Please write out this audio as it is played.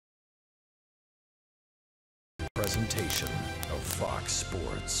presentation of Fox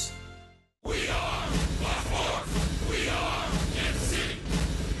Sports. We are Baltimore. We are MC.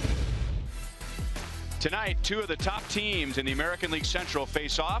 Tonight, two of the top teams in the American League Central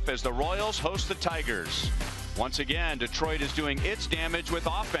face off as the Royals host the Tigers. Once again, Detroit is doing its damage with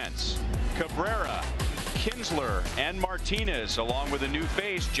offense. Cabrera, Kinsler, and Martinez, along with a new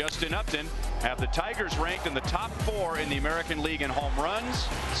face, Justin Upton, have the Tigers ranked in the top 4 in the American League in home runs,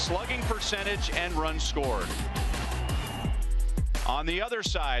 slugging percentage, and runs scored. On the other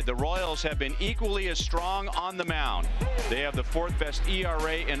side, the Royals have been equally as strong on the mound. They have the 4th best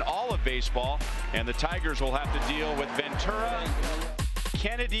ERA in all of baseball, and the Tigers will have to deal with Ventura,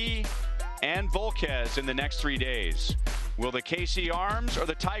 Kennedy, and Volquez in the next 3 days. Will the KC Arms or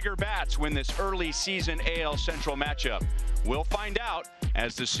the Tiger Bats win this early season AL Central matchup? We'll find out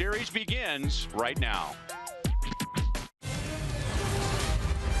as the series begins right now.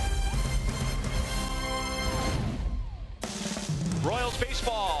 Royals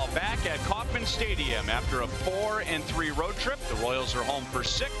baseball back at Kauffman Stadium after a 4-3 road trip. The Royals are home for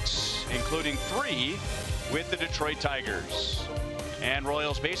 6, including 3 with the Detroit Tigers. And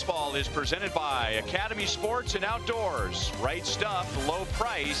Royals baseball is presented by Academy Sports and Outdoors. Right stuff, low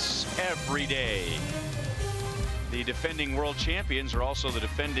price every day. The defending world champions are also the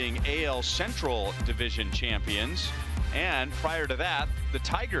defending AL Central Division champions. And prior to that, the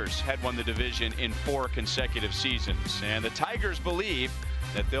Tigers had won the division in 4 consecutive seasons. And the Tigers believe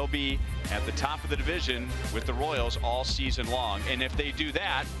that they'll be at the top of the division with the Royals all season long. And if they do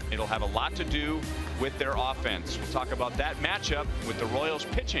that, it'll have a lot to do with their offense. We'll talk about that matchup with the Royals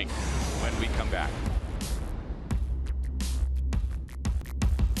pitching when we come back.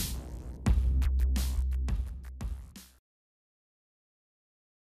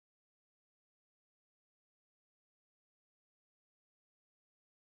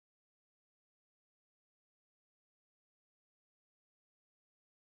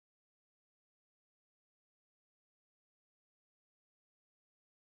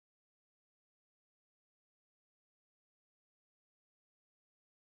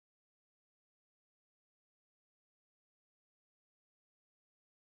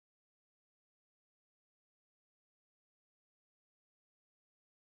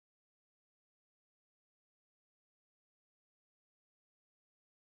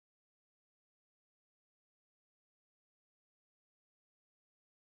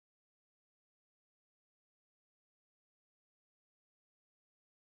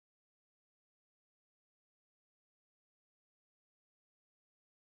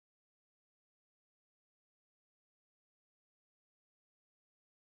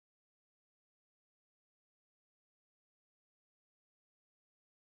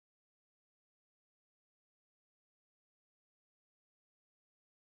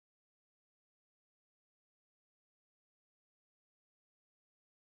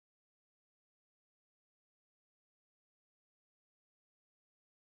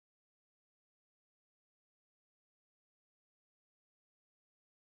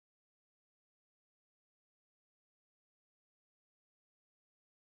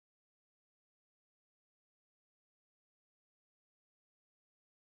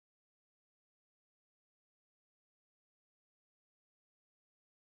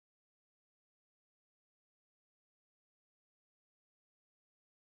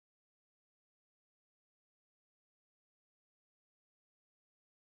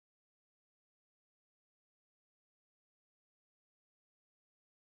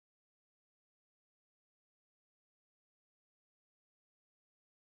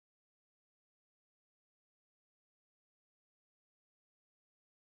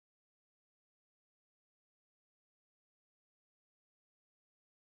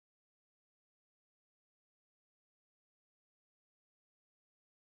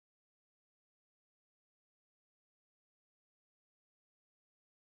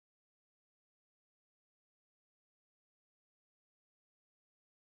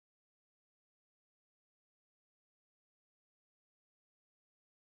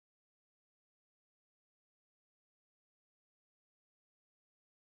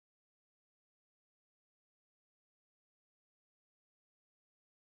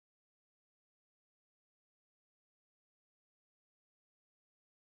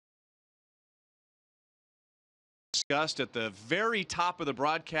 Discussed at the very top of the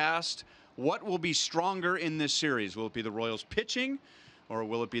broadcast, what will be stronger in this series? Will it be the Royals pitching or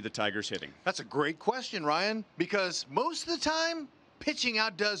will it be the Tigers hitting? That's a great question, Ryan, because most of the time pitching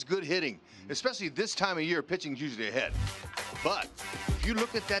outdoes good hitting, especially this time of year. Pitching's usually ahead. But if you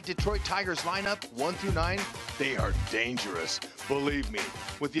look at that Detroit Tigers lineup, 1 through 9, they are dangerous. Believe me.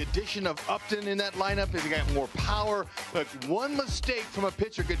 With the addition of Upton in that lineup, they got more power. Look, one mistake from a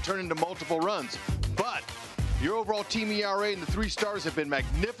pitcher could turn into multiple runs. But your overall team ERA and the 3 stars have been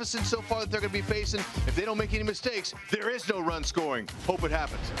magnificent so far that they're going to be facing. If they don't make any mistakes, there is no run scoring. Hope it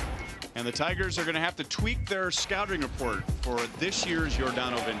happens. And the Tigers are going to have to tweak their scouting report for this year's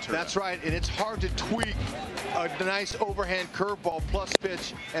Yordano Ventura. That's right, and it's hard to tweak a nice overhand curveball plus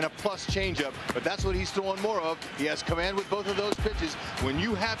pitch and a plus changeup, but that's what he's throwing more of. He has command with both of those pitches. When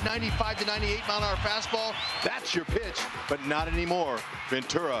you have 95 to 98 mile-an-hour fastball, that's your pitch, but not anymore.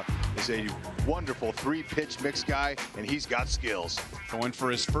 Ventura is a wonderful 3-pitch mix guy, and he's got skills. Going for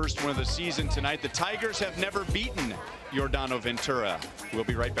his first win of the season tonight. The Tigers have never beaten Yordano Ventura. We'll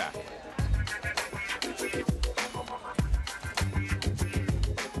be right back.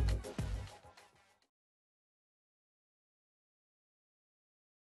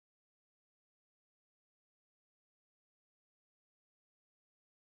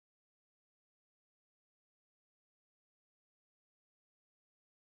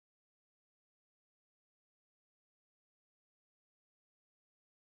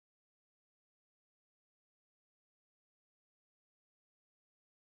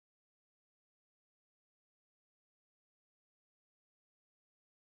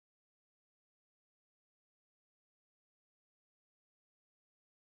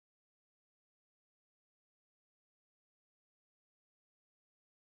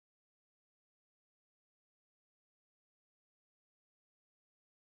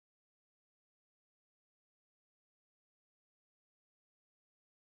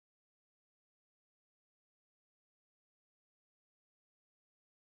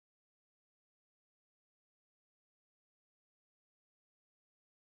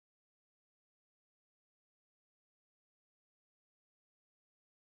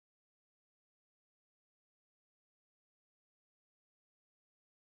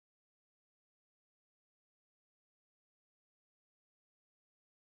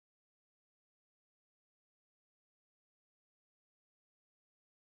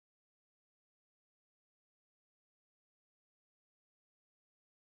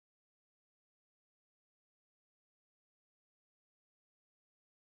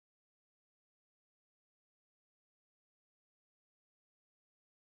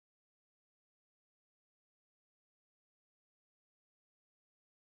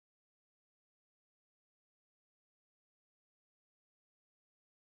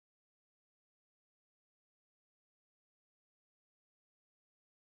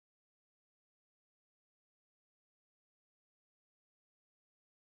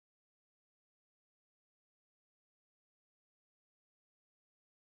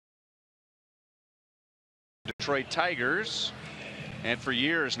 Detroit Tigers, and for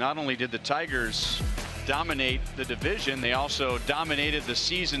years not only did the Tigers dominate the division, they also dominated the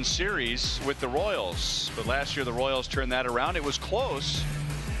season series with the Royals. But last year the Royals turned that around. It was close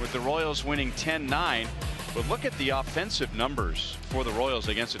with the Royals winning 10-9. But look at the offensive numbers for the Royals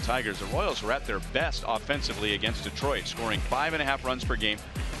against the Tigers. The Royals were at their best offensively against Detroit, scoring 5.5 runs per game.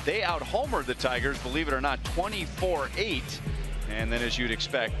 They out-homered the Tigers, believe it or not, 24-8. And then, as you'd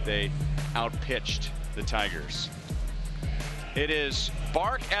expect, they outpitched the Tigers. It is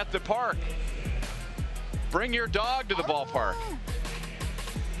Bark at the Park. Bring your dog to the ballpark.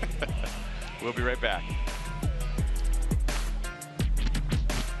 We'll be right back.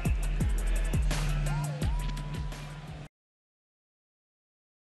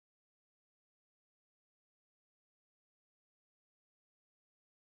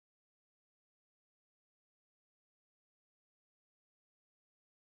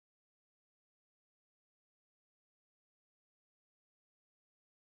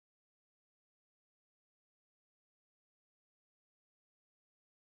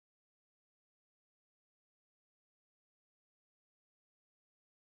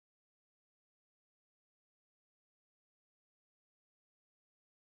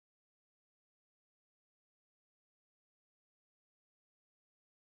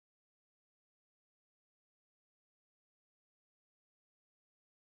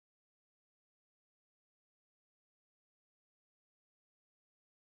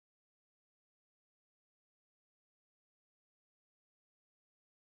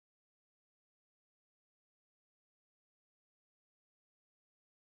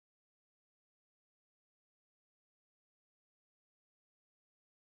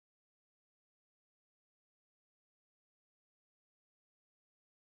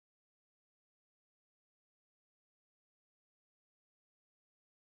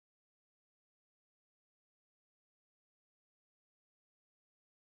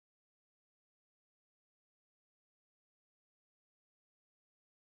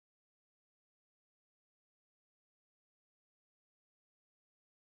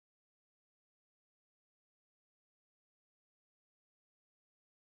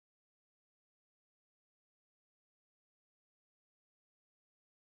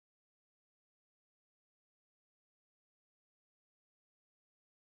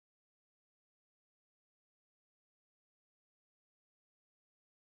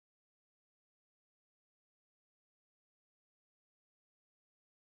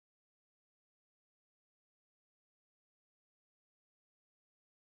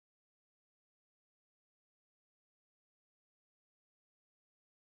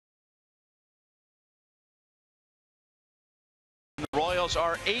 Royals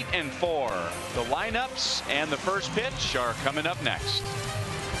are 8-4. The lineups and the first pitch are coming up next.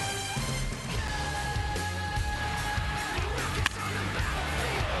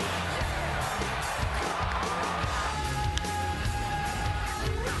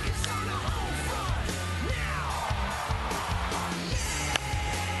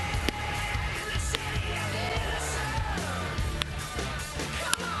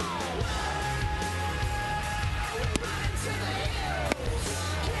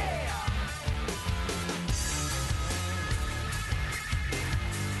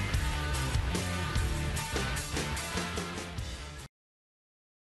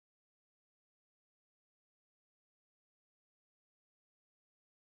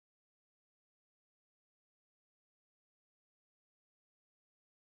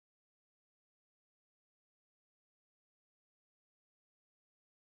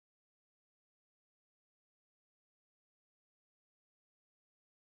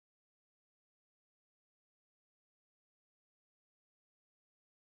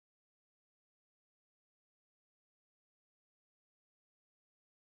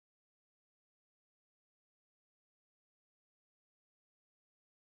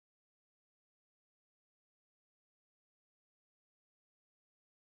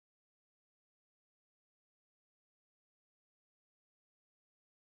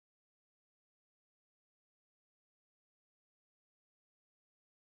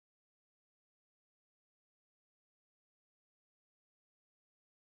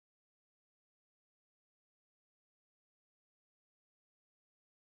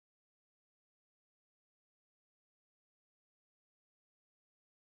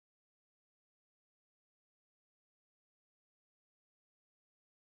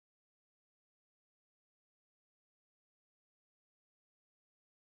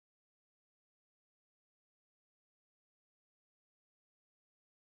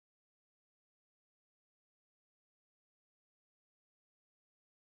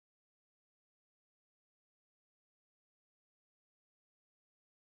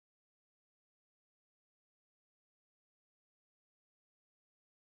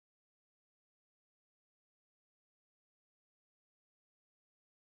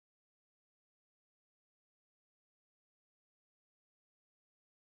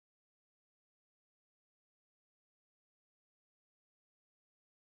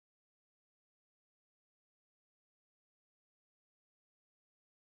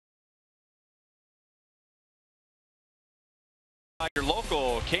 Your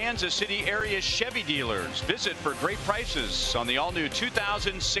local Kansas City area Chevy dealers. Visit for great prices on the all-new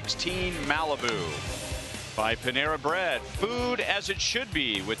 2016 Malibu. By Panera Bread, food as it should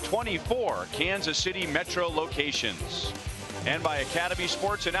be with 24 Kansas City metro locations. And by Academy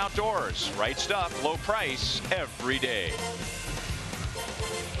Sports and Outdoors. Right stuff, low price every day.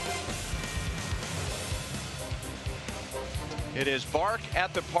 It is Bark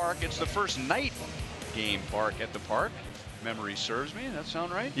at the Park. It's the first night game Bark at the Park. Memory serves me. Does that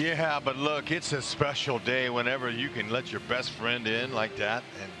sound right? Yeah, but look, it's a special day whenever you can let your best friend in like that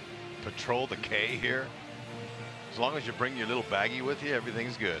and patrol the K here. As long as you bring your little baggie with you,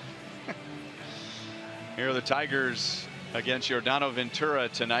 everything's good. Here are the Tigers against Giordano Ventura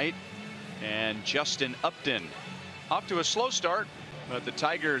tonight, and Justin Upton off to a slow start, but the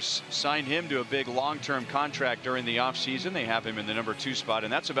Tigers signed him to a big long-term contract during the offseason. They have him in the #2 spot,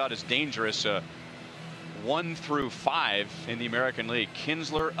 and that's about as dangerous 1 through 5 in the American League.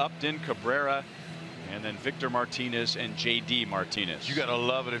 Kinsler, Upton, Cabrera, and then Victor Martinez and J.D. Martinez. You got to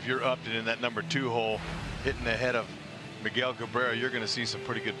love it if you're Upton in that #2 hole hitting the head of Miguel Cabrera. You're going to see some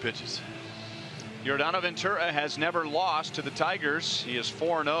pretty good pitches. Giordano Ventura has never lost to the Tigers. He is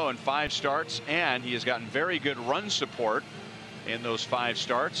 4-0 in 5 starts, and he has gotten very good run support in those 5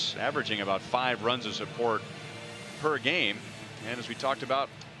 starts, averaging about 5 runs of support per game. And as we talked about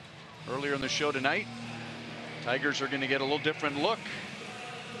earlier in the show tonight, Tigers are going to get a little different look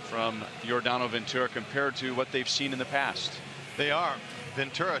from Giordano Ventura compared to what they've seen in the past. They are.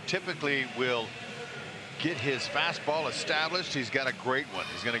 Ventura typically will get his fastball established. He's got a great one.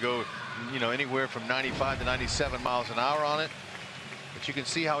 He's going to go, you know, anywhere from 95 to 97 miles an hour on it. But you can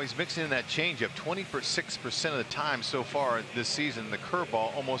see how he's mixing in that changeup 26% of the time so far this season. The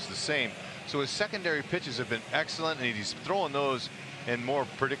curveball almost the same. So his secondary pitches have been excellent, and he's throwing those in more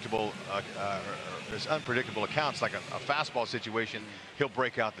predictable, unpredictable accounts, like a fastball situation. He'll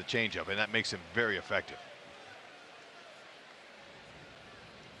break out the changeup, and that makes him very effective.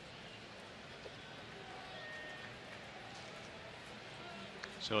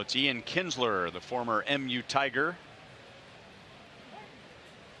 So it's Ian Kinsler, the former MU Tiger.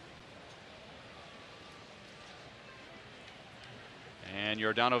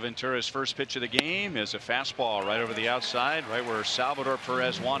 Yordano Ventura's first pitch of the game is a fastball right over the outside, right where Salvador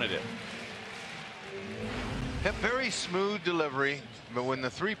Perez wanted it. A very smooth delivery, but when the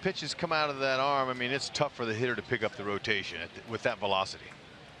 3 pitches come out of that arm, I mean, it's tough for the hitter to pick up the rotation with that velocity.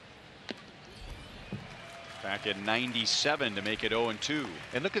 Back at 97 to make it 0-2.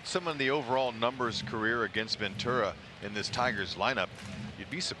 And look at some of the overall numbers career against Ventura in this Tigers lineup. You'd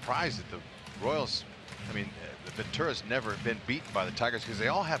be surprised that the Royals, I mean, Ventura's never been beaten by the Tigers because they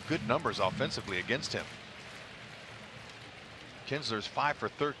all have good numbers offensively against him. Kinsler's 5 for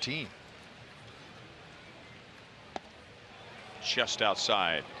 13. Just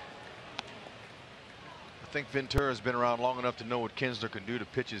outside. I think Ventura's been around long enough to know what Kinsler can do to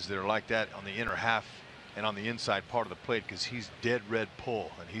pitches that are like that on the inner half and on the inside part of the plate, because he's dead red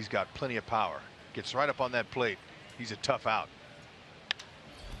pull and he's got plenty of power. Gets right up on that plate. He's a tough out.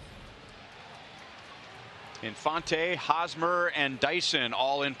 Infante, Hosmer, and Dyson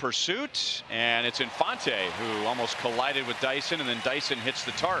all in pursuit, and it's Infante who almost collided with Dyson, and then Dyson hits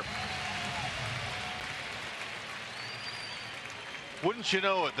the tarp. Wouldn't you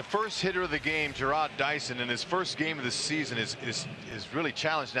know it, the first hitter of the game, Gerard Dyson, in his first game of the season is really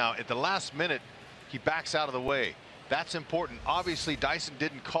challenged now. At the last minute, he backs out of the way. That's important. Obviously, Dyson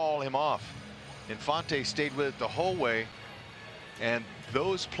didn't call him off. Infante stayed with it the whole way, and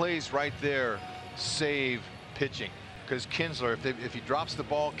those plays right there save pitching, because Kinsler, if he drops the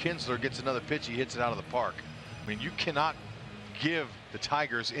ball, Kinsler gets another pitch, he hits it out of the park. I mean, you cannot give the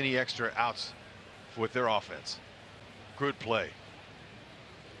Tigers any extra outs with their offense. Good play.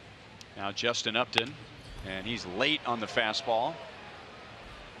 Now Justin Upton, and he's late on the fastball.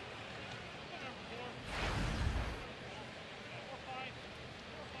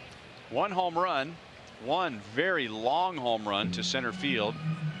 One home run, one very long home run to center field,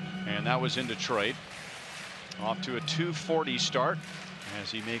 and that was in Detroit. Off to a 240 start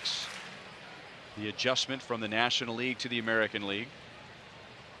as he makes the adjustment from the National League to the American League.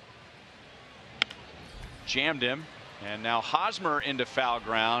 Jammed him, and now Hosmer into foul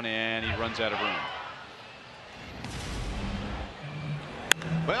ground, and he runs out of room.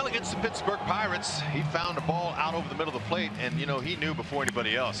 Well, against the Pittsburgh Pirates, he found a ball out over the middle of the plate, and you know, he knew before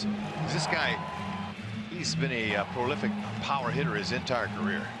anybody else. This guy, he's been a prolific power hitter his entire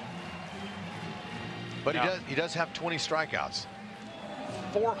career. But he does have 20 strikeouts.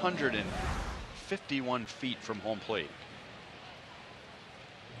 451 feet from home plate.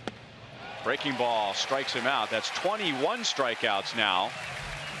 Breaking ball strikes him out. That's 21 strikeouts now.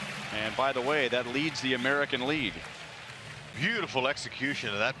 And by the way, that leads the American League. Beautiful execution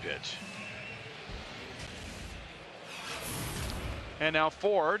of that pitch. And now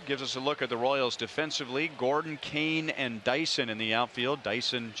Ford gives us a look at the Royals defensively. Gordon, Kane, and Dyson in the outfield.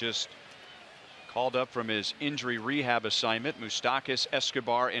 Dyson just called up from his injury rehab assignment. Moustakas,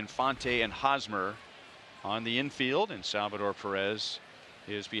 Escobar, Infante, and Hosmer on the infield, and Salvador Perez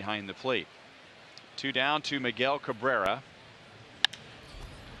is behind the plate. 2 down to Miguel Cabrera.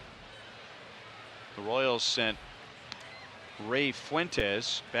 The Royals sent Ray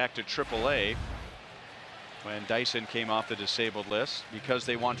Fuentes back to AAA when Dyson came off the disabled list, because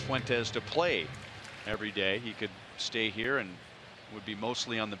they want Fuentes to play every day. He could stay here and would be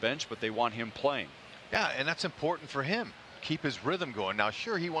mostly on the bench, but they want him playing. Yeah, and that's important for him. Keep his rhythm going. Now,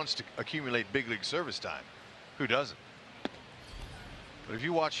 sure, he wants to accumulate big league service time. Who doesn't? But if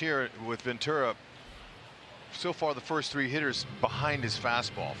you watch here with Ventura, so far the first 3 hitters behind his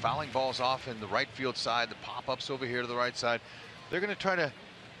fastball, fouling balls off in the right field side, the pop-ups over here to the right side. They're going to try to,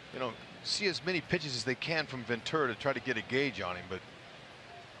 you know, see as many pitches as they can from Ventura to try to get a gauge on him. But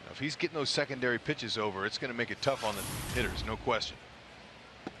if he's getting those secondary pitches over, it's going to make it tough on the hitters, no question.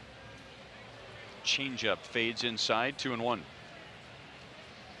 Changeup fades inside, 2-1.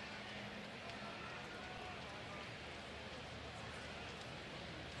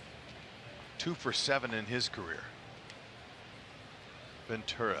 Two for 7 in his career.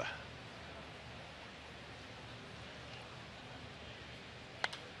 Ventura.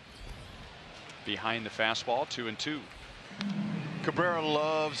 Behind the fastball, 2-2. Cabrera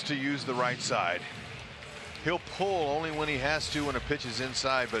loves to use the right side. He'll pull only when he has to when a pitch is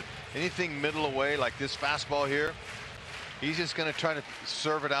inside, but anything middle away like this fastball here, he's just going to try to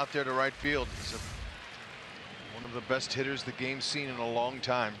serve it out there to right field. He's one of the best hitters the game's seen in a long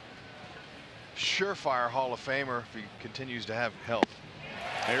time. Surefire Hall of Famer if he continues to have health.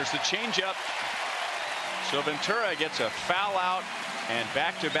 There's the changeup. So Ventura gets a foul out and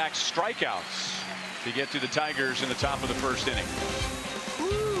back-to-back strikeouts to get to the Tigers in the top of the first inning.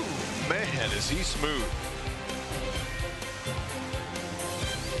 Woo, man, is he smooth.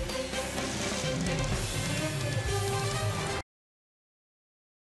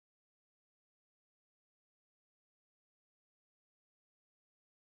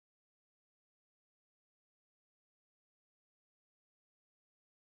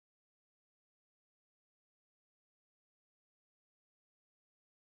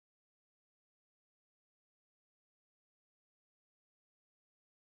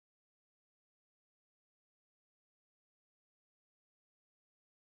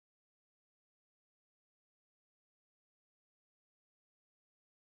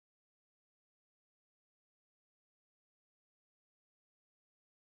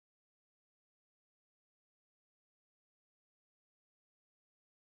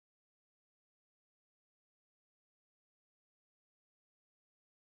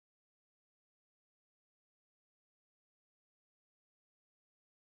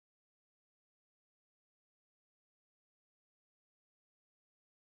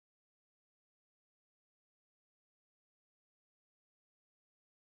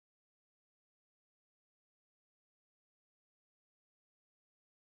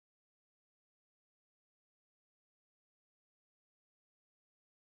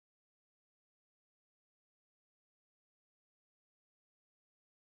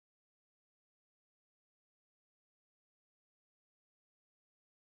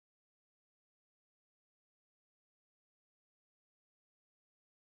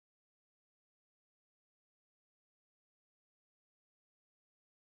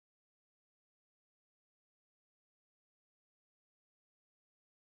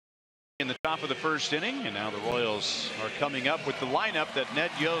 In the top of the first inning, and now the Royals are coming up with the lineup that Ned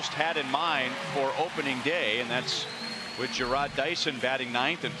Yost had in mind for opening day, and that's with Jarrod Dyson batting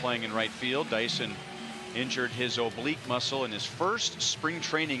ninth and playing in right field. Dyson injured his oblique muscle in his first spring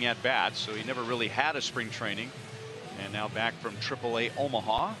training at bat, so he never really had a spring training, and now back from AAA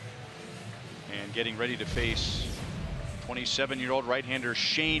Omaha and getting ready to face 27-year-old right-hander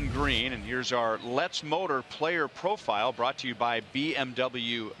Shane Green. And here's our Let's Motor player profile, brought to you by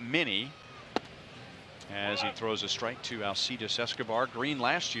BMW Mini, as he throws a strike to Alcides Escobar. Green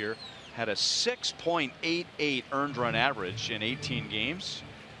last year had a 6.88 earned run average in 18 games,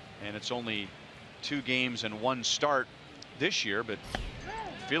 and it's only 2 games and 1 start this year, but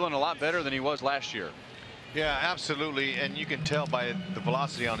feeling a lot better than he was last year. Yeah, absolutely, and you can tell by the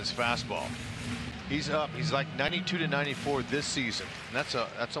velocity on his fastball. He's up. He's like 92 to 94 this season, and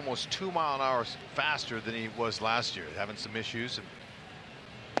that's almost 2 mph faster than he was last year. Having some issues. And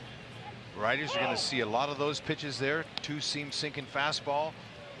righties are going to see a lot of those pitches there. 2-seam sinking fastball.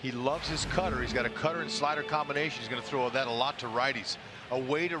 He loves his cutter. He's got a cutter and slider combination. He's going to throw that a lot to righties,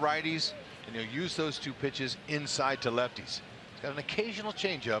 away to righties, and he'll use those 2 pitches inside to lefties. He's got an occasional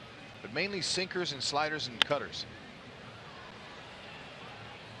changeup, but mainly sinkers and sliders and cutters.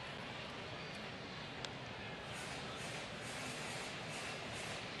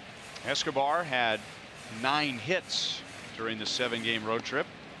 Escobar had 9 hits during the 7-game road trip.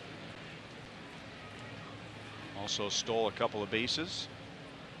 Also stole a couple of bases.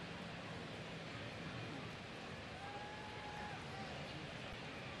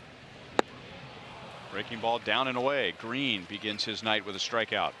 Breaking ball down and away. Green begins his night with a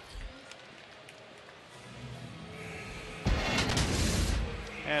strikeout.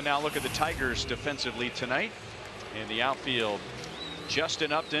 And now look at the Tigers defensively tonight. In the outfield,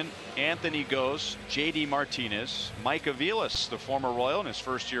 Justin Upton, Anthony Gose, J.D. Martinez, Mike Aviles, the former Royal in his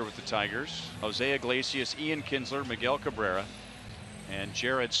first year with the Tigers, Jose Iglesias, Ian Kinsler, Miguel Cabrera, and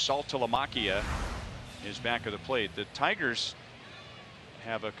Jared Saltalamacchia is back at the plate. The Tigers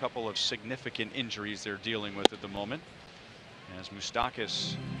have a couple of significant injuries they're dealing with at the moment, as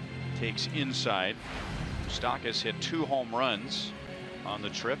Moustakas takes inside. Moustakas hit 2 home runs on the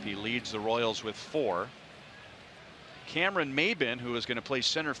trip. He leads the Royals with 4. Cameron Maybin, who is going to play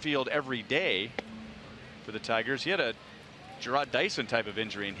center field every day for the Tigers, he had a Jarrod Dyson type of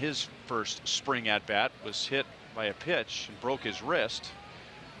injury in his first spring at bat. Was hit by a pitch and broke his wrist.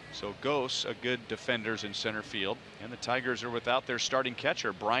 So Gose, a good defenders in center field, and the Tigers are without their starting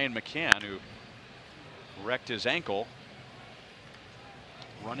catcher Brian McCann, who wrecked his ankle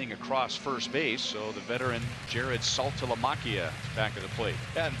running across first base. So the veteran Jared Saltalamacchia back at the plate.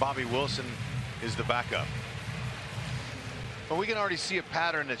 Yeah, and Bobby Wilson is the backup. But we can already see a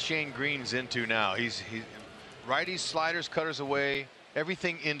pattern that Shane Green's into now. He's righties, sliders, cutters away,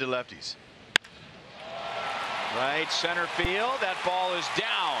 everything into lefties. Right center field. That ball is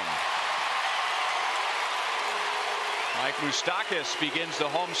down. Mike Moustakas begins the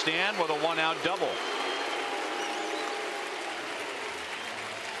homestand with a 1-out double.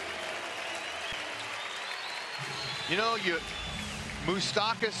 You know,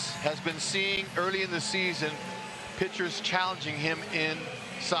 Moustakas has been seeing early in the season pitchers challenging him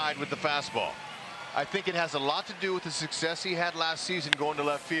inside with the fastball. I think it has a lot to do with the success he had last season going to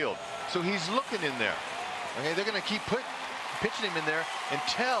left field. So he's looking in there. Okay, they're going to keep pitching him in there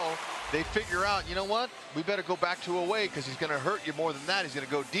until they figure out, you know what, we better go back to away, because he's going to hurt you more than that. He's going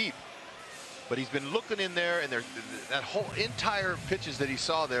to go deep. But he's been looking in there, and that whole entire pitches that he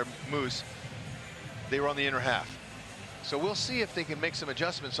saw there, Moose, they were on the inner half. So we'll see if they can make some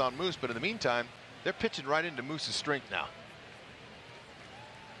adjustments on Moose. But in the meantime, they're pitching right into Moose's strength now.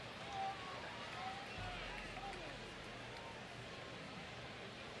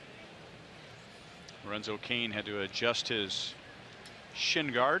 Lorenzo Cain had to adjust his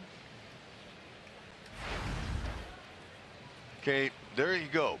shin guard. Okay, there you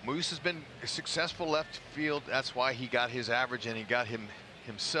go. Moose has been a successful left field. That's why he got his average, and he got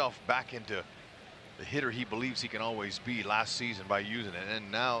himself back into the hitter he believes he can always be last season by using it.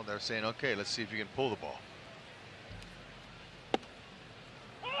 And now they're saying, okay, let's see if you can pull the ball.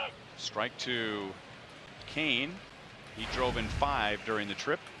 Strike to Cain. He drove in 5 during the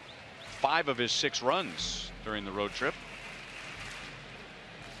trip. 5 of his 6 runs during the road trip.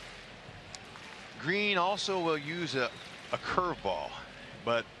 Green also will use a curveball,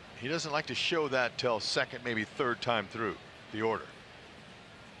 but he doesn't like to show that till second, maybe third time through the order.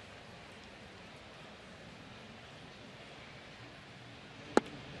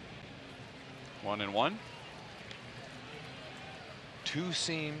 One and one.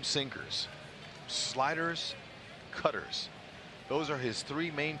 2-seam sinkers, sliders, cutters. Those are his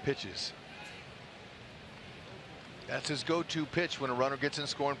 3 main pitches. That's his go-to pitch when a runner gets in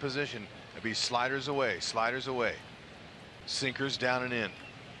scoring position. It'd be sliders away, sinkers down and in.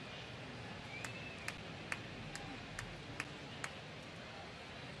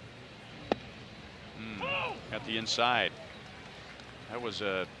 At the inside. That was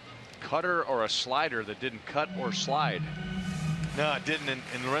a cutter or a slider that didn't cut or slide. No, it didn't,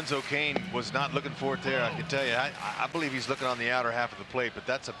 and Lorenzo Cain was not looking for it there. I can tell you, I believe he's looking on the outer half of the plate, but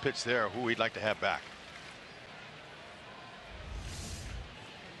that's a pitch there who he'd like to have back.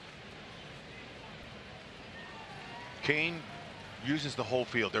 Cain uses the whole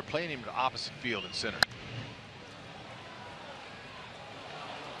field. They're playing him to opposite field and center.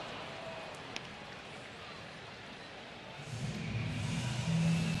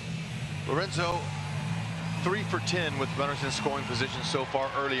 Lorenzo 3 for 10 with runners in scoring position so far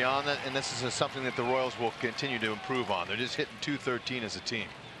early on, and this is something that the Royals will continue to improve on. They're just hitting .213 as a team.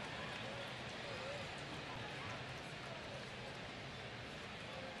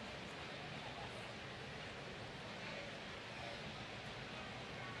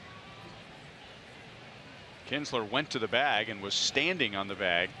 Kinsler went to the bag and was standing on the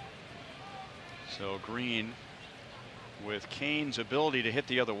bag. So Green, with Cain's ability to hit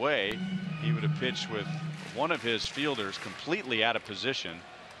the other way, he would have pitched with one of his fielders completely out of position,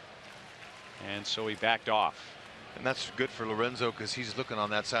 and so he backed off. And that's good for Lorenzo because he's looking on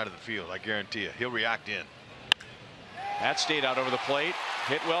that side of the field. I guarantee you he'll react in. That stayed out over the plate,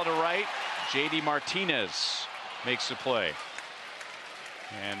 hit well to right. JD Martinez makes the play,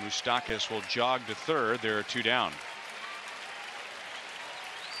 and Moustakas will jog to third. There are 2 down.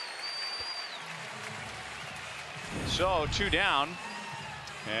 So 2 down,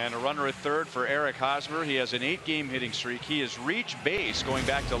 and a runner at third for Eric Hosmer. He has an 8-game hitting streak. He has reached base going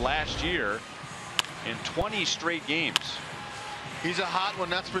back to last year in 20 straight games. He's a hot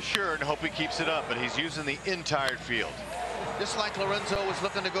one, that's for sure, and hope he keeps it up, but he's using the entire field. Just like Lorenzo was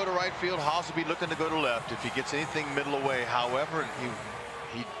looking to go to right field, Haas will be looking to go to left if he gets anything middle away. However,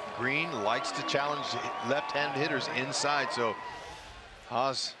 Green likes to challenge left-handed hitters inside, so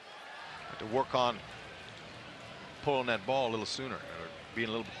Haas had to work on pulling that ball a little sooner, or being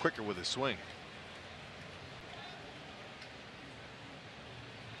a little bit quicker with his swing.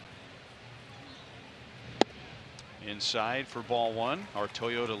 Inside for ball 1, our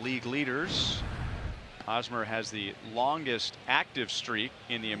Toyota League leaders. Hosmer has the longest active streak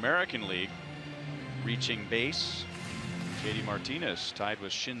in the American League, reaching base. JD Martinez tied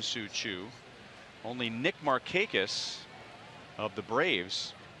with Shin-Soo Choo. Only Nick Markakis of the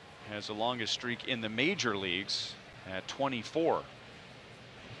Braves has the longest streak in the major leagues at 24.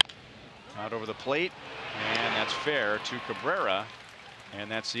 Out over the plate, and that's fair to Cabrera,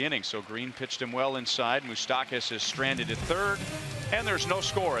 and that's the inning. So Green pitched him well inside. Moustakas is stranded at third, and there's no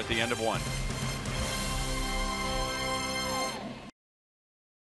score at the end of 1.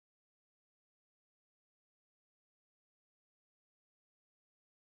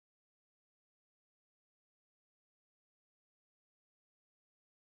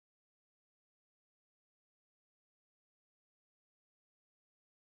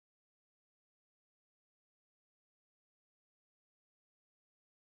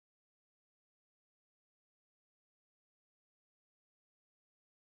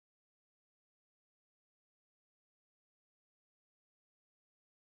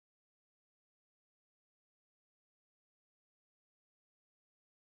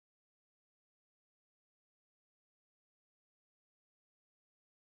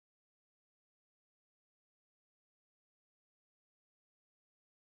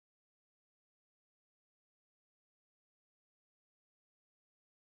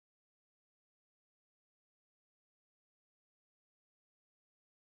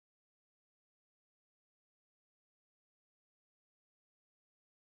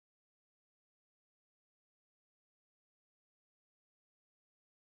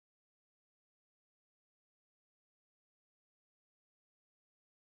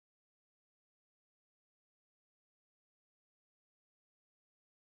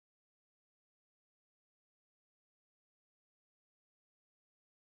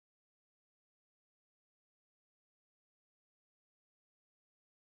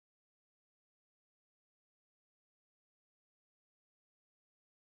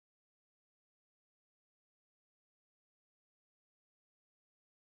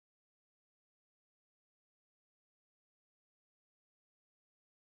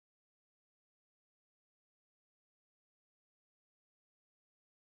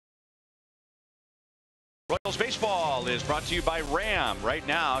 Royals baseball is brought to you by Ram. Right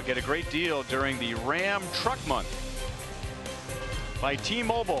now, get a great deal during the Ram Truck Month. by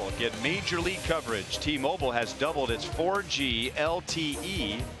T-Mobile. Get major league coverage. T-Mobile has doubled its 4G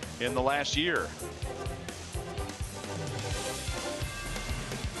LTE in the last year.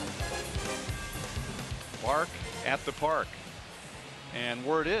 Bark at the park. And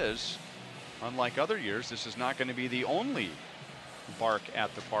word is, unlike other years, this is not going to be the only bark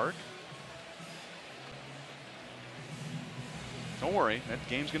at the park. Don't worry, that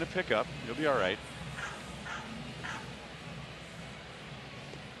game's going to pick up. You'll be all right.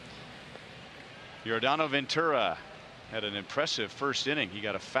 Yordano Ventura had an impressive first inning. He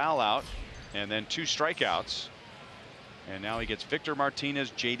got a foul out and then 2 strikeouts. And now he gets Victor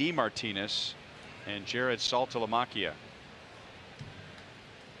Martinez, JD Martinez, and Jared Saltalamacchia.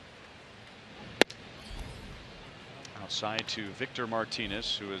 Outside to Victor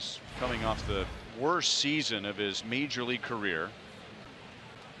Martinez, who is coming off the worst season of his major league career.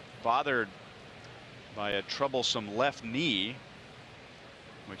 Bothered by a troublesome left knee,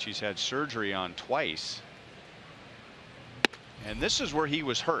 which he's had surgery on twice. And this is where he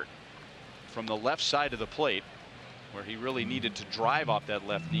was hurt, from the left side of the plate, where he really needed to drive off that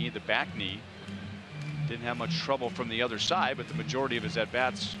left knee, the back knee. Didn't have much trouble from the other side, but the majority of his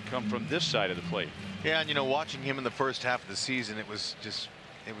at-bats come from this side of the plate. Yeah, and you know, watching him in the first half of the season, it was just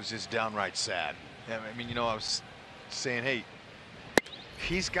downright sad. I mean, you know, I was saying, hey,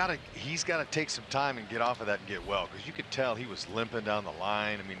 he's got to take some time and get off of that and get well, because you could tell he was limping down the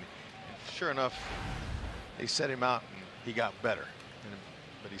line. I mean, sure enough, they set him out and he got better,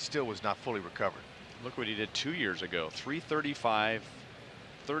 but he still was not fully recovered. Look what he did 2 years ago. 335,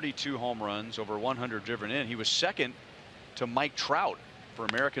 32 home runs, over 100 driven in. He was second to Mike Trout for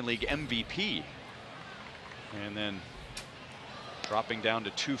American League MVP. And then dropping down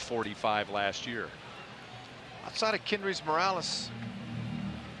to 245 last year. Outside of Kendrys Morales,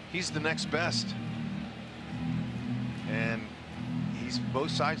 he's the next best. And he's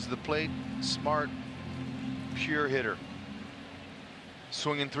both sides of the plate, smart, pure hitter.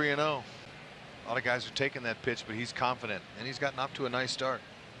 Swinging 3-0. A lot of guys are taking that pitch, but he's confident, and he's gotten off to a nice start.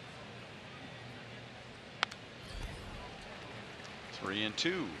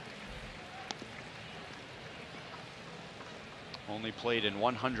 3-2. Only played in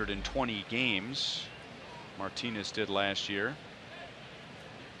 120 games. Martinez did last year.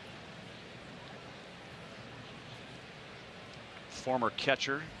 Former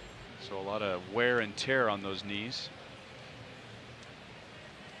catcher, so a lot of wear and tear on those knees.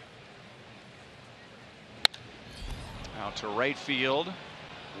 Out to right field.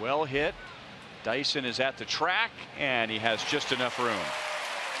 Well hit. Dyson is at the track, and he has just enough room.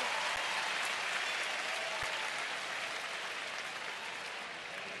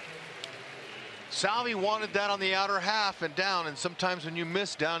 Salvi wanted that on the outer half and down, and sometimes when you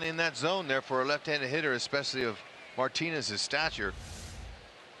miss down in that zone there for a left-handed hitter, especially of Martinez's stature,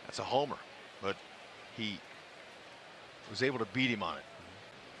 that's a homer. But he was able to beat him on it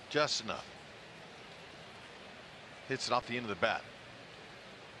just enough. Hits it off the end of the bat.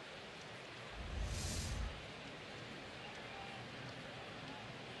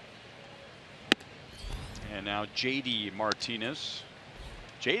 And now JD Martinez.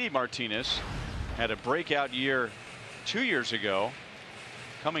 JD Martinez had a breakout year 2 years ago,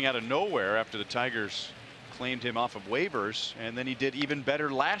 coming out of nowhere after the Tigers claimed him off of waivers, and then he did even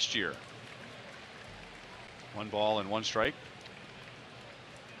better last year. 1 ball and 1 strike.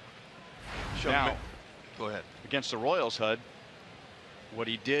 Now, go ahead. Against the Royals, HUD, what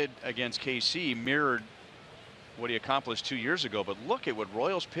he did against KC mirrored what he accomplished 2 years ago, but look at what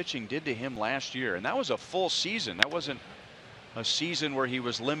Royals pitching did to him last year, and that was a full season. That wasn't a season where he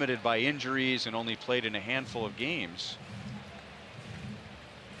was limited by injuries and only played in a handful of games.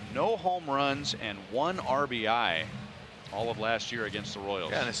 No home runs and 1 RBI all of last year against the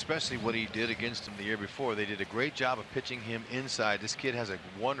Royals. Yeah, and especially what he did against him the year before. They did a great job of pitching him inside. This kid has a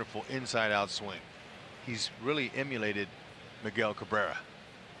wonderful inside out swing. He's really emulated Miguel Cabrera.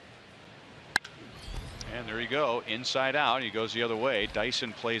 And there you go, inside out. He goes the other way.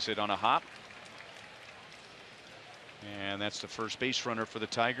 Dyson plays it on a hop. And that's the first base runner for the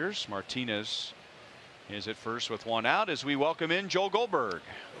Tigers. Martinez is at first with 1 out as we welcome in Joel Goldberg.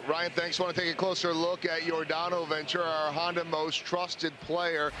 Ryan, thanks. Want to take a closer look at Yordano Ventura, our Honda most trusted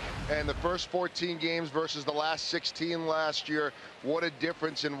player, and the first 14 games versus the last 16 last year. What a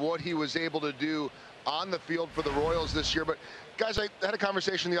difference in what he was able to do on the field for the Royals this year. But guys, I had a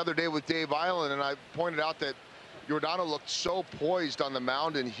conversation the other day with Dave Island, and I pointed out that Yordano looked so poised on the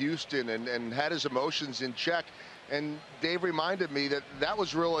mound in Houston and had his emotions in check. And Dave reminded me that that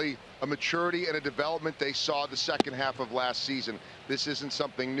was really a maturity and a development they saw the second half of last season. This isn't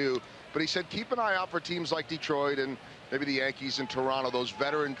something new. But he said keep an eye out for teams like Detroit and maybe the Yankees and Toronto, those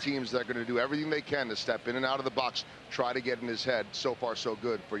veteran teams that are going to do everything they can to step in and out of the box, try to get in his head. So far, so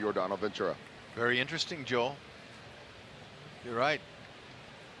good for Yordan Ventura. Very interesting, Joel. You're right.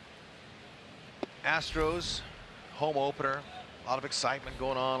 Astros, home opener, a lot of excitement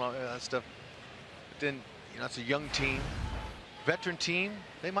going on, all that stuff. But then, you know, it's a young team, veteran team.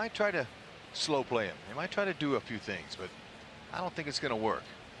 They might try to slow play him. They might try to do a few things, but I don't think it's going to work.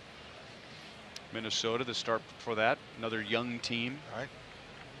 Minnesota, the start for that, another young team. All right.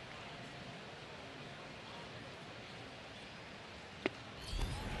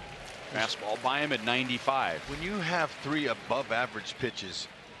 Fastball by him at 95. When you have 3 above average pitches,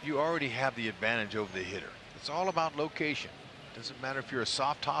 you already have the advantage over the hitter. It's all about location. Doesn't matter if you're a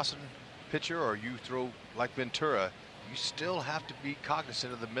soft tossing pitcher or you throw like Ventura, you still have to be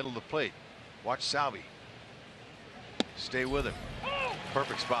cognizant of the middle of the plate. Watch Salvi. Stay with him.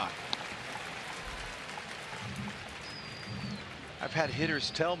 Perfect spot. I've had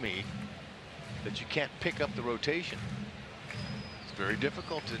hitters tell me that you can't pick up the rotation. It's very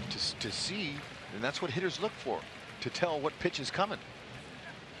difficult to see, and that's what hitters look for, to tell what pitch is coming.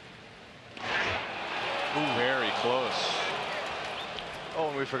 Ooh, very close. Oh,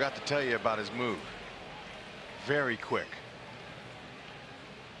 and we forgot to tell you about his move. Very quick.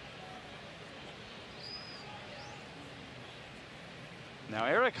 Now,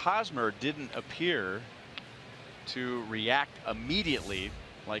 Eric Hosmer didn't appear to react immediately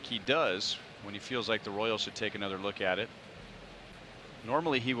like he does when he feels like the Royals should take another look at it.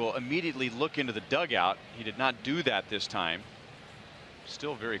 Normally he will immediately look into the dugout. He did not do that this time.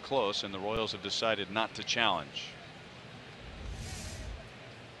 Still very close, and the Royals have decided not to challenge.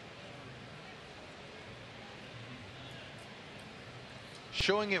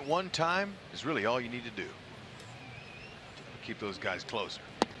 Showing it one time is really all you need to do. Keep those guys closer.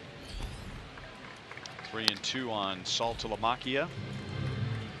 3-2 on Saltalamacchia.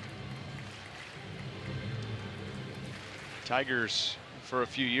 Tigers for a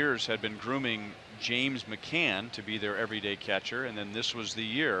few years had been grooming James McCann to be their everyday catcher, and then this was the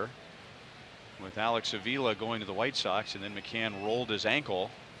year with Alex Avila going to the White Sox, and then McCann rolled his ankle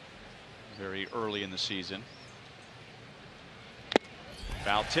very early in the season.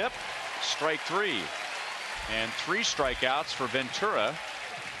 Foul tip, strike 3, and 3 strikeouts for Ventura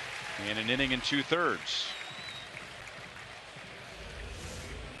in an inning and 2/3.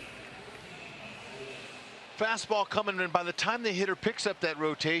 Fastball coming in. By the time the hitter picks up that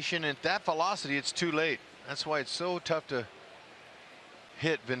rotation at that velocity, it's too late. That's why it's so tough to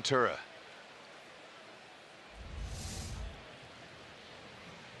hit Ventura.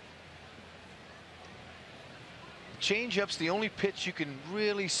 Changeup's the only pitch you can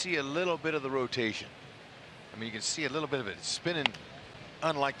really see a little bit of the rotation. I mean, you can see a little bit of it. It's spinning,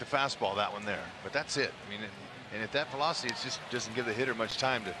 unlike the fastball, that one there. But that's it. I mean, and at that velocity, it just doesn't give the hitter much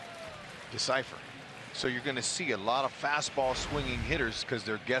time to decipher. So you're going to see a lot of fastball swinging hitters because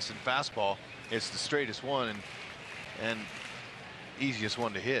they're guessing fastball. It's the straightest one and easiest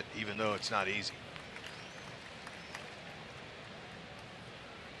one to hit, even though it's not easy.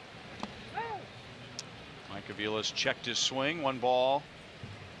 Mike Aviles checked his swing. 1 ball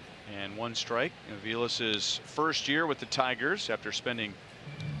and 1 strike. Aviles' first year with the Tigers after spending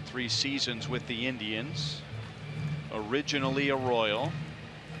 3 seasons with the Indians. Originally a Royal.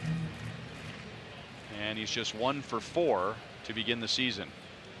 And he's just 1 for 4 to begin the season.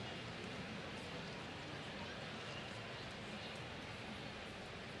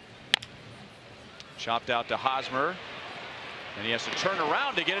 Chopped out to Hosmer, and he has to turn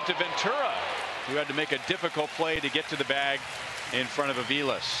around to get it to Ventura, who had to make a difficult play to get to the bag in front of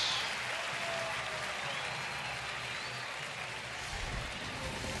Aviles.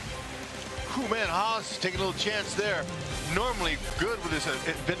 Whew, man, Haas taking a little chance there. Normally good with his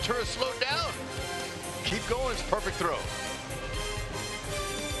Ventura slowed down. Keep going. It's a perfect throw.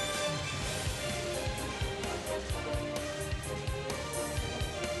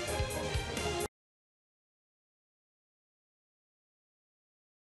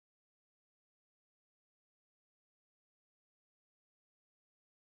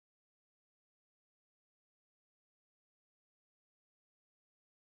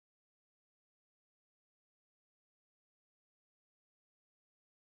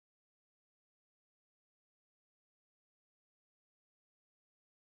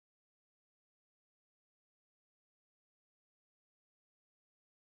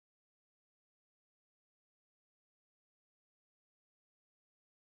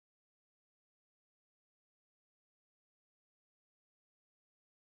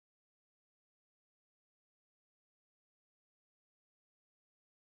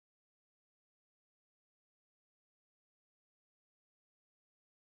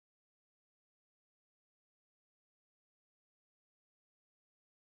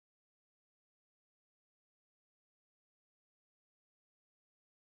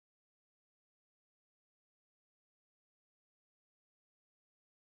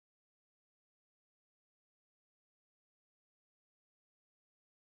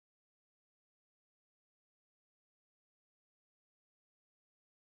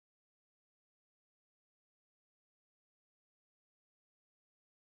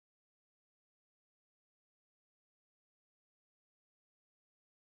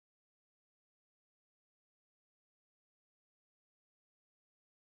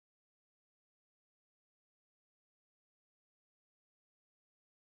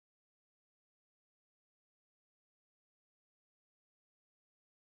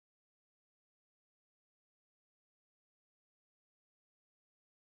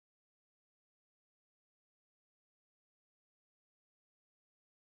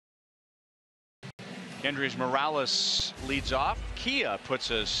 Kendrys Morales leads off. Kia puts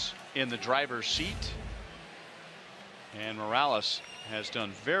us in the driver's seat. And Morales has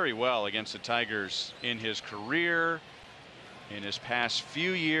done very well against the Tigers in his career, in his past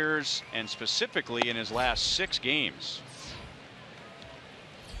few years, and specifically in his last 6 games.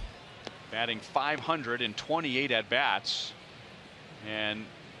 Batting .528 at bats, and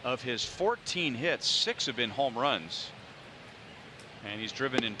of his 14 hits, 6 have been home runs, and he's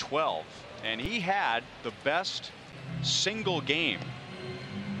driven in 12. And he had the best single game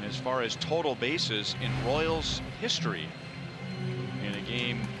as far as total bases in Royals history in a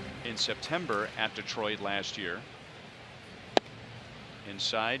game in September at Detroit last year.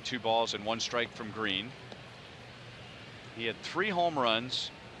 Inside, 2 balls and 1 strike from Green. He had 3 home runs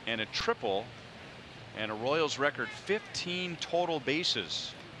and a triple, and a Royals record 15 total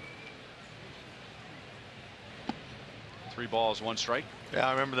bases. 3 balls, 1 strike. Yeah,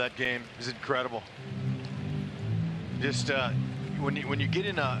 I remember that game. It was incredible. Just when you get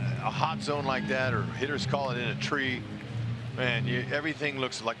in a hot zone like that, or hitters call it in a tree, man, everything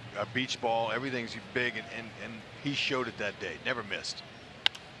looks like a beach ball. Everything's big, and he showed it that day. Never missed.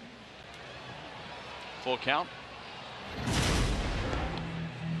 Full count.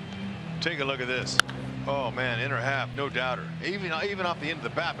 Take a look at this. Oh man, inner half, no doubter. Even off the end of the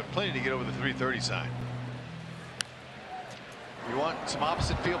bat, but plenty to get over the 330 sign. You want some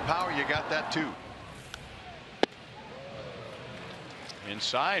opposite field power, you got that too.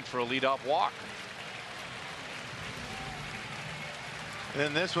 Inside for a leadoff walk. And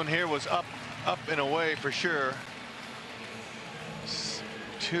then this one here was up and away for sure.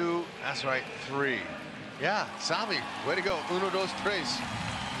 2, that's right, 3. Yeah, Salvi, way to go. 1, 2, 3.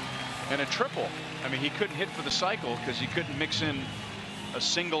 And a triple. I mean, he couldn't hit for the cycle because he couldn't mix in a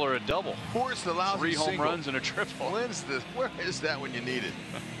single or a double. Where's the lousy 3 home single? runs and a triple. Where is that when you need it?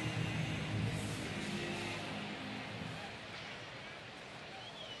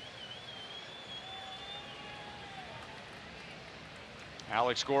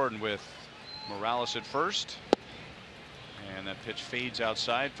 Alex Gordon with Morales at first, and that pitch fades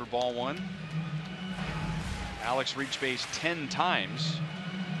outside for ball 1. Alex reached base 10 times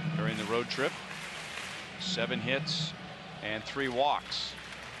during the road trip. 7 hits and 3 walks.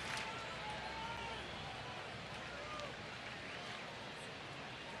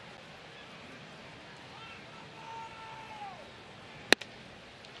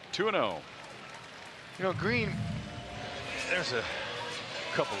 Two and 0. You know, Green, there's a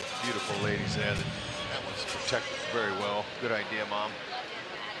couple of beautiful ladies there. That one's protected very well. Good idea, Mom.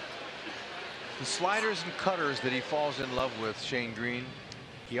 The sliders and cutters that he falls in love with, Shane Green,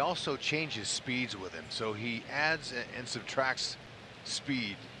 he also changes speeds with him. So he adds and subtracts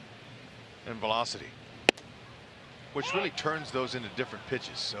speed and velocity, which really turns those into different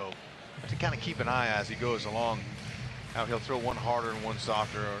pitches. So have to kind of keep an eye as he goes along, how he'll throw one harder and one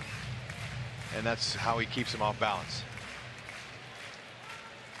softer, and that's how he keeps him off balance.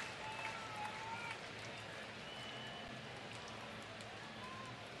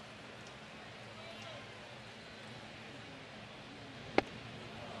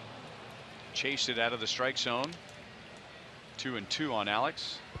 Chased it out of the strike zone. 2-2 on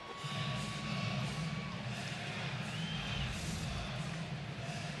Alex.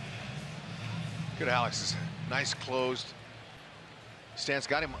 Good. Alex, nice closed stance,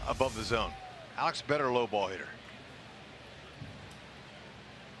 got him above the zone. Alex, better low ball hitter.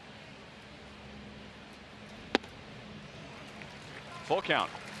 Full count.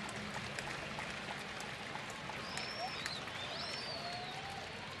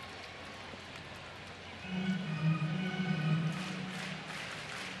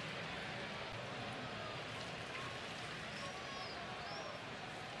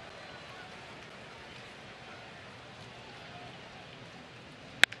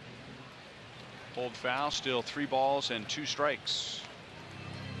 Hold foul, still 3 balls and 2 strikes.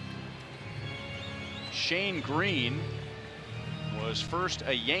 Shane Green was first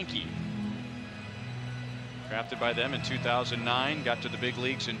a Yankee. Drafted by them in 2009, got to the big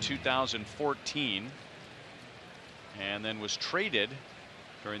leagues in 2014, and then was traded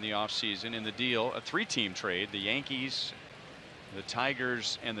during the offseason in the deal, a 3-team trade. The Yankees, the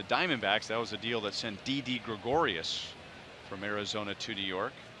Tigers, and the Diamondbacks. That was a deal that sent D.D. Gregorius from Arizona to New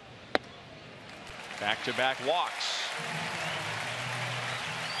York. Back-to-back walks.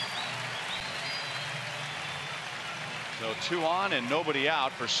 So 2 on and nobody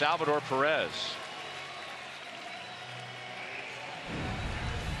out for Salvador Perez.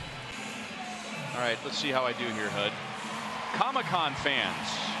 All right, let's see how I do here, Hud. Comic-Con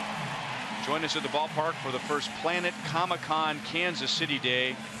fans, join us at the ballpark for the first Planet Comic-Con Kansas City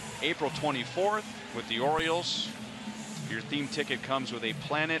Day, April 24th. with the Orioles. Your theme ticket comes with a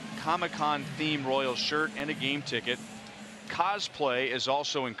Planet Comic-Con themed Royals shirt and a game ticket. Cosplay is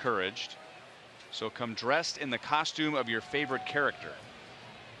also encouraged, so come dressed in the costume of your favorite character.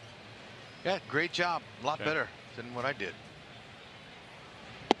 Yeah, great job. A lot better than what I did.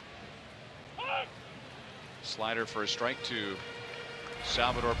 Slider for a strike to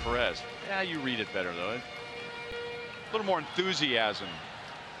Salvador Perez. Yeah, you read it better though. A little more enthusiasm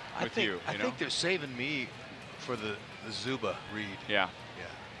with you. I think they're saving me for the Zuba read. Yeah. Yeah.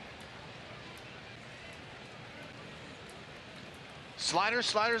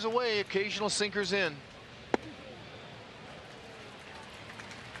 Sliders away, occasional sinkers in.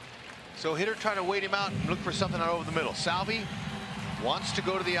 So hitter try to wait him out and look for something out over the middle. Salvi wants to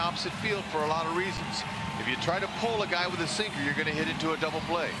go to the opposite field for a lot of reasons. If you try to pull a guy with a sinker, you're going to hit into a double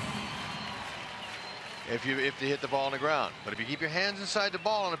play. If you hit the ball on the ground. But if you keep your hands inside the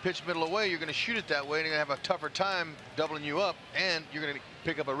ball on a pitch middle away, you're going to shoot it that way, and you're going to have a tougher time doubling you up, and you're going to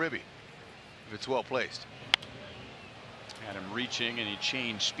pick up a ribby if it's well placed. Had him reaching, and he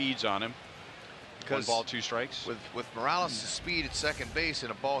changed speeds on him. One ball, 2 strikes. With Morales' speed at second base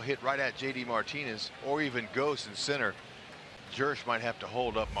and a ball hit right at J.D. Martinez, or even Ghost in center, Jersh might have to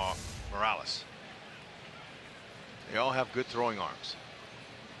hold up Morales. They all have good throwing arms.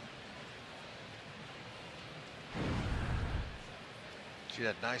 See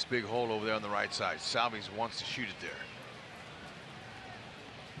that nice big hole over there on the right side. Salvis wants to shoot it there.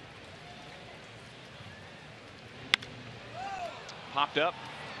 Popped up.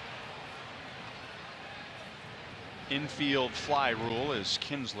 Infield fly rule as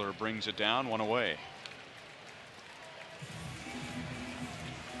Kinsler brings it down, 1 away.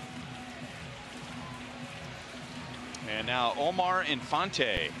 And now Omar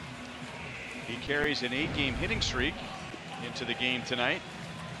Infante. He carries an 8-game hitting streak into the game tonight.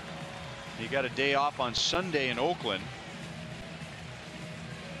 He got a day off on Sunday in Oakland.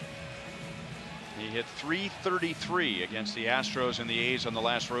 He hit .333 against the Astros and the A's on the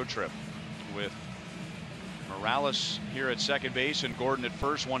last road trip, with Morales here at second base and Gordon at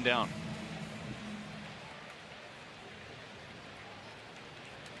first, 1 down.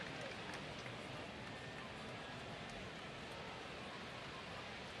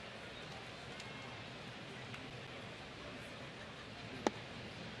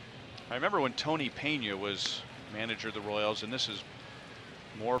 I remember when Tony Pena was manager of the Royals, and this is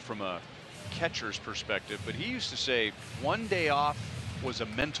more from a catcher's perspective, but he used to say 1 day off was a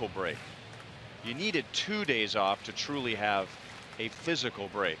mental break. You needed 2 days off to truly have a physical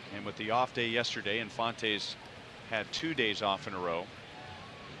break. And with the off day yesterday, Infante's had 2 days off in a row.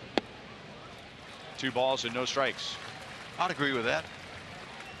 2 balls and no strikes. I'd agree with that.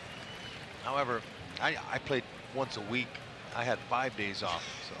 However, I played once a week. I had 5 days off,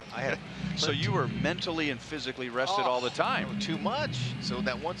 so I had. So you were mentally and physically rested all the time. Too much. So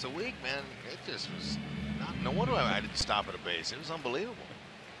that once a week, man, it just was. No wonder I didn't stop at a base. It was unbelievable.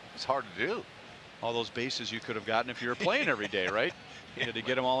 It's hard to do. All those bases you could have gotten if you were playing every day, right? You had to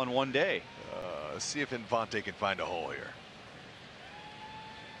get them all in 1 day. Let's see if Infante can find a hole here.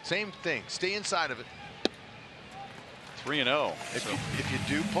 Same thing. Stay inside of it. 3-0. If you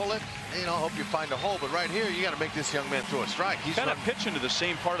do pull it, you know, hope you find a hole. But right here, you got to make this young man throw a strike. He's kind of pitching to the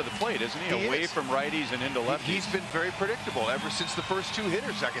same part of the plate, isn't he? Away from righties and into lefties. He's been very predictable ever since the first 2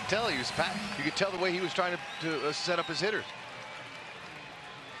 hitters. I can tell you could tell the way he was trying to set up his hitters.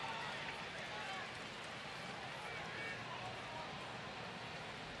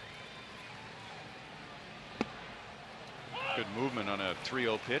 Good movement on a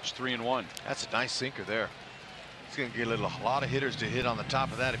 3-0 pitch. 3-1. That's a nice sinker there. He's going to get a lot of hitters to hit on the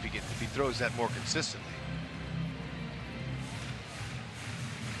top of that if he throws that more consistently.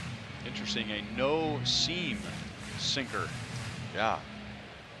 Interesting, a no seam sinker. Yeah.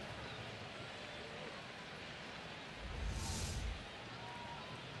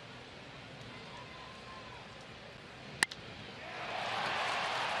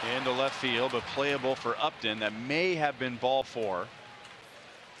 Into left field, but playable for Upton. That may have been ball 4.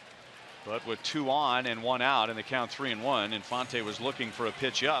 But with 2 on and 1 out and the count 3-1, Infante was looking for a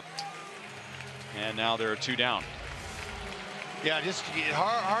pitch up. And now there are 2 down. Yeah, just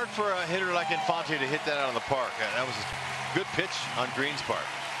hard for a hitter like Infante to hit that out of the park. That was a good pitch on Green's part.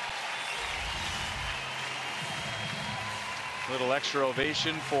 Little extra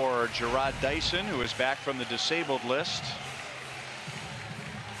ovation for Gerard Dyson, who is back from the disabled list.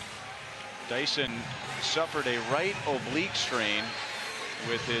 Dyson suffered a right oblique strain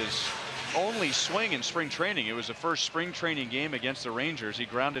with his only swing in spring training. It was the first spring training game against the Rangers. He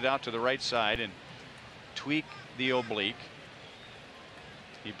grounded out to the right side and tweaked the oblique.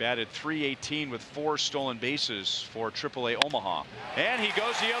 He batted .318 with 4 stolen bases for AAA Omaha. And he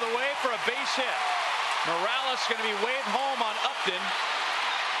goes the other way for a base hit. Morales going to be waved home on Upton.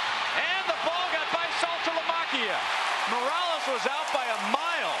 And the ball got by Saltalamacchia. Morales was out by a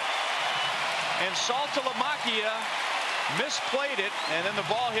mile. And Saltalamacchia misplayed it. And then the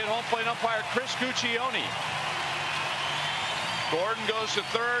ball hit home plate umpire Chris Guccione. Gordon goes to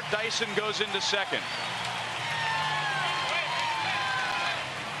third. Dyson goes into second.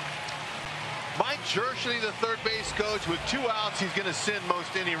 Mike Jershely, the third base coach, with 2 outs, he's going to send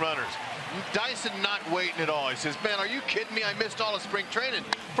most any runners. Dyson not waiting at all. He says, man, are you kidding me? I missed all of spring training.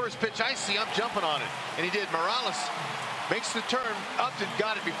 First pitch I see, I'm jumping on it. And he did. Morales makes the turn. Upton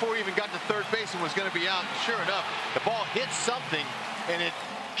got it before he even got to third base and was going to be out. Sure enough, the ball hit something, and it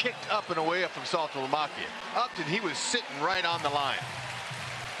kicked up and away from Saltalamacchia. Upton, he was sitting right on the line.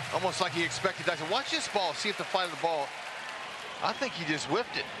 Almost like he expected Dyson. Watch this ball, see if the flight of the ball. I think he just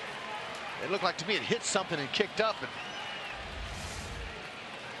whiffed it. It looked like to me it hit something and kicked up. And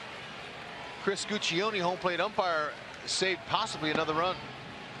Chris Guccione, home plate umpire, saved possibly another run.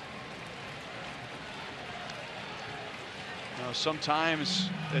 Now,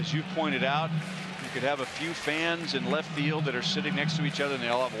 sometimes, as you pointed out, you could have a few fans in left field that are sitting next to each other and they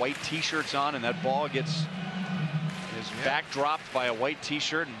all have white T-shirts on, and that ball gets his back dropped by a white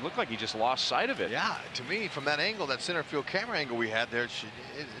T-shirt, and it looked like he just lost sight of it. Yeah, to me, from that angle, that center field camera angle we had there,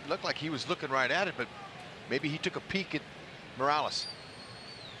 it looked like he was looking right at it, but maybe he took a peek at Morales.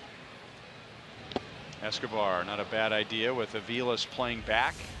 Escobar, not a bad idea with Aviles playing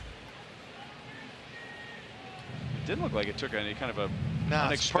back. It didn't look like it took any kind of a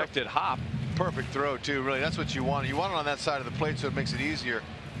unexpected hop. Perfect throw too, really. That's what you want. You want it on that side of the plate so it makes it easier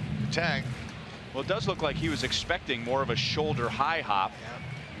to tag. Well, it does look like he was expecting more of a shoulder high hop.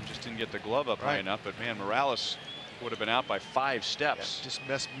 He just didn't get the glove up high enough, but man, Morales would have been out by 5 steps. Yeah,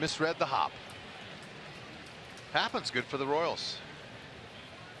 just misread the hop. Happens. Good for the Royals.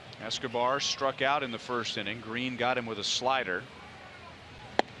 Escobar struck out in the first inning. Green got him with a slider.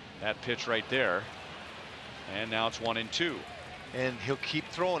 That pitch right there. And now it's 1-2. And he'll keep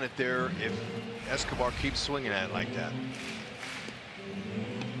throwing it there if Escobar keeps swinging at it like that.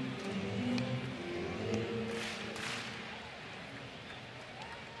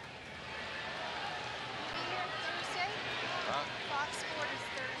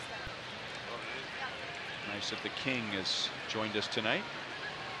 Nice that the King has joined us tonight.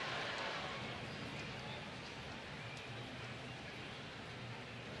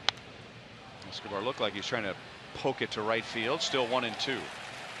 Escobar looked like he's trying to poke it to right field. Still 1-2.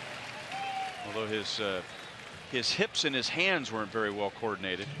 Although his hips and his hands weren't very well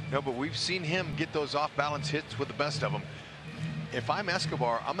coordinated. No, but we've seen him get those off balance hits with the best of them. If I'm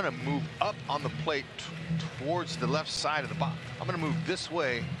Escobar, I'm going to move up on the plate towards the left side of the box. I'm going to move this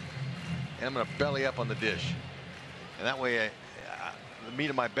way, and I'm going to belly up on the dish. And that way, the meat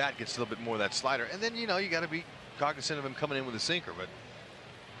of my bat gets a little bit more of that slider. And then, you know, you got to be cognizant of him coming in with a sinker. But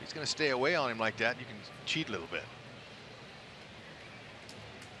if he's going to stay away on him like that, you can cheat a little bit.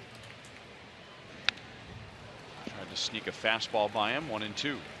 Tried to sneak a fastball by him.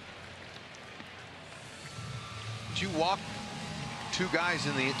 1-2. But you walk 2 guys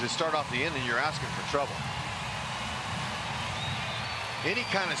to start off the inning, you're asking for trouble. Any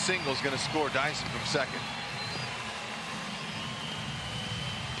kind of single is going to score Dyson from second.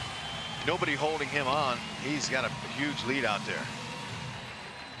 Nobody holding him on. He's got a huge lead out there.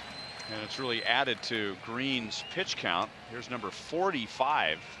 And it's really added to Green's pitch count. Here's number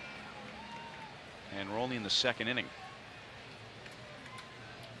 45. And we're only in the second inning.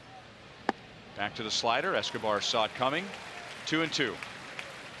 Back to the slider. Escobar saw it coming. 2-2.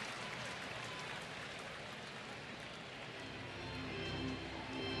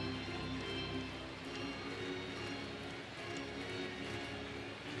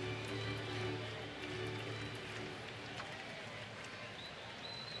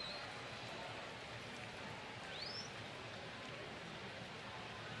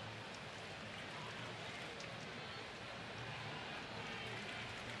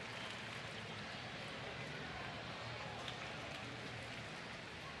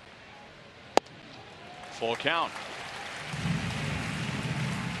 Full count.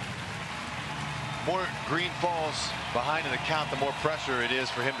 More Green falls behind in the count, the more pressure it is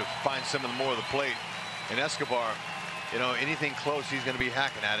for him to find some of the more of the plate. And Escobar, you know, anything close, he's going to be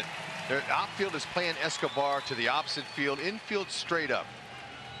hacking at it. Their outfield is playing Escobar to the opposite field, infield straight up.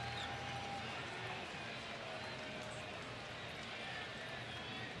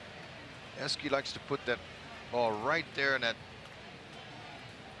 Esky likes to put that ball right there in that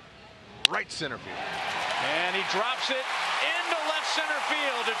right center field. And he drops it into left center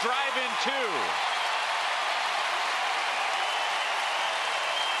field to drive in 2.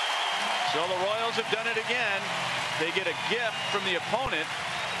 So the Royals have done it again. They get a gift from the opponent,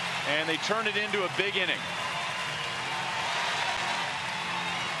 and they turn it into a big inning.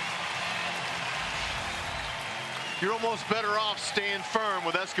 You're almost better off staying firm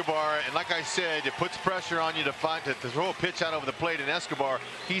with Escobar, and like I said, it puts pressure on you to throw a pitch out over the plate. And Escobar,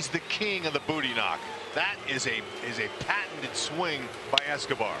 he's the king of the booty knock. That is a patented swing by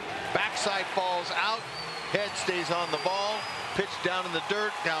Escobar. Backside falls out, head stays on the ball, pitch down in the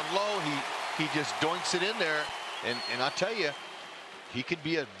dirt, down low. He just doinks it in there, and I'll tell you, he could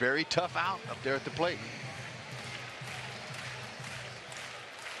be a very tough out up there at the plate.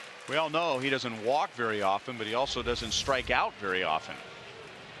 We all know he doesn't walk very often, but he also doesn't strike out very often.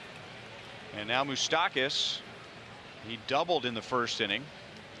 And now Moustakas, he doubled in the first inning,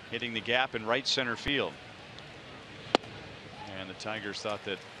 hitting the gap in right center field. And the Tigers thought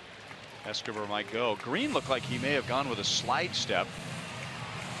that Escobar might go. Green looked like he may have gone with a slide step.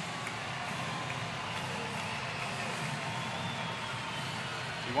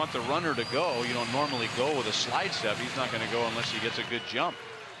 If you want the runner to go, you don't normally go with a slide step. He's not going to go unless he gets a good jump.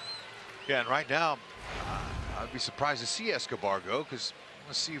 Yeah, and right now, I'd be surprised to see Escobar go, because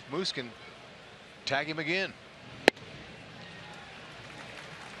let's see if Moose can tag him again.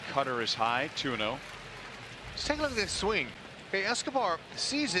 Cutter is high, 2-0. Just take a look at this swing. Okay, Escobar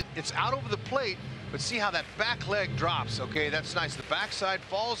sees it, it's out over the plate, but see how that back leg drops. Okay, that's nice. The backside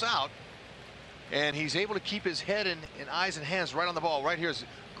falls out, and he's able to keep his head and eyes and hands right on the ball. Right here is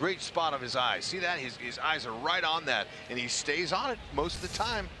a great spot of his eyes. See that? His eyes are right on that, and he stays on it most of the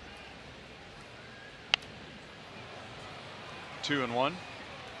time. 2-1.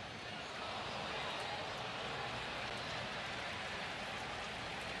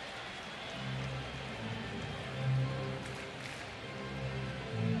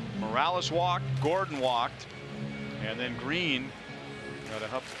 Morales walked, Gordon walked, and then Green got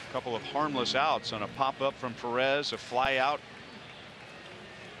a couple of harmless outs on a pop-up from Perez, a fly out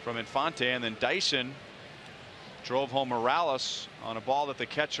from Infante, and then Dyson drove home Morales on a ball that the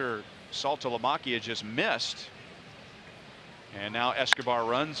catcher Saltalamacchia just missed. And now Escobar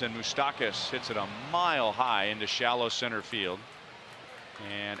runs, and Moustakas hits it a mile high into shallow center field.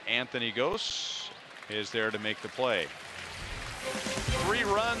 And Anthony Gose is there to make the play. 3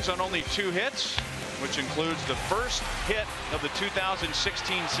 runs on only 2 hits, which includes the first hit of the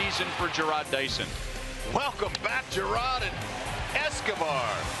 2016 season for Gerard Dyson. Welcome back, Gerard and Escobar.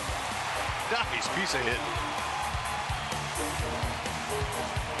 Nice piece of hit.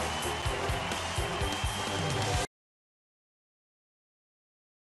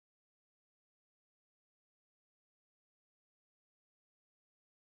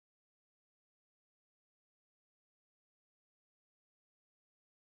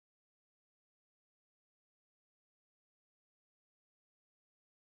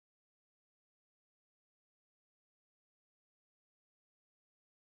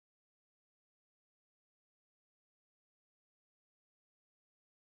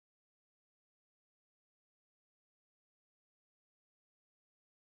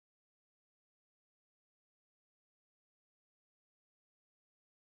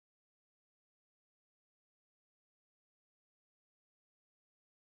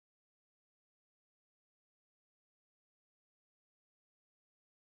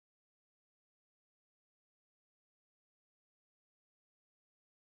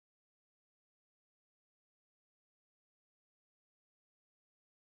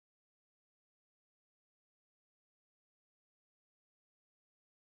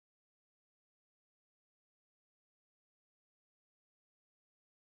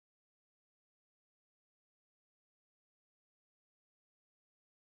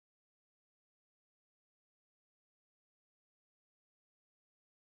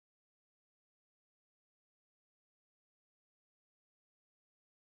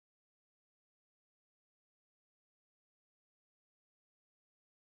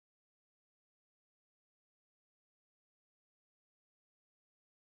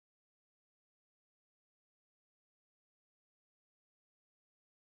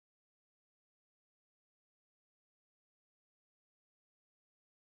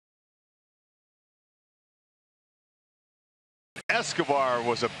 Escobar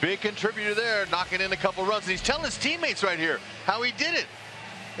was a big contributor there, knocking in a couple runs. And he's telling his teammates right here how he did it.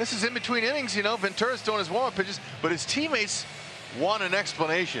 This is in between innings, you know. Ventura's doing his warm-up pitches, but his teammates want an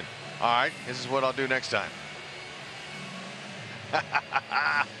explanation. All right, this is what I'll do next time.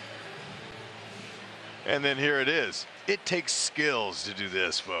 And then here it is. It takes skills to do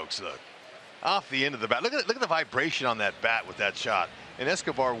this, folks. Look. off the end of the bat. Look at the vibration on that bat with that shot. And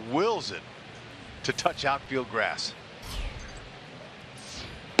Escobar wills it to touch outfield grass.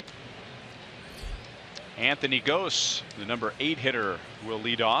 Anthony Gose, the number 8 hitter, will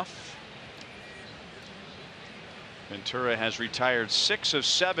lead off. Ventura has retired 6 of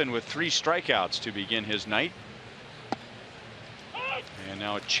 7 with 3 strikeouts to begin his night. And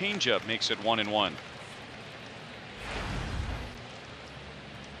now a changeup makes it 1-1.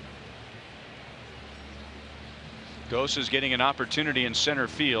 Gose is getting an opportunity in center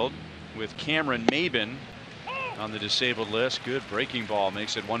field with Cameron Maben on the disabled list. Good breaking ball,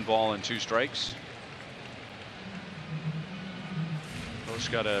 makes it 1 ball and 2 strikes. Gose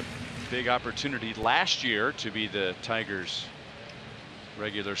got a big opportunity last year to be the Tigers'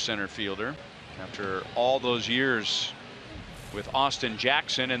 regular center fielder after all those years with Austin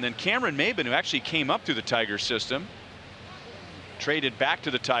Jackson. And then Cameron Maben, who actually came up through the Tigers system, traded back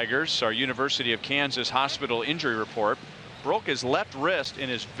to the Tigers. Our University of Kansas hospital injury report, broke his left wrist in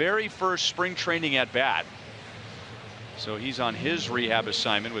his very first spring training at bat. So he's on his rehab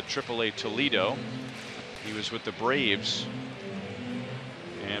assignment with AAA Toledo. He was with the Braves,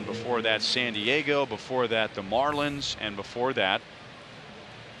 and before that San Diego, before that the Marlins, and before that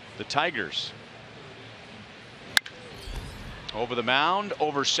the Tigers. Over the mound,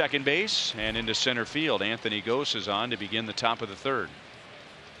 over second base, and into center field. Anthony Gose is on to begin the top of the 3rd.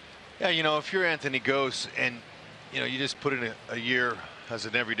 Yeah, you know, if you're Anthony Gose and you just put in a year as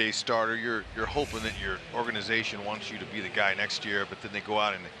an everyday starter, you're hoping that your organization wants you to be the guy next year, but then they go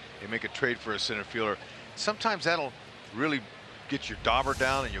out and they make a trade for a center fielder. Sometimes that'll really get your dauber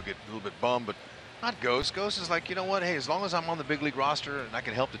down and you'll get a little bit bummed, but not Gose. Gose is like, you know what, hey, as long as I'm on the big league roster and I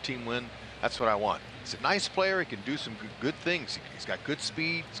can help the team win, that's what I want. He's a nice player. He can do some good things. He's got good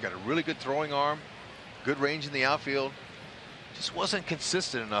speed. He's got a really good throwing arm, good range in the outfield. Just wasn't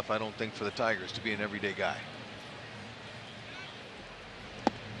consistent enough, I don't think, for the Tigers to be an everyday guy.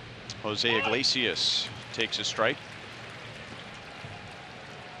 Jose Iglesias takes a strike.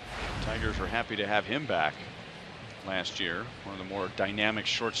 Tigers were happy to have him back last year. One of the more dynamic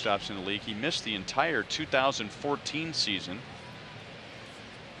shortstops in the league. He missed the entire 2014 season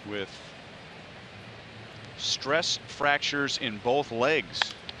with stress fractures in both legs.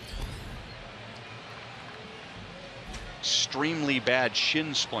 Extremely bad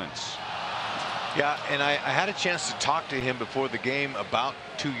shin splints. Yeah, and I had a chance to talk to him before the game about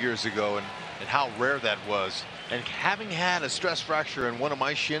 2 years ago and how rare that was. And having had a stress fracture in one of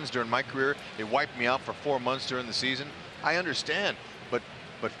my shins during my career, it wiped me out for 4 months during the season. I understand, but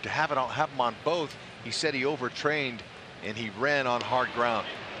to have him on both, he said he overtrained and he ran on hard ground,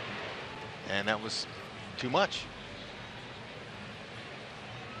 and that was too much.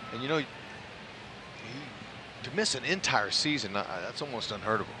 And to miss an entire season, that's almost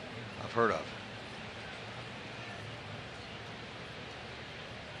unheard of. I've heard of.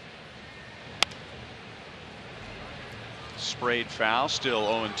 Sprayed foul, still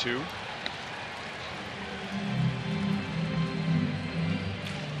 0-2.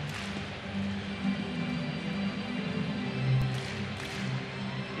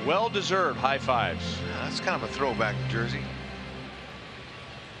 Well-deserved high fives. Yeah, that's kind of a throwback jersey.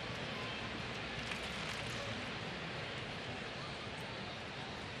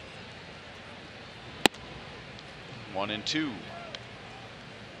 One and two.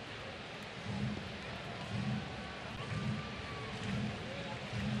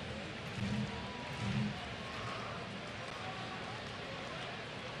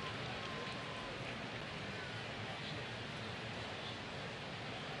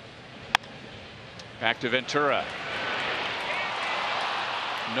 Back to Ventura.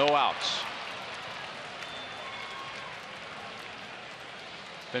 No outs.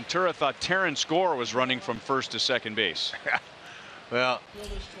 Ventura thought Terrence Gore was running from first to second base. Well,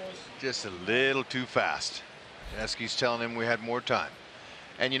 just a little too fast. Esky's telling him we had more time.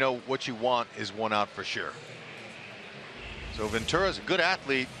 And what you want is 1 out for sure. So Ventura's a good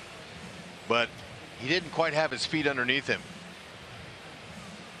athlete, but he didn't quite have his feet underneath him.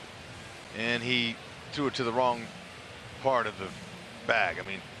 And he threw it to the wrong part of the bag. I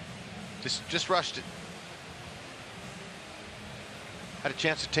mean, just rushed it. Had a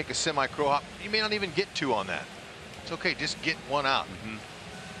chance to take a semi-crow hop. You may not even get 2 on that. It's okay, just get 1 out. And,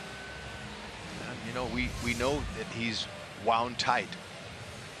 we know that he's wound tight,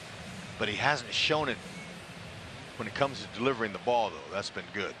 but he hasn't shown it when it comes to delivering the ball, though. That's been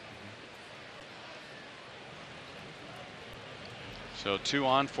good. So 2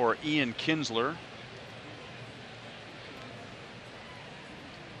 on for Ian Kinsler.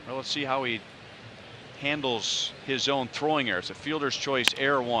 Well, let's see how he handles his own throwing error. It's a fielder's choice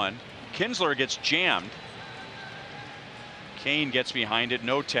error 1. Kinsler gets jammed. Kane gets behind it,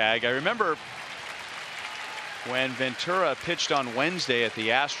 no tag. I remember when Ventura pitched on Wednesday at the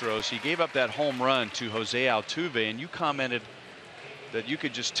Astros, he gave up that home run to Jose Altuve, and you commented that you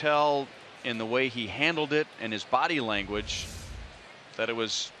could just tell in the way he handled it and his body language that it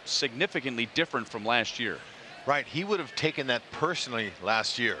was significantly different from last year. Right, he would have taken that personally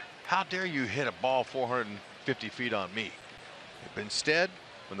last year. How dare you hit a ball 450 feet on me? But instead,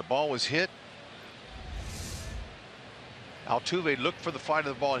 when the ball was hit, Altuve looked for the fight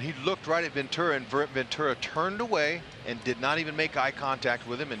of the ball, and he looked right at Ventura, and Ventura turned away and did not even make eye contact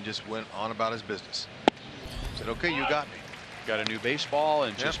with him and just went on about his business. Said, okay, you got me. Got a new baseball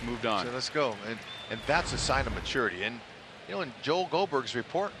and just moved on. So let's go. And that's a sign of maturity. And you know, in Joel Goldberg's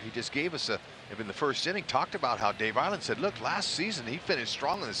report, he just gave us in the first inning, talked about how Dave Island said, look, last season he finished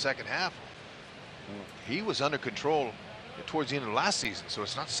strong in the second half. He was under control towards the end of last season, so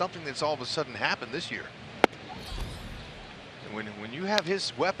it's not something that's all of a sudden happened this year. And when you have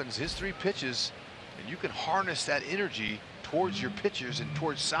his weapons, his 3 pitches, and you can harness that energy towards your pitchers and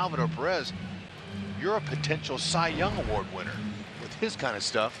towards Salvador Perez, you're a potential Cy Young Award winner with his kind of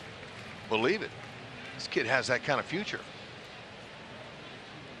stuff. Believe it. This kid has that kind of future.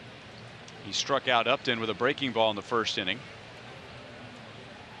 He struck out Upton with a breaking ball in the first inning.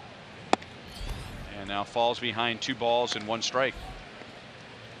 And now falls behind 2 balls and 1 strike.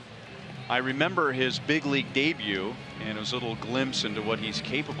 I remember his big league debut and his little glimpse into what he's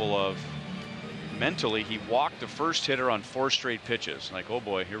capable of mentally. He walked the first hitter on 4 straight pitches. Like, oh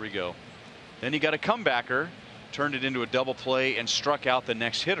boy, here we go. Then he got a comebacker, turned it into a double play, and struck out the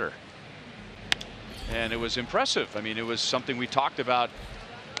next hitter. And it was impressive. I mean, it was something we talked about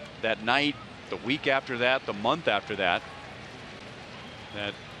that night, the week after that, the month after that.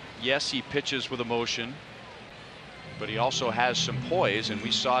 That yes, he pitches with emotion, but he also has some poise, and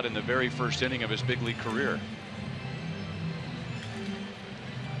we saw it in the very first inning of his big league career.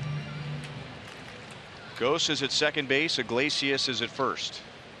 Gose is at second base, Iglesias is at first.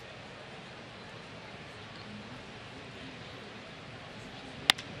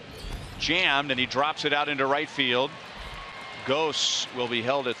 Jammed, and he drops it out into right field. Gose will be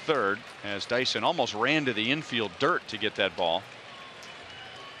held at third as Dyson almost ran to the infield dirt to get that ball.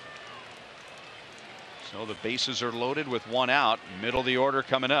 So the bases are loaded with 1 out. Middle of the order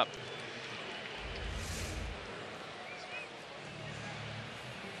coming up.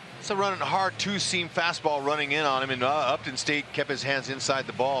 It's a running hard 2-seam fastball running in on him, and Upton State kept his hands inside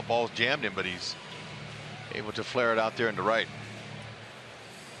the ball. Ball's jammed him, but he's able to flare it out there into right.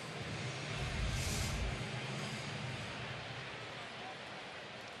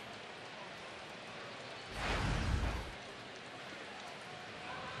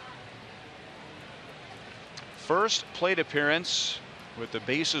 First plate appearance with the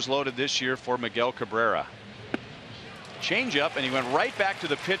bases loaded this year for Miguel Cabrera. Changeup, and he went right back to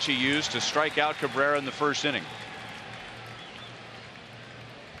the pitch he used to strike out Cabrera in the first inning.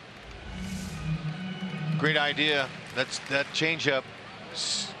 Great idea. That changeup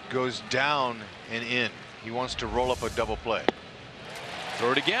goes down and in. He wants to roll up a double play.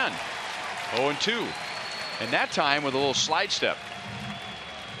 Throw it again. 0-2, and that time with a little slide step.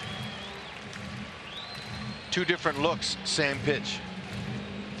 2 different looks, same pitch.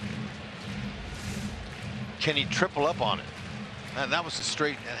 Can he triple up on it? And that was a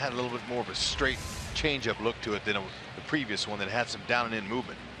straight, that had a little bit more of a straight changeup look to it than the previous one that had some down and in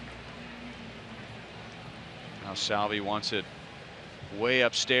movement. Now Salvi wants it way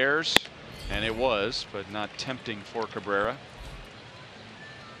upstairs, and it was, but not tempting for Cabrera.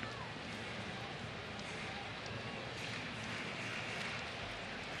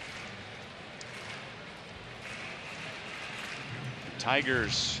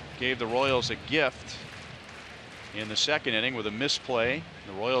 Tigers gave the Royals a gift in the second inning with a misplay.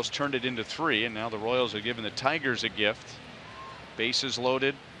 The Royals turned it into 3, and now the Royals have given the Tigers a gift. Bases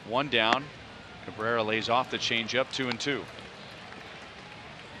loaded, 1 down. Cabrera lays off the changeup, 2-2.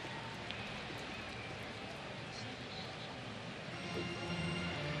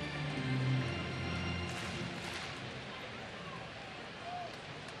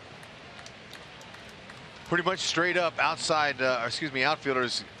 Pretty much straight up outside,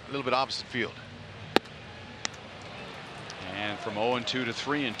 outfielders a little bit opposite field. And from 0-2 to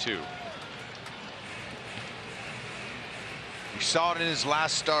 3-2. We saw it in his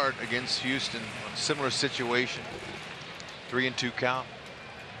last start against Houston, similar situation. 3-2 count.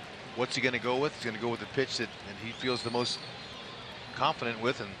 What's he going to go with? He's going to go with the pitch that he feels the most confident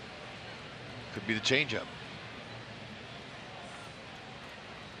with, and could be the changeup.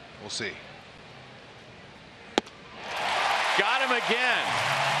 We'll see. Got him again.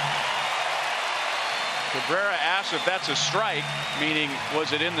 Cabrera asked if that's a strike, meaning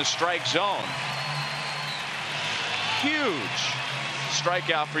was it in the strike zone? Huge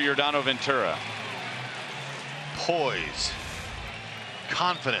strikeout for Yordano Ventura. Poise,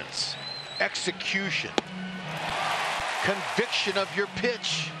 confidence, execution, conviction of your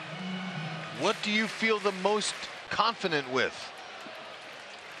pitch. What do you feel the most confident with?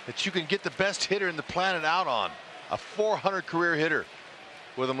 That you can get the best hitter in the planet out on. A 400 career hitter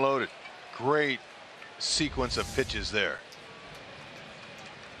with him loaded. Great sequence of pitches there.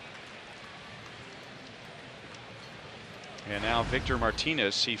 And now Victor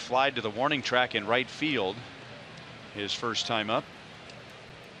Martinez, he flied to the warning track in right field his first time up.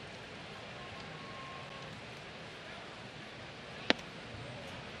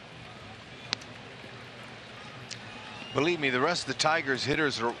 Believe me, the rest of the Tigers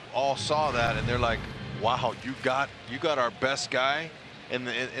hitters all saw that and they're like, wow, you got our best guy in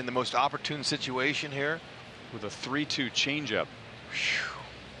the most opportune situation here with a 3-2 changeup.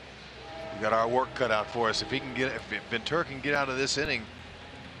 We got our work cut out for us. If Ventura can get out of this inning,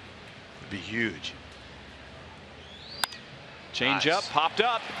 it'd be huge. Changeup Nice. popped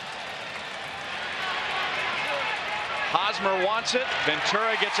up. Hosmer wants it.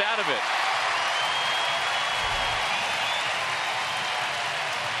 Ventura gets out of it.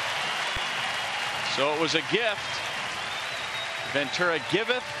 So it was a gift. Ventura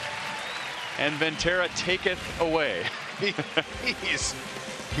giveth and Ventura taketh away.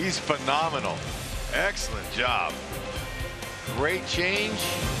 He's phenomenal. Excellent job. Great change.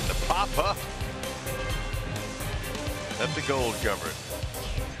 The pop up. Let the gold cover it.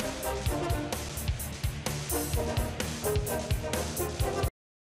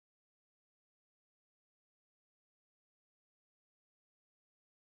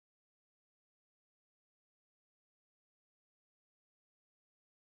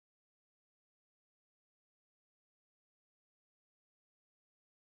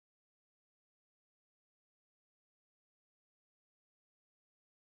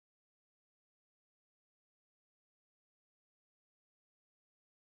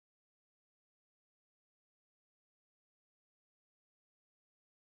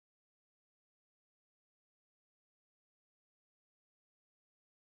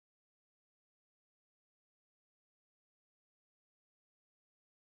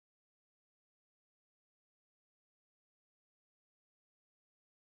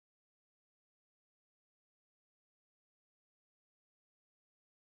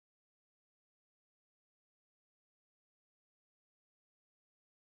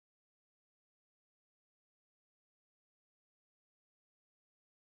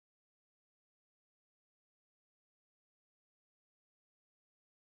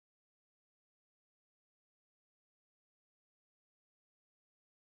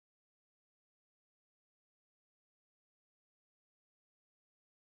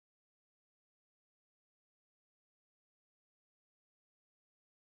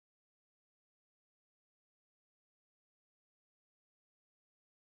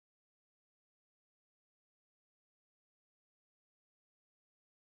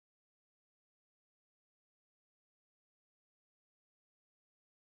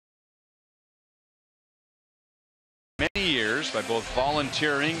 Many years by both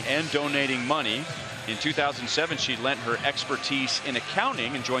volunteering and donating money. In 2007, she lent her expertise in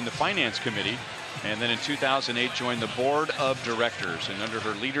accounting and joined the finance committee. And then in 2008, joined the board of directors. And under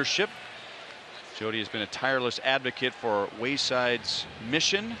her leadership, Jody has been a tireless advocate for Wayside's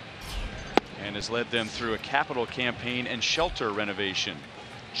mission and has led them through a capital campaign and shelter renovation.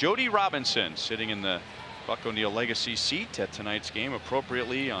 Jody Robinson sitting in the Buck O'Neil legacy seat at tonight's game,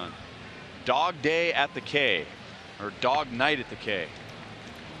 appropriately on Dog Day at the K. Or Dog Night at the K.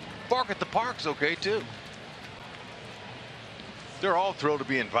 Bark at the Park's okay too. They're all thrilled to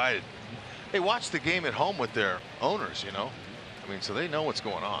be invited. They watch the game at home with their owners, you know. I mean, so they know what's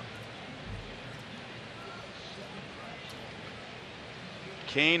going on.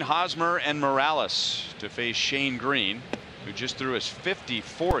 Kane, Hosmer, and Morales to face Shane Green, who just threw his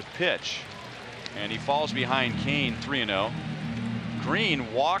 54th pitch. And he falls behind Kane 3-0.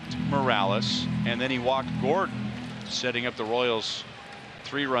 Green walked Morales, and then he walked Gordon, setting up the Royals'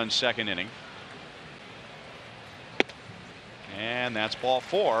 3-run second inning. And that's ball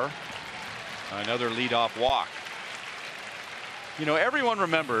 4. Another leadoff walk. You know, everyone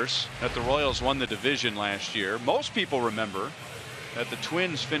remembers that the Royals won the division last year. Most people remember that the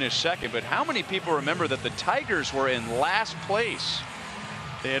Twins finished second, but how many people remember that the Tigers were in last place?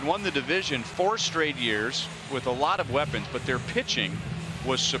 They had won the division 4 straight years with a lot of weapons, but their pitching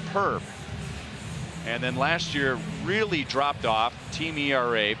was superb. And then last year really dropped off. Team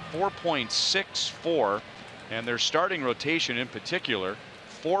ERA 4.64, and their starting rotation in particular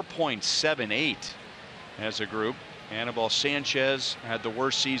 4.78 as a group. Anibal Sanchez had the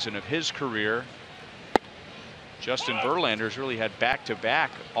worst season of his career. Justin Verlander's really had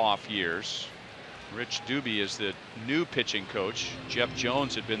back-to-back off years. Rich Doobie is the new pitching coach. Jeff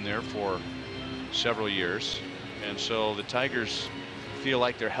Jones had been there for several years, and so the Tigers feel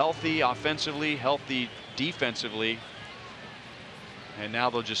like they're healthy offensively, healthy defensively, and now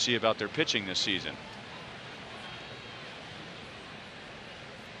they'll just see about their pitching this season.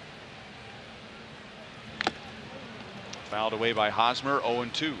 Fouled away by Hosmer,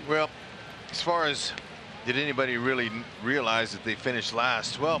 0-2. Well, as far as did anybody really realize that they finished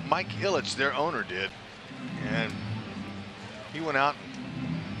last? Well, Mike Ilitch, their owner, did, and he went out,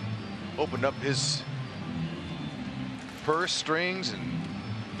 opened up his purse strings and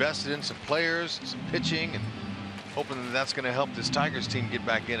invested in some players, some pitching, and hoping that that's going to help this Tigers team get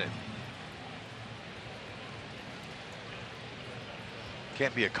back in it.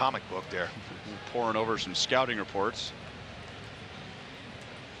 Can't be a comic book there. Pouring over some scouting reports.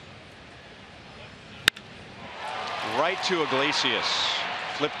 Right to Iglesias.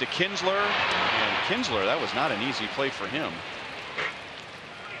 Flip to Kinsler, and Kinsler, that was not an easy play for him.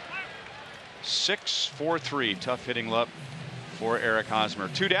 6-4-3, tough hitting luck for Eric Hosmer.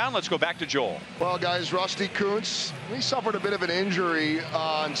 2 down. Let's go back to Joel. Well, guys, Rusty Kuntz, he suffered a bit of an injury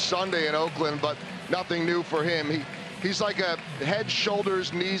on Sunday in Oakland, but nothing new for him. He's like a head,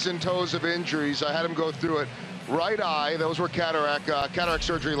 shoulders, knees, and toes of injuries. I had him go through it. Right eye, those were cataract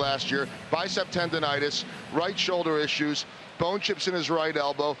surgery last year. Bicep tendonitis, right shoulder issues, bone chips in his right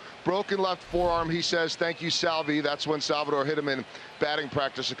elbow, broken left forearm. He says, thank you, Salvi. That's when Salvador hit him in batting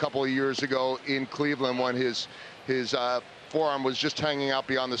practice a couple of years ago in Cleveland when his forearm was just hanging out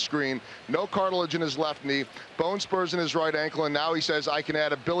beyond the screen. No cartilage in his left knee, bone spurs in his right ankle, and now he says I can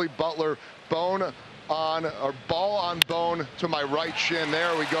add a Billy Butler ball on bone to my right shin.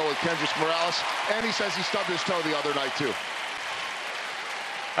 There we go with Kendrys Morales, and he says he stubbed his toe the other night too.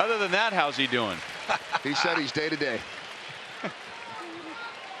 Other than that, how's he doing? He said he's day to day.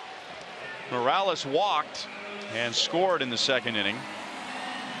 Morales walked and scored in the second inning,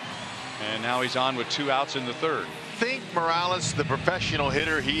 and now he's on with 2 outs in the third. Think Morales, the professional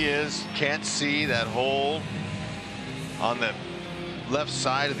hitter he is, can't see that hole on the left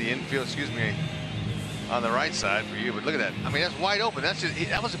side of the infield, excuse me, on the right side for you, but look at that. I mean, that's wide open. That's just,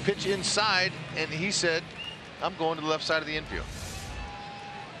 that was a pitch inside, and he said, I'm going to the left side of the infield.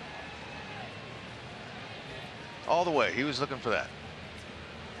 All the way. He was looking for that.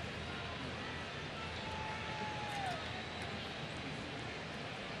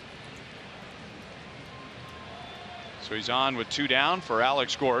 So he's on with 2 down for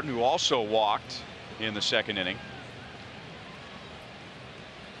Alex Gordon, who also walked in the second inning.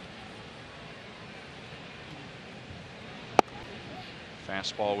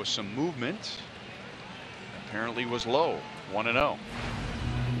 Fastball with some movement. Apparently was low. 1-0.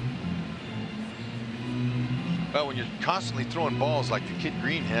 Well, when you're constantly throwing balls like the kid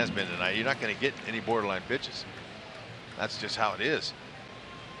Green has been tonight, you're not going to get any borderline pitches. That's just how it is.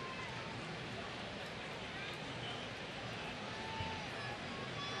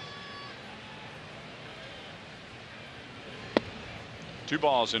 Two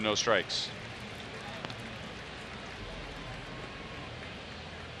balls and no strikes.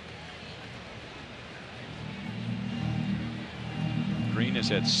 Green has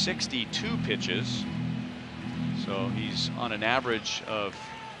had 62 pitches, so he's on an average of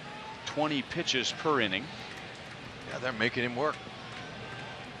 20 pitches per inning. Yeah, they're making him work,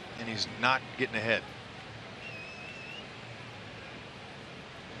 and he's not getting ahead.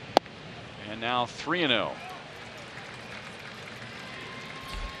 And now 3-0.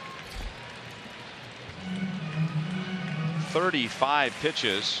 .35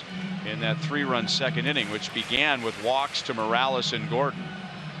 pitches in that 3-run second inning, which began with walks to Morales and Gordon.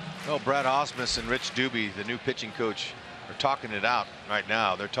 Well, Brad Ausmus and Rich Doobie, the new pitching coach, are talking it out right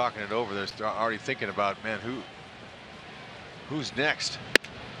now. They're talking it over. They're already thinking about, man, who's next?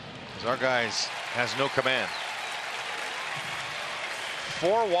 Because our guys has no command.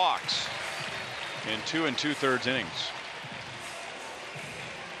 4 walks in 2 2/3 innings.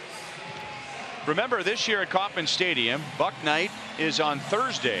 Remember, this year at Kauffman Stadium, Buck Night is on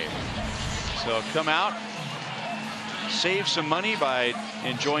Thursday. So come out, save some money by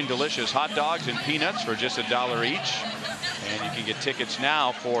enjoying delicious hot dogs and peanuts for just $1 each. And you can get tickets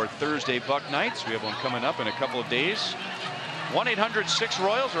now for Thursday Buck Nights. We have one coming up in a couple of days.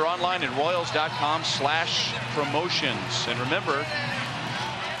 1-800-6-ROYALS or online at royals.com/promotions. And remember,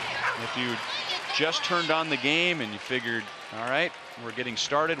 if you just turned on the game and you figured, all right, we're getting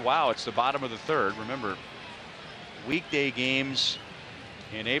started. Wow, it's the bottom of the third. Remember, weekday games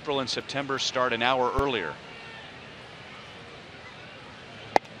in April and September start an hour earlier.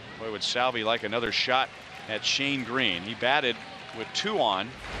 Boy, would Salvi like another shot at Shane Green. He batted with 2 on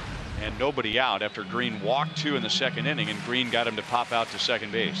and nobody out after Green walked 2 in the second inning, and Green got him to pop out to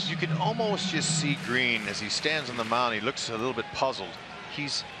second base. You can almost just see Green as he stands on the mound. He looks a little bit puzzled.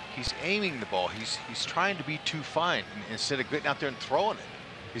 He's aiming the ball. He's trying to be too fine instead of getting out there and throwing it.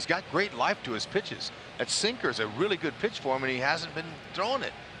 He's got great life to his pitches. That sinker is a really good pitch for him, and he hasn't been throwing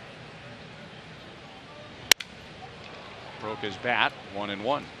it. Broke his bat,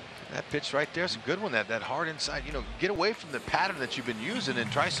 1-1. That pitch right there is a good one. That hard inside. You know, get away from the pattern that you've been using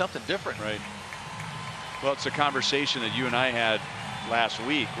and try something different. Right. Well, it's a conversation that you and I had last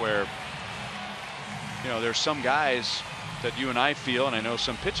week where, you know, there's some guys that you and I feel, and I know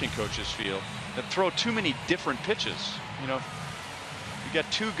some pitching coaches feel, that throw too many different pitches. You know, you got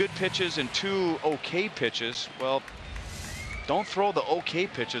 2 good pitches and 2 okay pitches. Well, don't throw the okay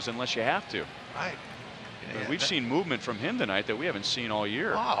pitches unless you have to. Right. Yeah, we've seen movement from him tonight that we haven't seen all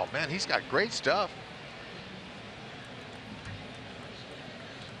year. Oh man, he's got great stuff.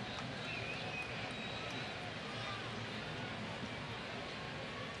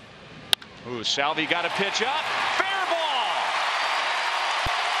 Ooh, Salvi got a pitch up. Fair ball.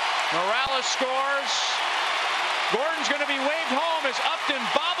 Morales scores. Gordon's going to be waved home as Upton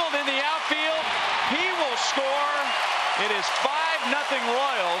bobbled in the outfield. He will score. It is 5-0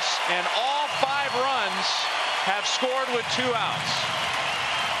 Royals, and all 5 runs have scored with 2 outs.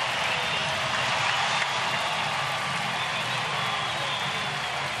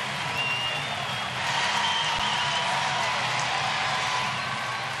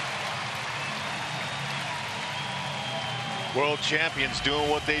 World champions doing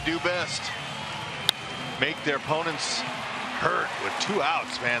what they do best. Make their opponents hurt with 2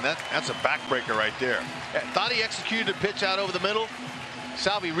 outs, man. That's a backbreaker right there. Thought he executed a pitch out over the middle.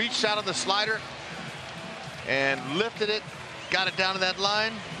 Salvi reached out on the slider and lifted it, got it down to that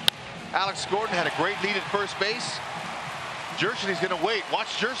line. Alex Gordon had a great lead at first base. Jersley's going to wait.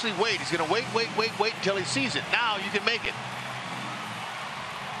 Watch Jersley wait. He's going to wait until he sees it. Now you can make it.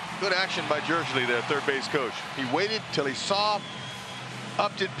 Good action by Jersley, their third base coach. He waited till he saw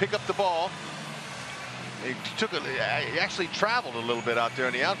Upton pick up the ball. He actually traveled a little bit out there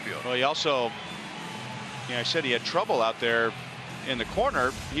in the outfield. Well, he also, you know, I said he had trouble out there in the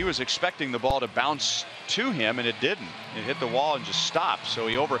corner. He was expecting the ball to bounce to him, and it didn't. It hit the wall and just stopped, so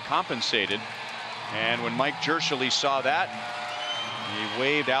he overcompensated. And when Mike Jersley saw that, he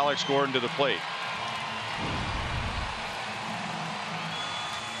waved Alex Gordon to the plate.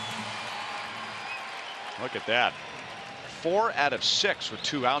 Look at that. 4 out of 6 with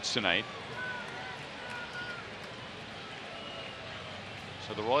 2 outs tonight.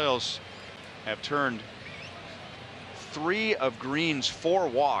 So the Royals have turned 3 of Green's 4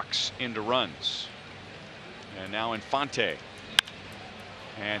 walks into runs. And now Infante.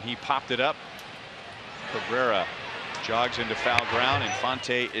 And he popped it up. Cabrera jogs into foul ground.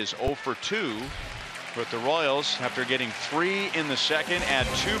 Infante is 0 for 2. But the Royals, after getting 3 in the second, add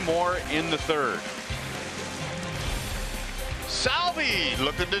 2 more in the third. Salvi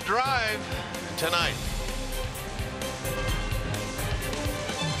looking to drive tonight.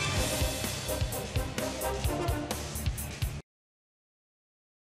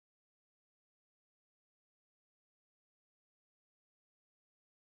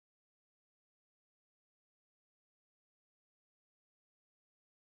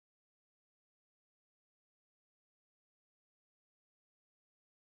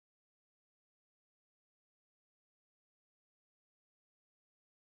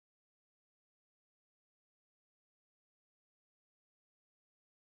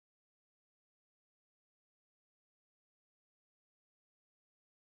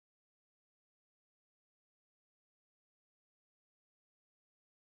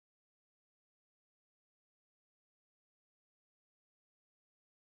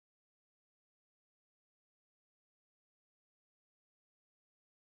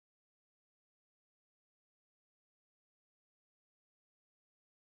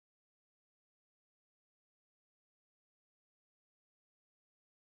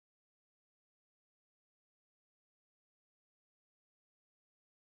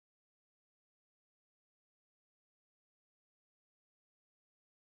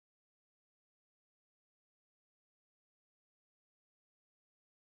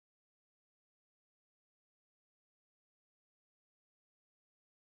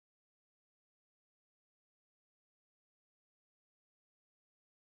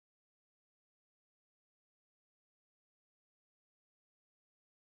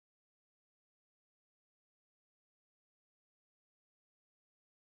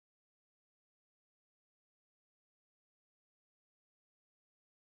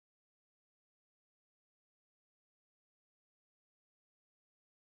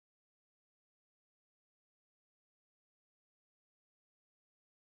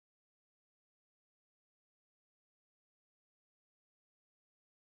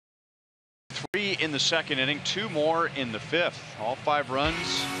 3 in the second inning, 2 more in the 5th. All 5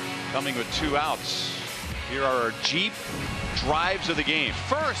 runs coming with 2 outs. Here are our Jeep drives of the game.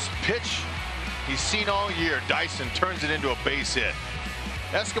 First pitch he's seen all year. Dyson turns it into a base hit.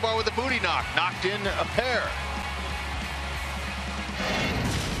 Escobar with a booty knock, knocked in a pair.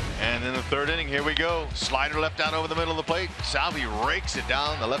 And in the 3rd inning, here we go. Slider left down over the middle of the plate. Salvi rakes it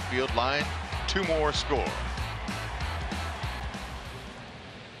down the left field line. 2 more score.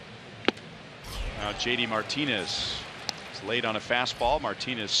 Now JD Martinez is late on a fastball.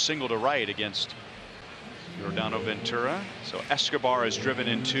 Martinez single to right against Yordano Ventura. So Escobar is driven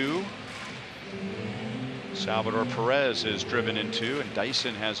in 2. Salvador Perez is driven in 2, and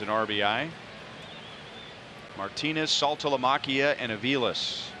Dyson has an RBI. Martinez, Saltalamacchia, and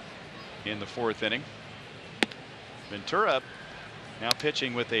Aviles in the 4th inning. Ventura now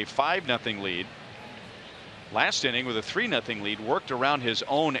pitching with a 5-0 lead. Last inning with a 3-0 lead, worked around his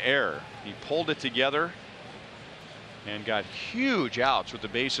own error. He pulled it together and got huge outs with the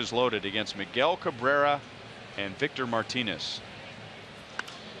bases loaded against Miguel Cabrera and Victor Martinez.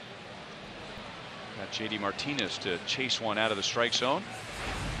 Got JD Martinez to chase one out of the strike zone.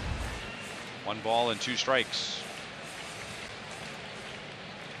 1 ball and 2 strikes.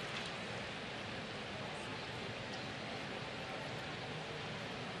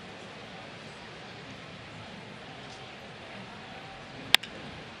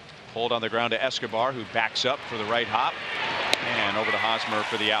 Pulled on the ground to Escobar, who backs up for the right hop, and over to Hosmer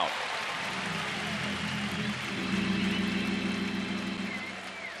for the out.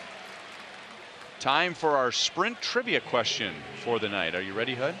 Time for our Sprint trivia question for the night. Are you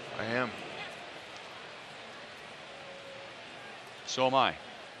ready, Hud? I am. So am I.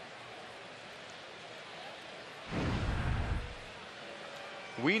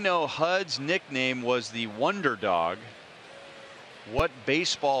 We know Hud's nickname was the Wonder Dog. What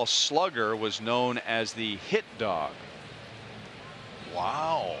baseball slugger was known as the Hit Dog?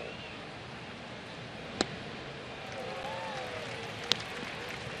 Wow.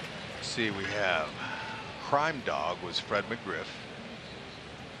 Let's see, we have Crime Dog was Fred McGriff.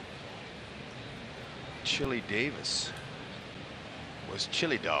 Chili Davis was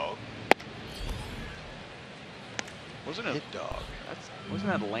Chili Dog. Wasn't it Hit Dog? Wasn't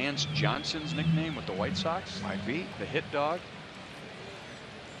that Lance Johnson's nickname with the White Sox? Might be. The Hit Dog.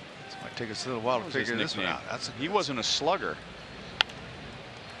 This might take us a little while to figure this one out. He wasn't a slugger.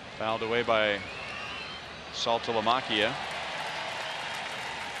 Fouled away by Saltalamacchia.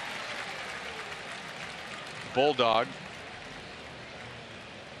 Bulldog.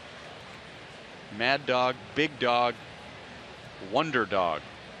 Mad Dog, Big Dog, Wonder Dog.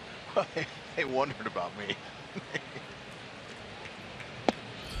 They wondered about me.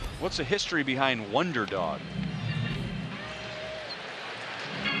 What's the history behind Wonder Dog?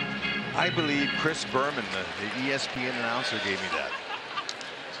 I believe Chris Berman, the ESPN announcer, gave me that.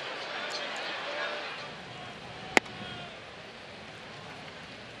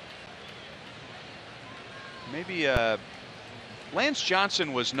 Maybe Lance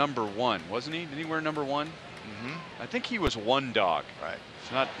Johnson was #1, wasn't he? Did he wear #1? I think he was One Dog. Right.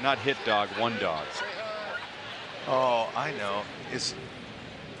 It's not Hit Dog, One Dog. Oh, I know. It's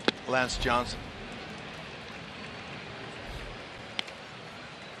Lance Johnson.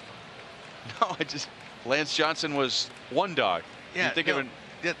 No, Lance Johnson was One Dog. Yeah, you think no, of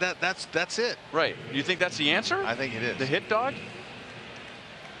it, yeah, that's it. right? You think that's the answer? I think it is. The Hit Dog.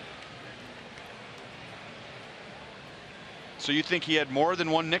 So you think he had more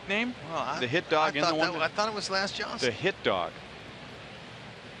than one nickname? Well, the Hit Dog and the one. I thought it was Lance Johnson. The Hit Dog.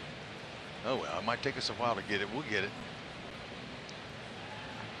 Oh well, it might take us a while to get it. We'll get it.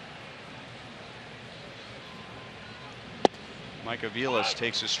 Mike Aviles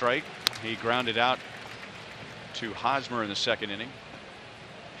takes a strike. He grounded out to Hosmer in the 2nd inning.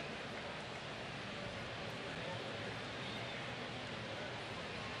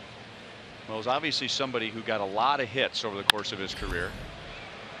 Well, he's obviously somebody who got a lot of hits over the course of his career.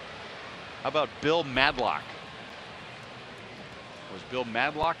 How about Bill Madlock? Was Bill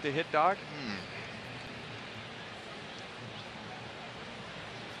Madlock the Hit Dog?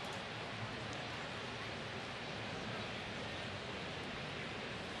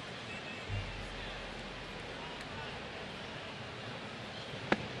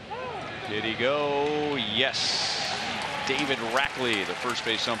 Did he go? Yes. David Rackley, the first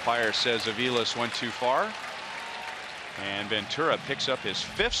base umpire, says Aviles went too far. And Ventura picks up his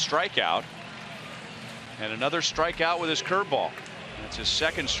 5th strikeout. And another strikeout with his curveball. That's his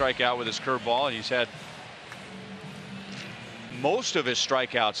 2nd strikeout with his curveball, and he's had most of his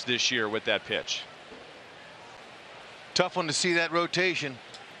strikeouts this year with that pitch. Tough one to see that rotation.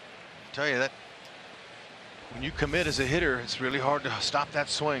 tell you that when you commit as a hitter, it's really hard to stop that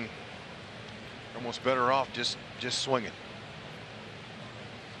swing. Almost better off just swinging.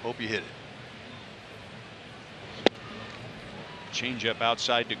 Hope you hit it. Changeup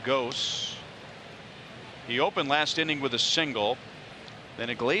outside to Gose. He opened last inning with a single. Then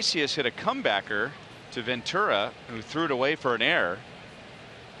Iglesias hit a comebacker to Ventura, who threw it away for an error.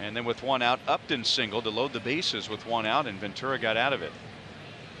 And then with one out, Upton singled to load the bases with one out, and Ventura got out of it.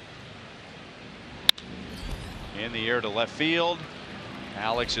 In the air to left field.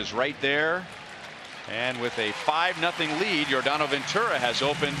 Alex is right there. And with a 5-0 lead, Yordano Ventura has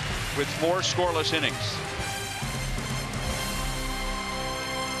opened with 4 scoreless innings.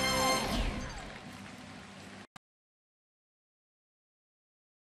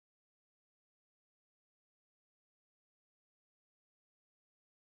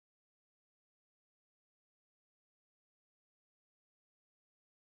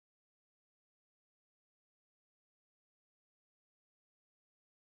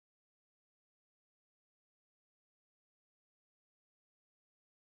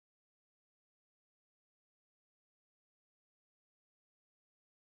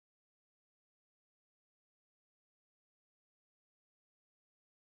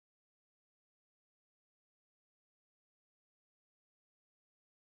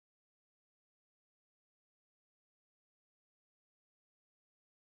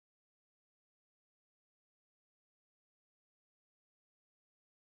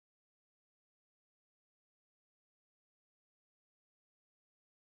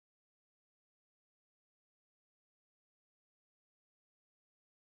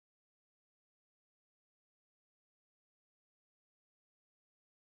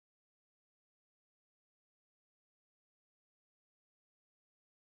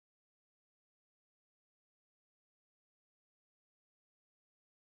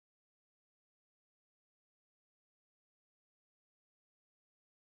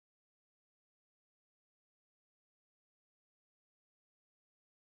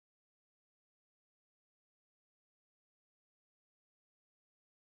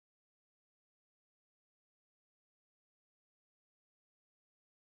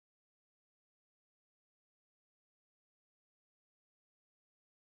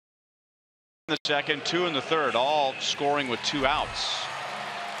 The second, 2 in the third, all scoring with 2 outs.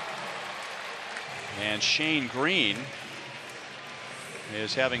 And Shane Green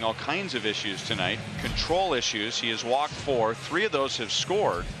is having all kinds of issues tonight. Control issues. He has walked 4. 3 of those have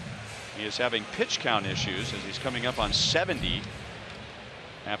scored. He is having pitch count issues as he's coming up on 70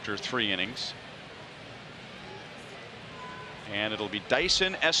 after 3 innings. And it'll be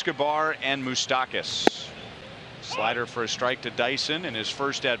Dyson, Escobar, and Moustakas. Slider for a strike to Dyson in his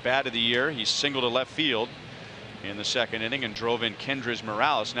first at bat of the year. He singled to left field in the second inning and drove in Kendrys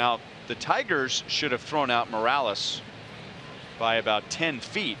Morales. Now the Tigers should have thrown out Morales by about 10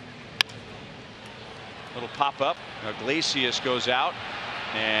 feet. Little pop up. Iglesias goes out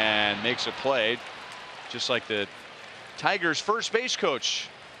and makes a play, just like the Tigers first base coach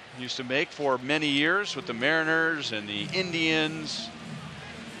used to make for many years with the Mariners and the Indians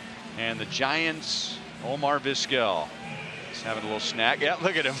and the Giants. Omar Vizquel is having a little snack. Yeah,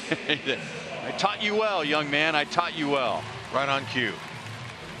 look at him. I taught you well, young man. I taught you well. Right on cue.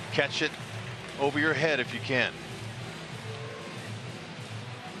 Catch it over your head if you can.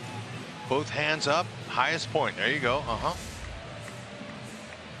 Both hands up, highest point. There you go.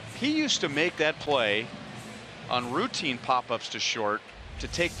 He used to make that play on routine pop-ups to short to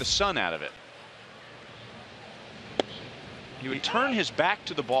take the sun out of it. He would turn his back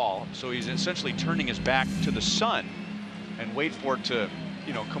to the ball, so he's essentially turning his back to the sun and wait for it to,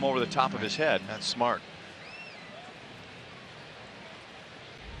 you know, come over the top of his head. That's smart.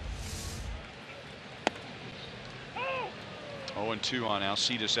 Oh, 0-2 on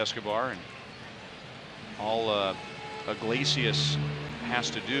Alcides Escobar, and all Iglesias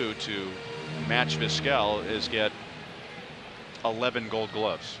has to do to match Vizquel is get 11 Gold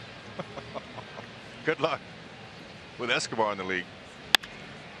Gloves. Good luck with Escobar in the league.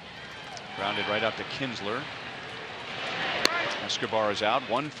 Grounded right out to Kinsler. Escobar is out,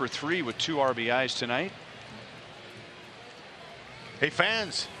 1 for 3 with 2 RBIs tonight. Hey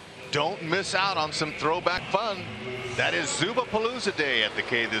fans, don't miss out on some throwback fun. That is Zubapalooza Day at the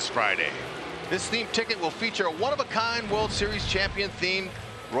K this Friday. This themed ticket will feature a one-of-a-kind World Series champion themed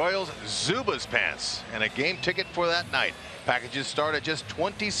Royals Zubaz pants and a game ticket for that night. Packages start at just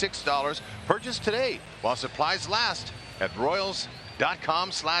 $26. Purchase today while supplies last at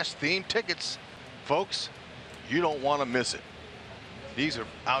royals.com/theme tickets. Folks, you don't want to miss it. These are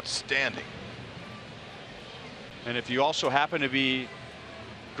outstanding. And if you also happen to be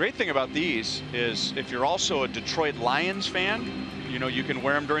Great thing about these is if you're also a Detroit Lions fan, you know, you can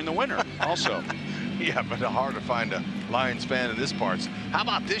wear them during the winter also. Yeah, but hard to find a Lions fan in this parts. How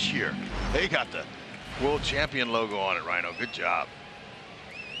about this year? They got the world champion logo on it, Rhino. Good job.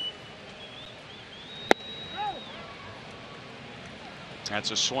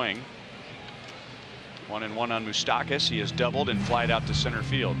 That's a swing. 1-1 on Moustakas. He has doubled and flied out to center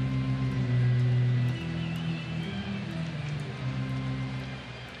field.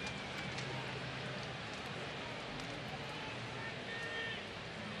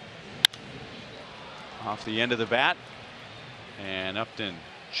 Off the end of the bat, and Upton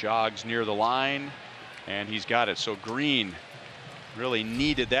jogs near the line, and he's got it. So Green really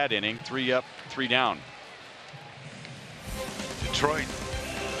needed that inning. 3 up, 3 down. Detroit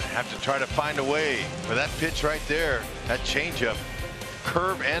have to try to find a way for that pitch right there. That changeup,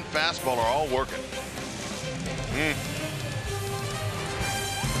 curve, and fastball are all working.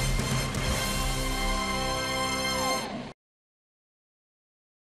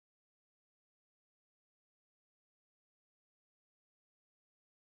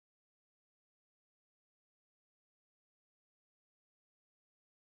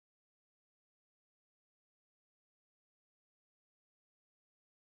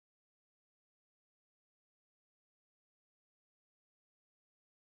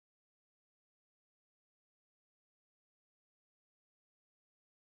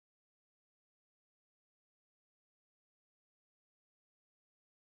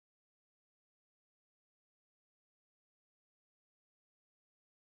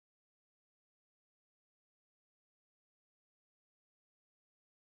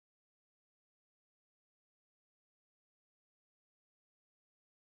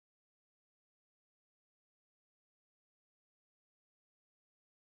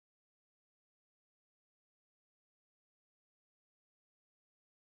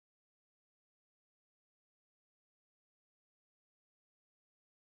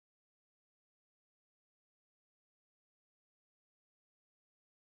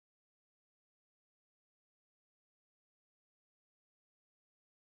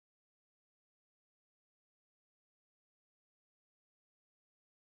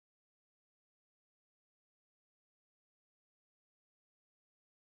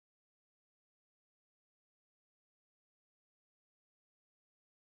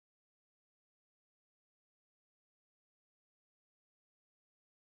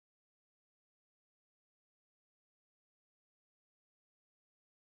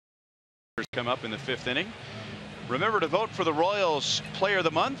 Come up in the 5th inning. Remember to vote for the Royals Player of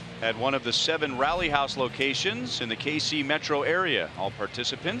the Month at one of the 7 Rally House locations in the KC metro area. All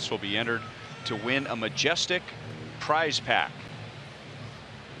participants will be entered to win a majestic prize pack.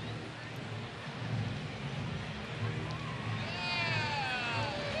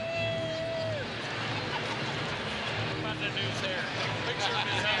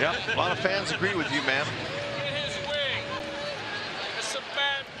 Yep, a lot of fans agree with you, man.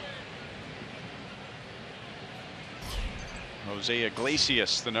 Jose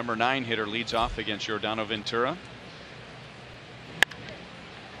Iglesias, the number 9 hitter, leads off against Yordano Ventura.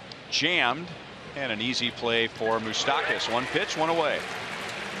 Jammed, and an easy play for Moustakas. 1 pitch, 1 away.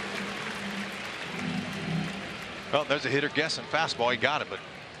 Well, there's a hitter guessing fastball. He got it, but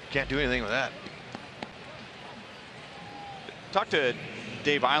can't do anything with that. Talked to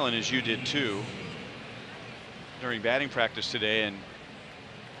Dave Island, as you did too, during batting practice today, and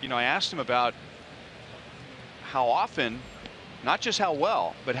you know, I asked him about how often, not just how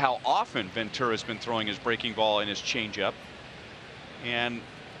well, but how often Ventura's been throwing his breaking ball and his changeup. And,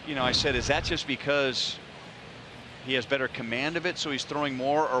 you know, I said, is that just because he has better command of it, so he's throwing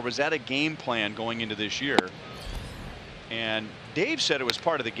more, or was that a game plan going into this year? And Dave said it was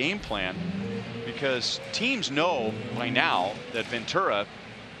part of the game plan because teams know by now that Ventura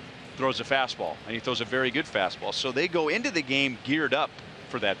throws a fastball, and he throws a very good fastball. So they go into the game geared up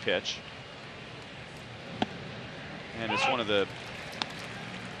for that pitch. And it's one of the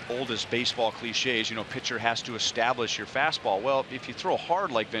oldest baseball cliches, you know, pitcher has to establish your fastball. Well, if you throw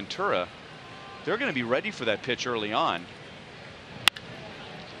hard like Ventura, they're going to be ready for that pitch early on.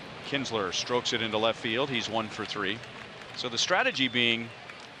 Kinsler strokes it into left field. He's 1 for 3. So the strategy being,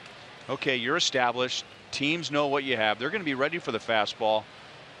 okay, you're established. Teams know what you have. They're going to be ready for the fastball.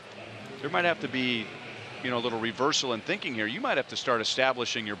 There might have to be, you know, a little reversal in thinking here. You might have to start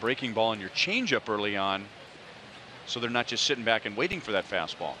establishing your breaking ball and your changeup early on, so they're not just sitting back and waiting for that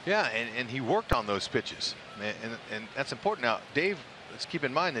fastball. Yeah, and he worked on those pitches, and that's important. Now, Dave, let's keep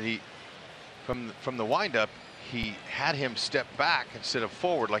in mind that he, from the windup, he had him step back instead of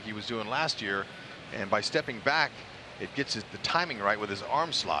forward like he was doing last year, and by stepping back, it gets the timing right with his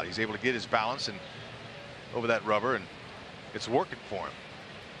arm slot. He's able to get his balance and over that rubber, and it's working for him.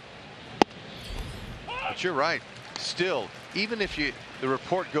 But you're right. Still, even if the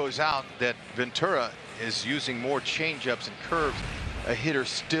report goes out that Ventura is using more changeups and curves, a hitter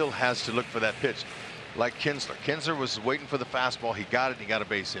still has to look for that pitch. Like Kinsler. Kinsler was waiting for the fastball. He got it. He got a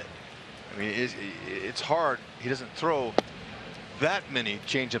base hit. I mean, it's hard. He doesn't throw that many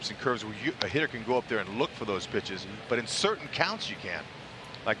changeups and curves where a hitter can go up there and look for those pitches. But in certain counts, you can.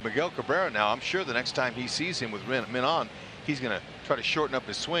 Like Miguel Cabrera now, I'm sure the next time he sees him with men on, he's going to try to shorten up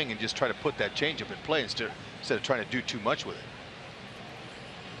his swing and just try to put that changeup in play instead of trying to do too much with it.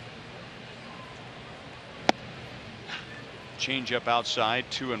 Changeup outside,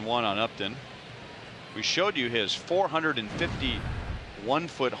 2-1 on Upton. We showed you his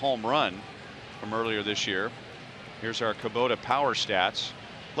 451-foot home run from earlier this year. Here's our Kubota power stats.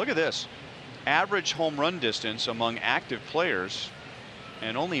 Look at this. Average home run distance among active players,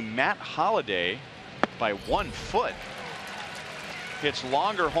 and only Matt Holliday by 1 foot hits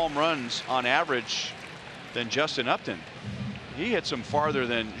longer home runs on average than Justin Upton. He hits them farther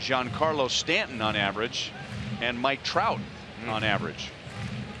than Giancarlo Stanton on average and Mike Trout on average.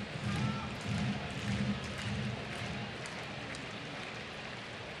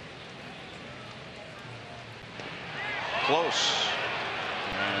 Close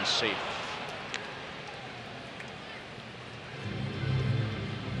and safe.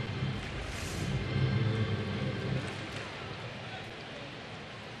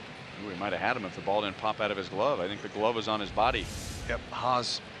 Ooh, he might have had him if the ball didn't pop out of his glove. I think the glove was on his body. Yep,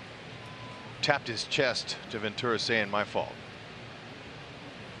 Haas tapped his chest to Ventura saying, "My fault."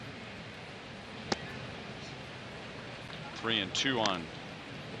 3-2 on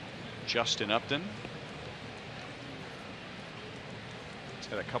Justin Upton. He's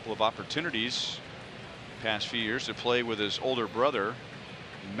had a couple of opportunities past few years to play with his older brother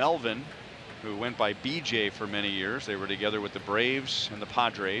Melvin, who went by BJ for many years. They were together with the Braves and the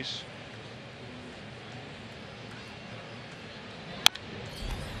Padres.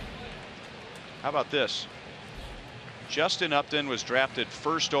 How about this? Justin Upton was drafted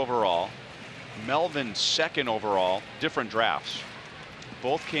 1st overall. Melvin 2nd overall. Different drafts.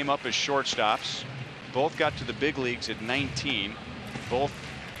 Both came up as shortstops. Both got to the big leagues at 19. Both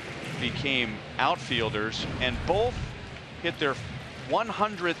became outfielders, and both hit their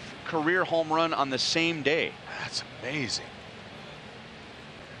 100th career home run on the same day. That's amazing.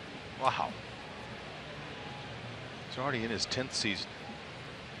 Wow. He's already in his 10th season.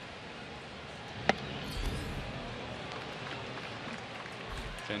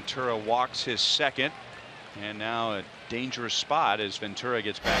 Ventura walks his 2nd, and now a dangerous spot as Ventura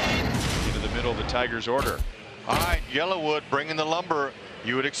gets back into the middle of the Tigers' order. All right, Yellowwood bringing the lumber.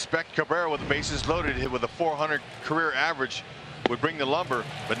 You would expect Cabrera with the bases loaded, hit with a 400 career average, would bring the lumber,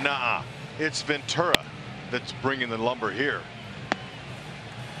 but nah, it's Ventura that's bringing the lumber here.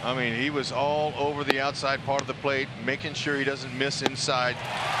 I mean, he was all over the outside part of the plate, making sure he doesn't miss inside,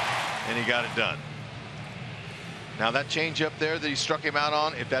 and he got it done. Now that changeup there that he struck him out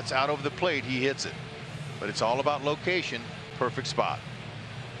on, if that's out over the plate, he hits it. But it's all about location. Perfect spot.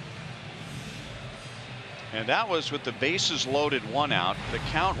 And that was with the bases loaded, 1 out. The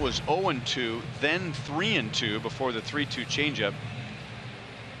count was 0-2, then 3-2 before the 3-2 changeup.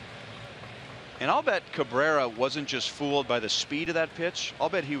 And I'll bet Cabrera wasn't just fooled by the speed of that pitch. I'll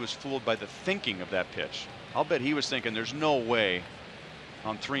bet he was fooled by the thinking of that pitch. I'll bet he was thinking there's no way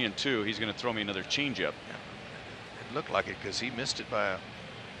on 3-2 he's going to throw me another changeup. It looked like it because he missed it by a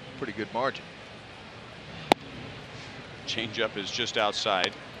pretty good margin. Changeup is just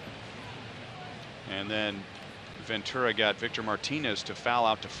outside. And then Ventura got Victor Martinez to foul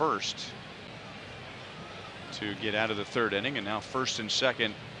out to first to get out of the 3rd inning, and now 1st and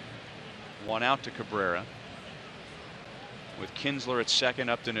 2nd, 1 out to Cabrera with Kinsler at 2nd,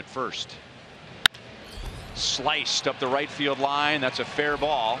 Upton at 1st. Sliced up the right field line. That's a fair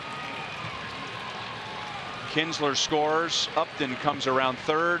ball. Kinsler scores. Upton comes around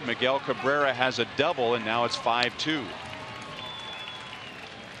 3rd. Miguel Cabrera has a double, and now it's 5-2.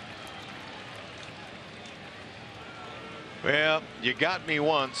 Well, you got me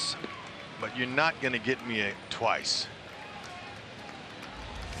once, but you're not going to get me twice.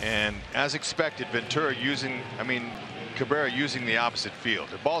 And as expected, Cabrera using the opposite field.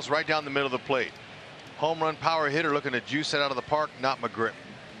 The ball's right down the middle of the plate. Home run power hitter looking to juice it out of the park. Not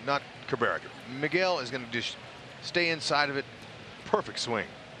Cabrera. Miguel is going to just stay inside of it. Perfect swing.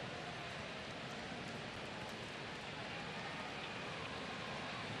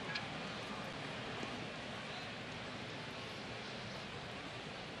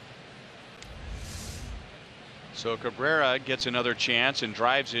 So Cabrera gets another chance and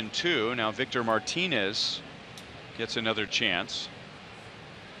drives in 2. Now Victor Martinez gets another chance.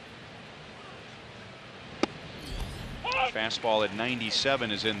 Fastball at 97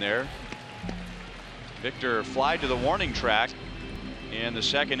 is in there. Victor flied to the warning track in the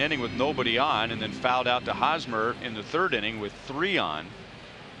 2nd inning with nobody on, and then fouled out to Hosmer in the 3rd inning with 3 on.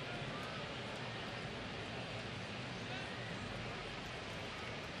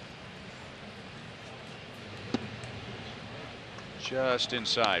 Just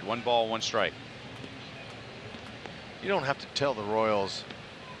inside. 1 ball, 1 strike. You don't have to tell the Royals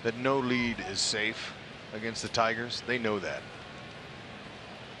that no lead is safe against the Tigers. They know that.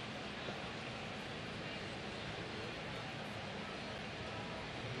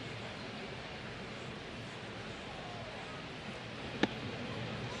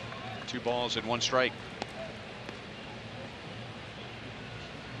 Two balls and 1 strike.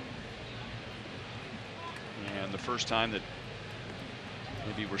 And the first time that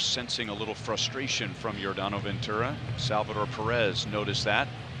maybe we're sensing a little frustration from Yordano Ventura. Salvador Perez noticed that.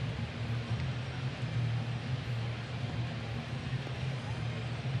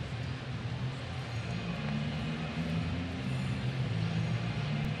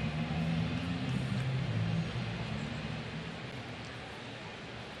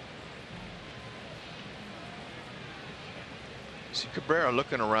 See Cabrera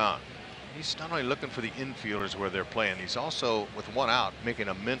looking around. He's not only looking for the infielders where they're playing, he's also, with 1 out, making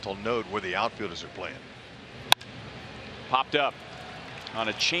a mental note where the outfielders are playing. Popped up on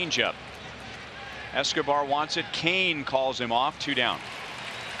a changeup. Escobar wants it. Kane calls him off. 2 down.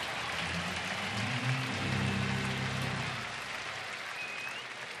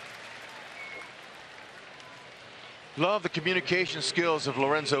 Love the communication skills of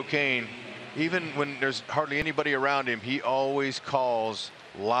Lorenzo Cain. Even when there's hardly anybody around him, he always calls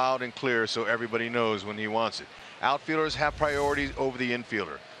loud and clear so everybody knows when he wants it. Outfielders have priorities over the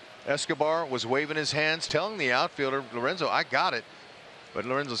infielder. Escobar was waving his hands, telling the outfielder, Lorenzo, I got it. But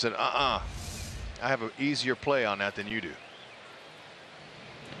Lorenzo said, I have an easier play on that than you do.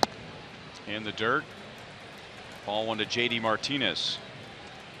 In the dirt. Ball 1 to JD Martinez.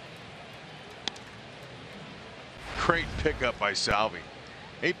 Great pickup by Salvi.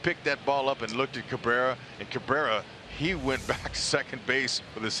 He picked that ball up and looked at Cabrera, and Cabrera, he went back to second base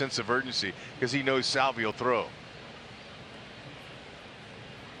with a sense of urgency because he knows Salvi will throw.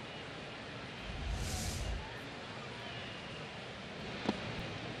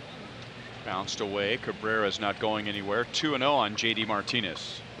 Bounced away. Cabrera's not going anywhere. 2-0 on JD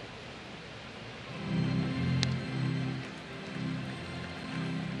Martinez.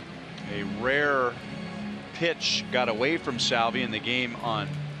 A rare pitch got away from Salvi in the game on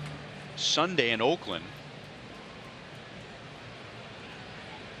Sunday in Oakland.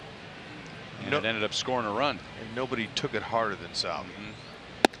 And it ended up scoring a run. And nobody took it harder than Salvi.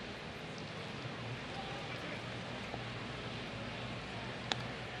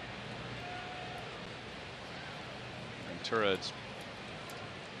 Ventura's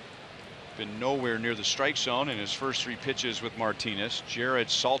been nowhere near the strike zone in his first 3 pitches with Martinez. Jared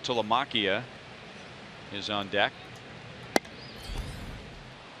Saltalamacchia is on deck.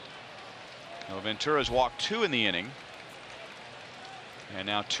 Now Ventura's walked 2 in the inning. And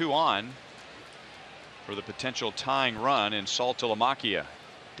now 2 on for the potential tying run in Saltalamacchia.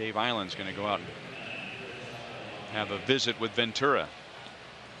 Dave Island's going to go out and have a visit with Ventura.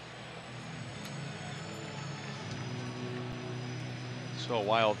 So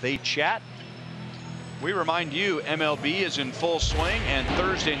while they chat, we remind you MLB is in full swing, and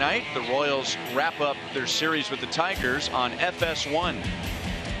Thursday night the Royals wrap up their series with the Tigers on FS1.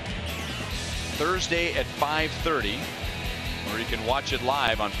 Thursday at 5:30, or you can watch it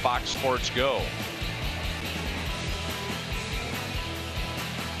live on Fox Sports Go.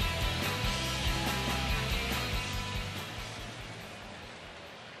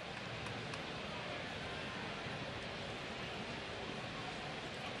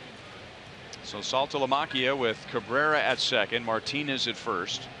 So Saltalamacchia with Cabrera at second, Martinez at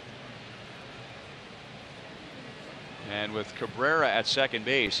first. And with Cabrera at second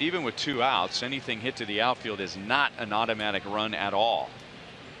base, even with 2 outs, anything hit to the outfield is not an automatic run at all.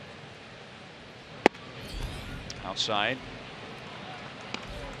 Outside.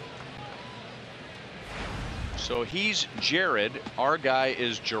 So he's Jared. Our guy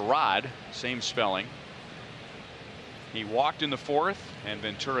is Gerard, same spelling. He walked in the 4th, and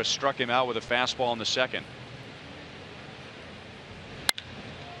Ventura struck him out with a fastball in the 2nd.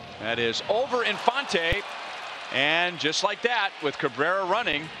 That is over Infante. And just like that, with Cabrera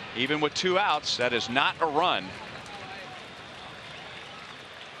running, even with 2 outs, that is not a run.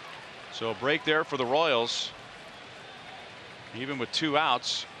 So a break there for the Royals. even with 2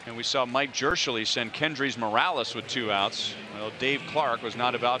 outs. And we saw Mike Jerschele send Kendrys Morales with 2 outs. Well, Dave Clark was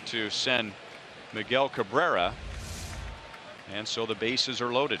not about to send Miguel Cabrera, and so the bases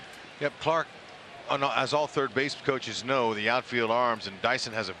are loaded. Yep, Clark, as all third base coaches know, the outfield arms, and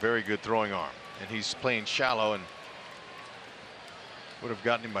Dyson has a very good throwing arm, and he's playing shallow and would have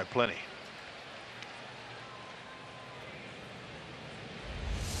gotten him by plenty.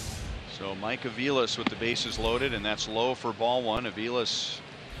 So Mike Aviles with the bases loaded, and that's low for ball 1. Aviles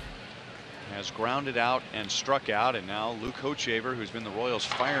has grounded out and struck out, and now Luke Hochevar, who's been the Royals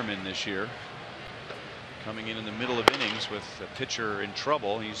fireman this year, coming in the middle of innings with a pitcher in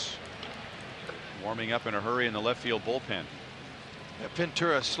trouble. He's warming up in a hurry in the left field bullpen.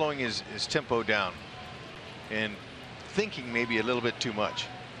 Ventura slowing his tempo down and thinking maybe a little bit too much.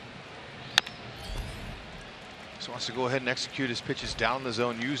 Just wants to go ahead and execute his pitches down the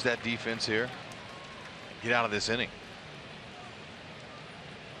zone, use that defense here, get out of this inning.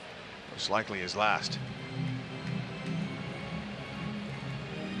 Most likely his last.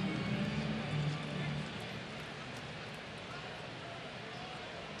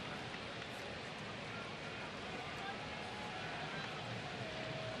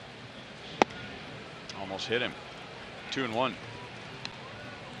 Almost hit him. 2-1.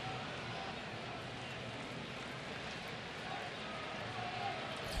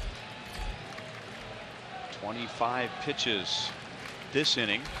 .25 pitches this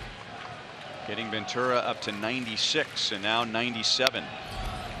inning, getting Ventura up to 96 and now 97.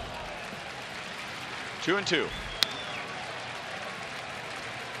 2-2.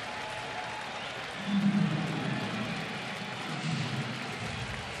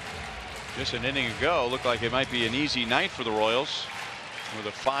 Just an inning ago, looked like it might be an easy night for the Royals with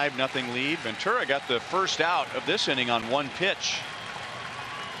a 5-0 lead. Ventura got the first out of this inning on 1 pitch.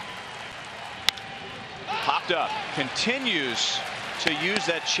 Popped up, continues to use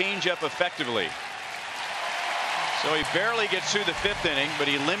that changeup effectively. So he barely gets through the 5th inning, but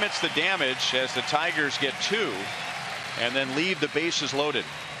he limits the damage as the Tigers get 2 and then leave the bases loaded.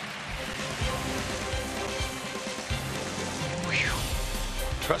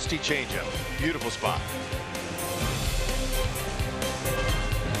 Trusty changeup, beautiful spot.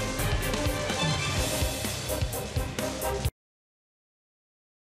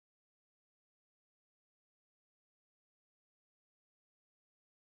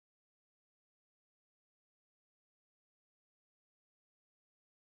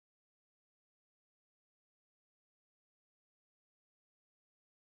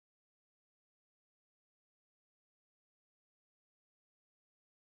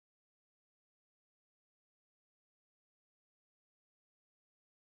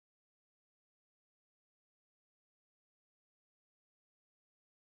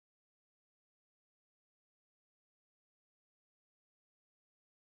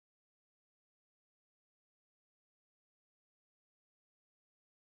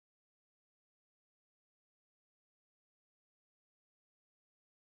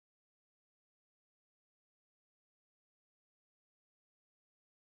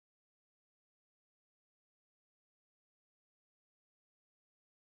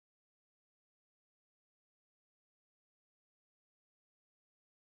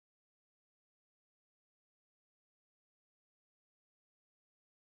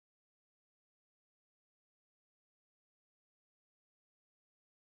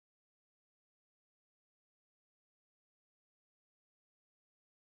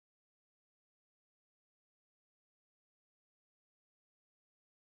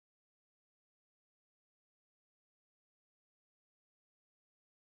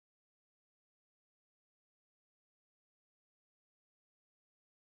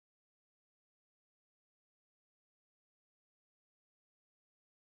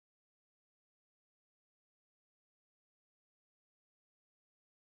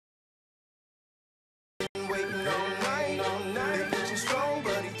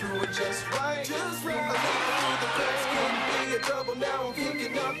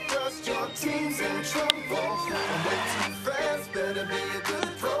 Teams in trouble. I'm way too fast. Better be a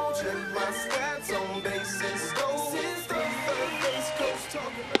good pro. Check my stats on bases. Go. Base coach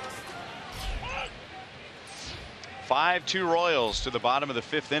talking about. 5-2 Royals to the bottom of the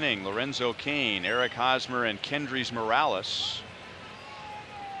 5th inning. Lorenzo Cain, Eric Hosmer, and Kendrys Morales.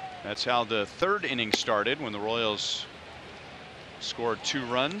 That's how the 3rd inning started when the Royals scored 2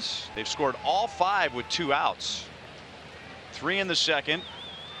 runs. They've scored all 5 with 2 outs. 3 in the 2nd.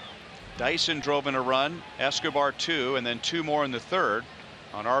 Dyson drove in a run, Escobar 2, and then 2 more in the 3rd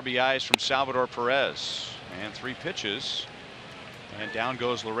on RBIs from Salvador Perez. And 3 pitches, and down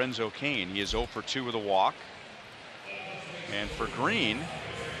goes Lorenzo Cain. He is 0 for 2 with a walk. And for Green,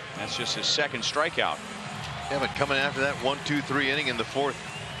 that's just his second strikeout. Yeah, but coming after that 1-2-3 inning in the fourth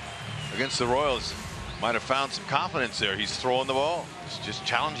against the Royals, might have found some confidence there. He's throwing the ball. It's just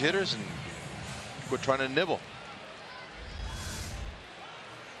challenge hitters, and we're trying to nibble.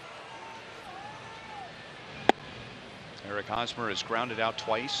 Eric Hosmer has grounded out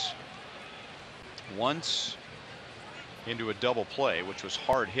twice. Once into a double play, which was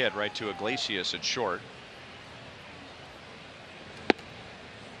hard hit right to Iglesias at short.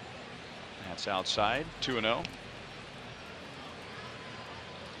 That's outside. 2-0.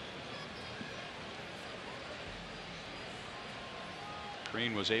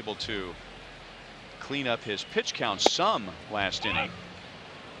 Green was able to clean up his pitch count some last inning.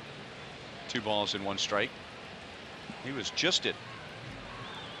 2 balls and 1 strike. He was just at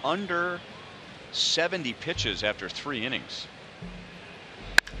under 70 pitches after 3 innings.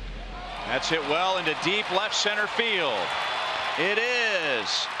 That's hit well into deep left center field. It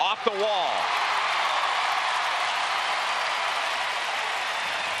is off the wall.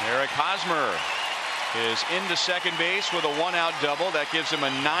 Eric Hosmer is into second base with a 1-out double. That gives him a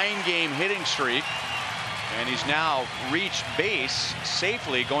 9-game hitting streak. And he's now reached base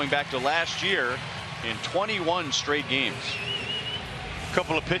safely going back to last year in 21 straight games. A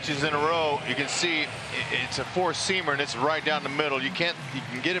couple of pitches in a row. You can see it's a 4-seamer and it's right down the middle. You can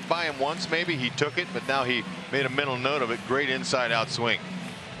get it by him once, maybe he took it, but now he made a mental note of it. Great inside out swing.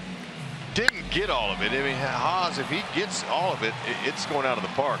 Didn't get all of it. I mean, Haas, if he gets all of it, it's going out of the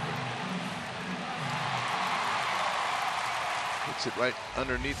park. Hits it right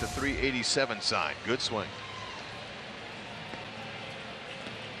underneath the 387 sign. Good swing.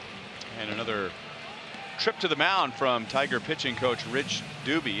 And another trip to the mound from Tiger pitching coach Rich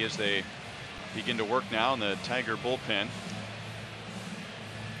Doobie as they begin to work now in the Tiger bullpen.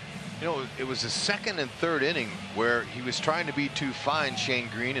 You know, it was the second and third inning where he was trying to be too fine, Shane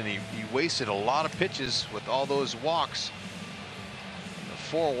Green, and he wasted a lot of pitches with all those walks.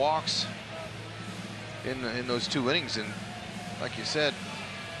 4 walks in those 2 innings, and like you said,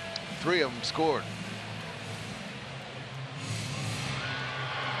 3 of them scored.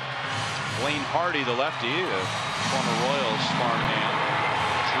 Blaine Hardy, the lefty, the former Royals farmhand.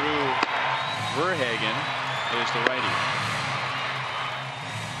 Drew Verhagen is the righty.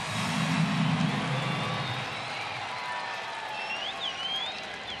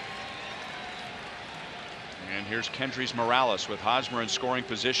 And here's Kendrys Morales with Hosmer in scoring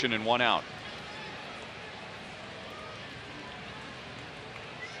position and 1 out.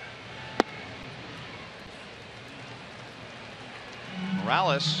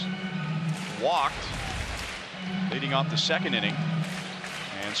 Morales walked leading off the second inning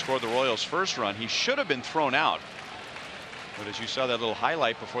and scored the Royals' first run. He should have been thrown out, but as you saw that little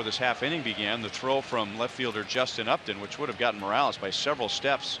highlight before this half inning began, the throw from left fielder Justin Upton, which would have gotten Morales by several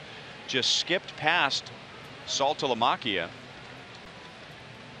steps, just skipped past Saltalamacchia,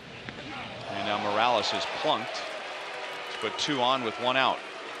 and now Morales is plunked to put 2 on with 1 out.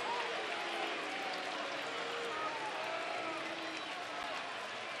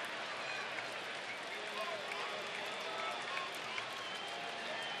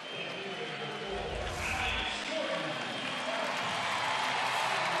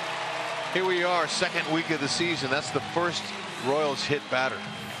 Here we are, second week of the season. That's the first Royals hit batter.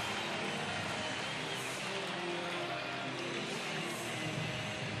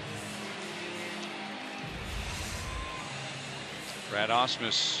 Brad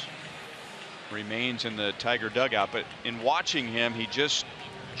Ausmus remains in the Tiger dugout, but in watching him, he just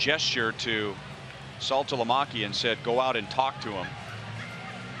gestured to Saltalamacchia and said, go out and talk to him.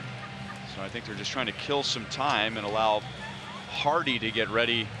 So I think they're just trying to kill some time and allow Hardy to get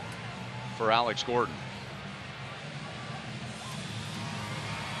ready for Alex Gordon.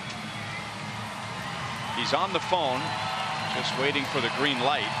 He's on the phone, just waiting for the green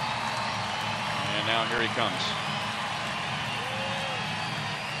light. And now here he comes.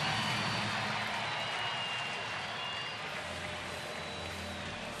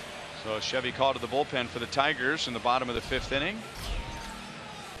 So Chevy called to the bullpen for the Tigers in the bottom of the 5th inning.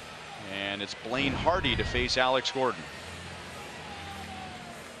 And it's Blaine Hardy to face Alex Gordon.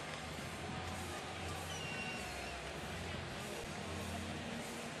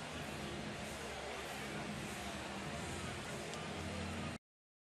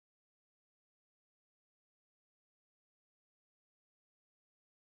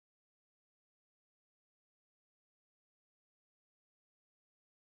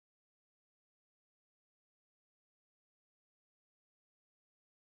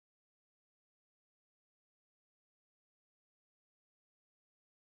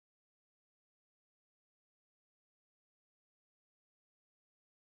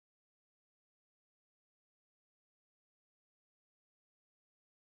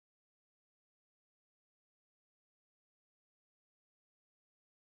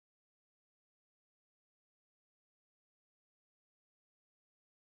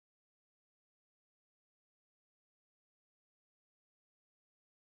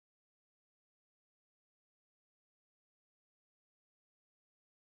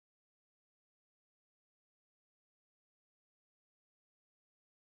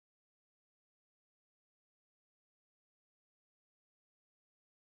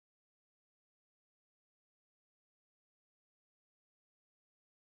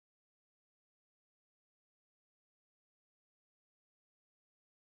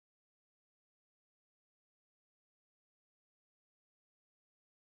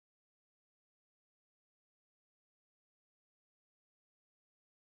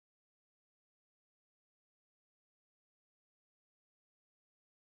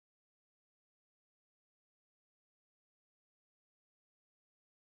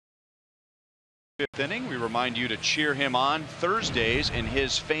 fifth inning. We remind you to cheer him on Thursdays in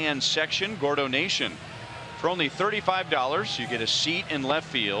his fan section, Gordo Nation. For only $35, you get a seat in left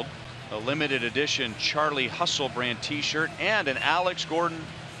field, a limited edition Charlie Hustle brand t-shirt, and an Alex Gordon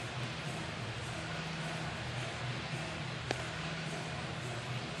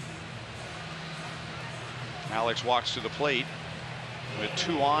Alex walks to the plate with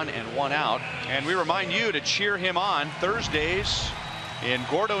 2 on and 1 out, and we remind you to cheer him on Thursdays in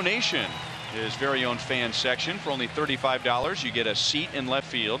Gordo Nation, his very own fan section. For only $35, you get a seat in left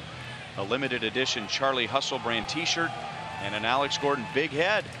field, a limited edition Charlie Hustle brand t-shirt, and an Alex Gordon big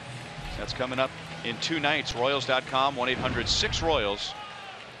head. That's coming up in 2 nights. Royals.com, 1-800-6-ROYALS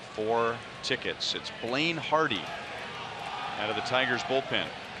for tickets. It's Blaine Hardy out of the Tigers bullpen.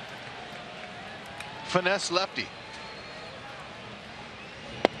 Finesse lefty.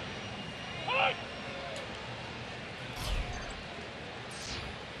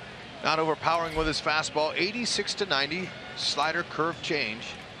 Not overpowering with his fastball. 86-90. Slider curve change.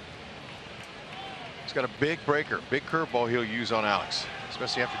 He's got a big breaker, big curveball he'll use on Alex,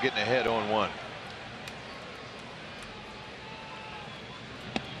 especially after getting ahead 0-1.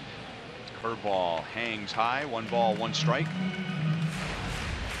 Curveball hangs high. 1 ball, 1 strike.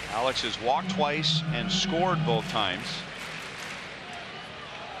 Alex has walked twice and scored both times.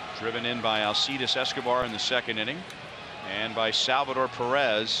 Driven in by Alcides Escobar in the 2nd inning and by Salvador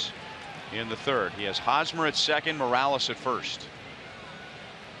Perez in the 3rd. He has Hosmer at 2nd, Morales at 1st.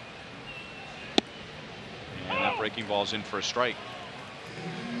 And that breaking ball's in for a strike.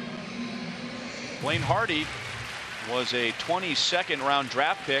 Blaine Hardy was a 22nd round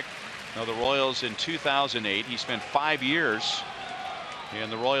draft pick of the Royals in 2008. He spent 5 years in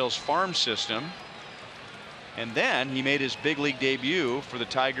the Royals farm system, and then he made his big league debut for the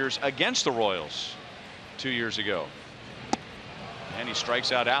Tigers against the Royals 2 years ago, and he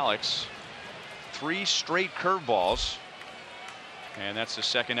strikes out Alex. 3 straight curveballs, and that's the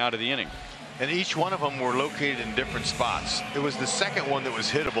 2nd out of the inning. And each one of them were located in different spots. It was the 2nd one that was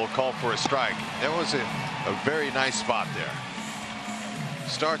hittable, called for a strike. There was a very nice spot there.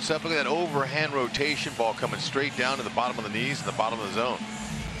 Starts up, look at that overhand rotation ball coming straight down to the bottom of the knees and the bottom of the zone.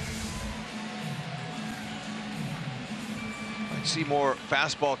 I'd see more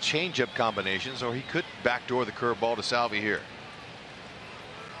fastball changeup combinations, or he could backdoor the curveball to Salvi here.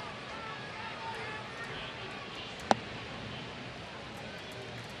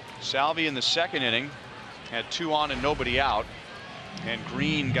 Salvi in the 2nd inning had 2 on and nobody out, and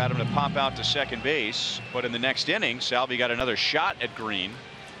Green got him to pop out to 2nd base. But in the next inning, Salvi got another shot at Green,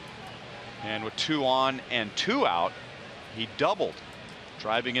 and with 2 on and 2 out, he doubled,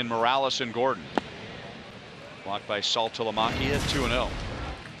 driving in Morales and Gordon. Blocked by Saltalamacchia, 2-0.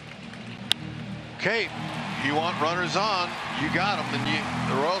 Okay, you want runners on, you got them.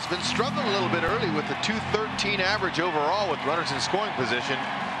 And the Royals been struggling a little bit early with the .213 average overall with runners in scoring position,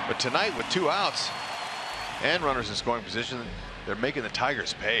 but tonight with 2 outs and runners in scoring position, they're making the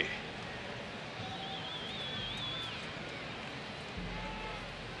Tigers pay.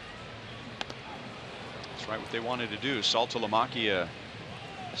 That's right, what they wanted to do. Saltalamacchia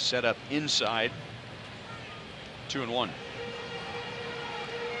set up inside. 2-1.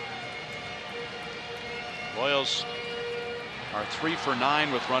 Royals are 3 for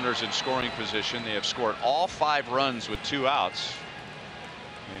 9 with runners in scoring position. They have scored all 5 runs with 2 outs.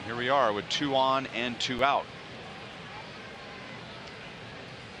 And here we are with 2 on and 2 out.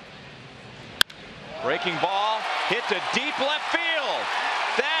 Breaking ball hit to deep left field.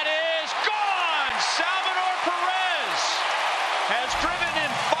 That is gone. Salvador Perez has driven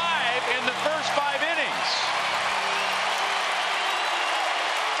in 5 in the first 5 innings.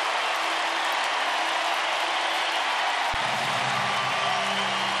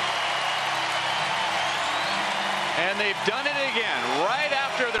 And they've done it again. Right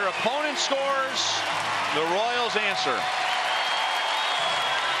after their opponent scores, the Royals answer.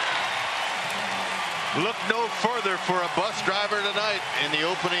 Look no further for a bus driver tonight in the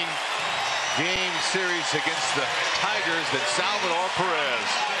opening game series against the Tigers than Salvador Perez.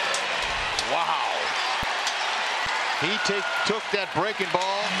 Wow. He took that breaking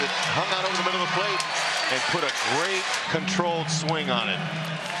ball that hung out over the middle of the plate and put a great controlled swing on it.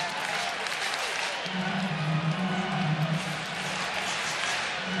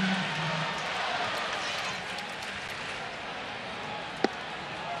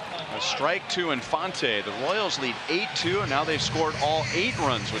 Strike to Infante. The Royals lead 8-2, and now they've scored all 8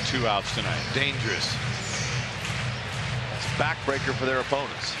 runs with 2 outs tonight. Dangerous. That's a backbreaker for their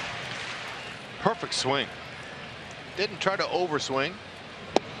opponents. Perfect swing. Didn't try to overswing.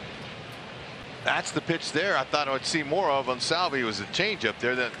 That's the pitch there I thought I would see more of on Salvi. Was a changeup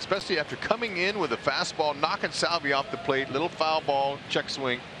there, that especially after coming in with a fastball, knocking Salvi off the plate, little foul ball, check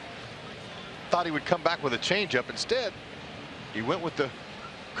swing. Thought he would come back with a changeup. Instead, he went with the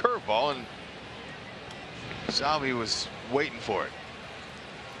curveball, and Salvi was waiting for it.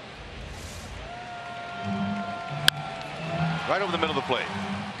 Right over the middle of the plate.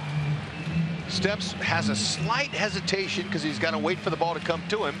 Steps has a slight hesitation because he's got to wait for the ball to come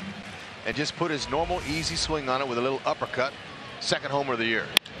to him, and just put his normal easy swing on it with a little uppercut. Second homer of the year.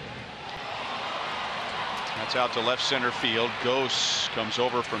 That's out to left center field. Gose comes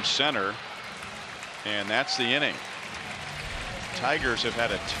over from center, and that's the inning. Tigers have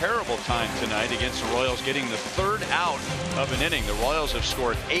had a terrible time tonight against the Royals, getting the third out of an inning. The Royals have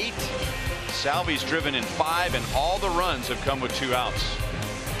scored 8. Salvi's driven in 5, and all the runs have come with 2 outs.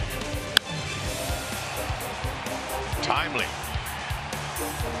 Timely.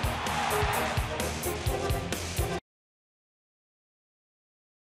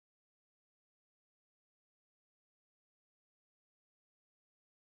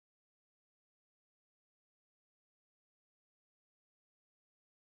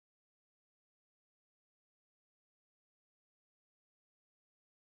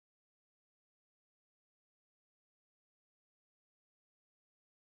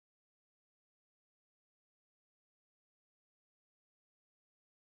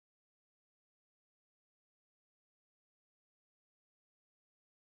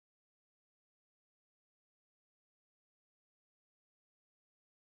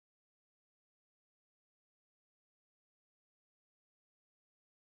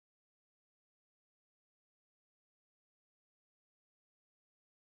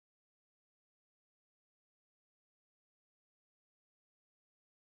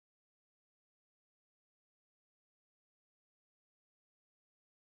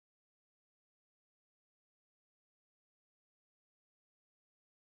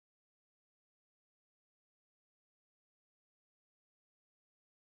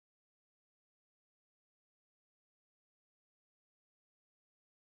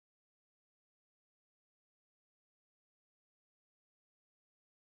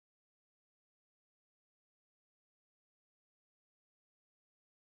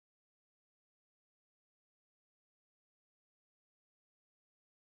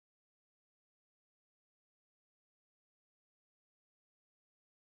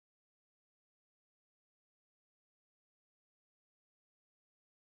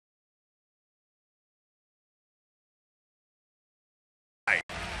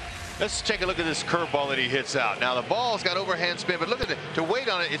 Let's take a look at this curveball that he hits out. Now the ball's got overhand spin, but look at it. To wait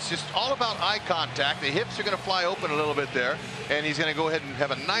on it, it's just all about eye contact. The hips are going to fly open a little bit there, and he's going to go ahead and have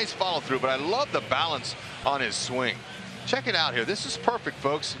a nice follow through. But I love the balance on his swing. Check it out here. This is perfect,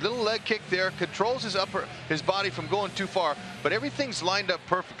 folks. Little leg kick there, controls his body from going too far, but everything's lined up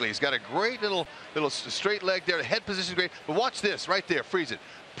perfectly. He's got a great little straight leg there. The head position is great. But watch this right there. Freeze it.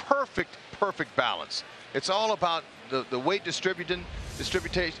 Perfect balance. It's all about the weight distributing.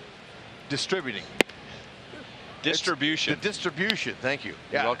 Distribution. The distribution. Thank you.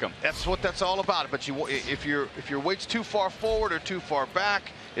 You're welcome. That's what that's all about. But if your weight's too far forward or too far back,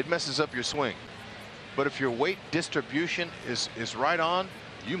 it messes up your swing. But if your weight distribution is right on,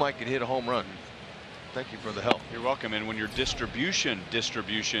 you might get hit a home run. Thank you for the help. You're welcome. And when your distribution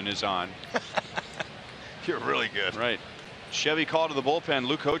is on, you're really good. Right. Chevy called to the bullpen.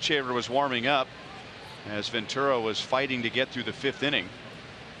 Luke Hochevar was warming up as Ventura was fighting to get through the 5th inning.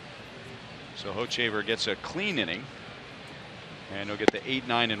 So Hochevar gets a clean inning, and he'll get the 8,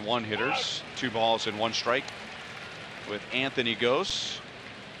 9, and 1 hitters. 2 balls and 1 strike with Anthony Gose.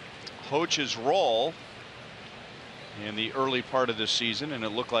 Hoch's role in the early part of this season, and it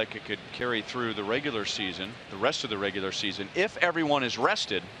looked like it could carry through the regular season, the rest of the regular season, if everyone is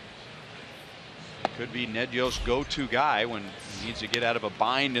rested. It could be Ned Yost's go-to guy when he needs to get out of a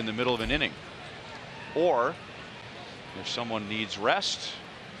bind in the middle of an inning. Or if someone needs rest,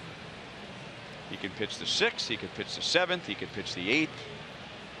 he can pitch the 6th, he could pitch the 7th, he could pitch the 8th,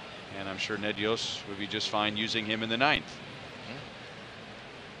 and I'm sure Ned Yost would be just fine using him in the 9th.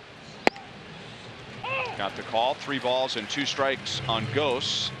 Got the call. 3 balls and 2 strikes on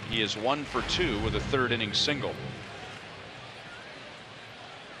Gose. He is 1 for 2 with a 3rd inning single.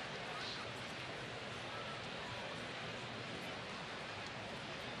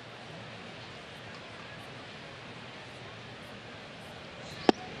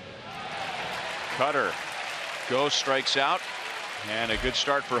 Cutter. Gose strikes out, and a good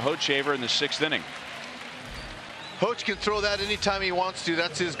start for Hochevar in the 6th inning. Hoch can throw that anytime he wants to.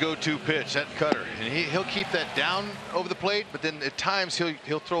 That's his go-to pitch, that cutter, and he'll keep that down over the plate, but then at times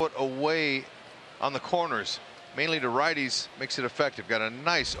he'll throw it away on the corners, mainly to righties, makes it effective. Got a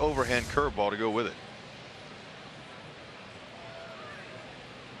nice overhand curveball to go with it.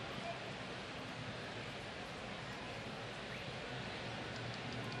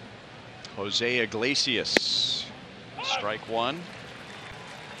 Jose Iglesias, strike one.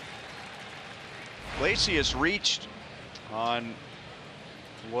 Iglesias reached on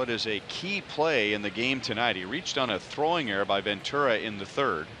what is a key play in the game tonight. He reached on a throwing error by Ventura in the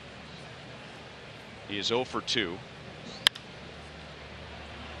third. He is 0 for 2.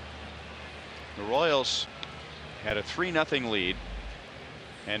 The Royals had a 3-0 lead,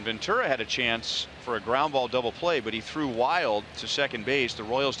 and Ventura had a chance for a ground ball double play, but he threw wild to second base. The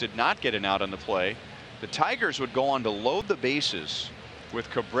Royals did not get an out on the play. The Tigers would go on to load the bases with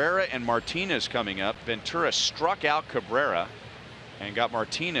Cabrera and Martinez coming up. Ventura struck out Cabrera and got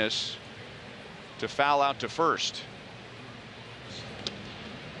Martinez to foul out to first.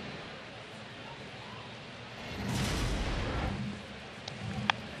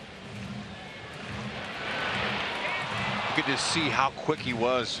 You could just see how quick he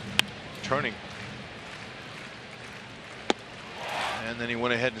was turning. And then he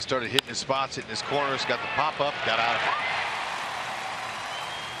went ahead and started hitting his spots, hitting his corners, got the pop up, got out of it.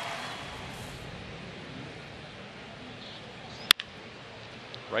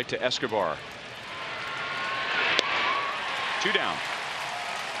 Right to Escobar. 2 down.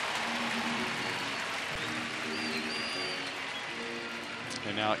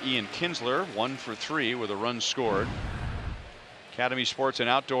 And now Ian Kinsler 1 for 3 with a run scored. Academy Sports and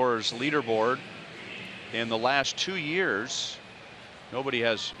Outdoors leaderboard. In the last 2 years, nobody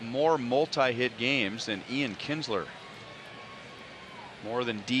has more multi-hit games than Ian Kinsler. More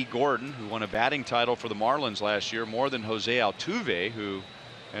than D. Gordon, who won a batting title for the Marlins last year. More than Jose Altuve, who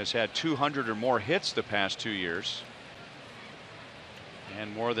has had 200 or more hits the past 2 years.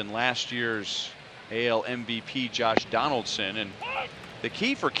 And more than last year's AL MVP Josh Donaldson. And the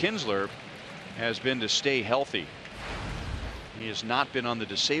key for Kinsler has been to stay healthy. He has not been on the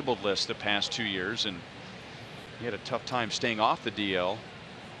disabled list the past 2 years, and he had a tough time staying off the DL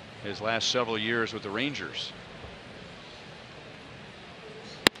his last several years with the Rangers.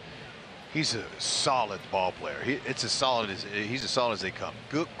 He's a solid ball player. He's as solid as they come.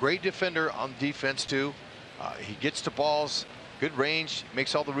 Good, great defender on defense too. He gets to balls, good range,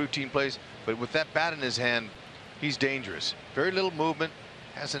 makes all the routine plays. But with that bat in his hand, he's dangerous. Very little movement,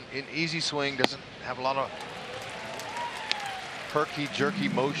 has an easy swing, doesn't have a lot of herky jerky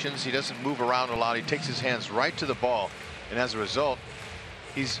motions. He doesn't move around a lot. He takes his hands right to the ball, and as a result,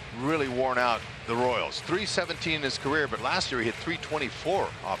 he's really worn out the Royals. 317 in his career, but last year he hit 324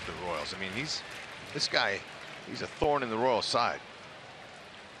 off the Royals. I mean, this guy, he's a thorn in the Royals side.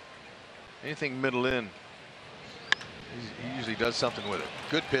 Anything middle in, he usually does something with it.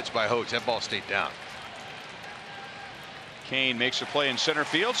 Good pitch by Hoch. That ball stayed down. Kane makes a play in center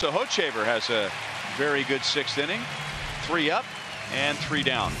field, so Hochevar has a very good 6th inning. 3 up and 3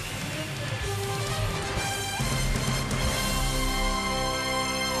 down.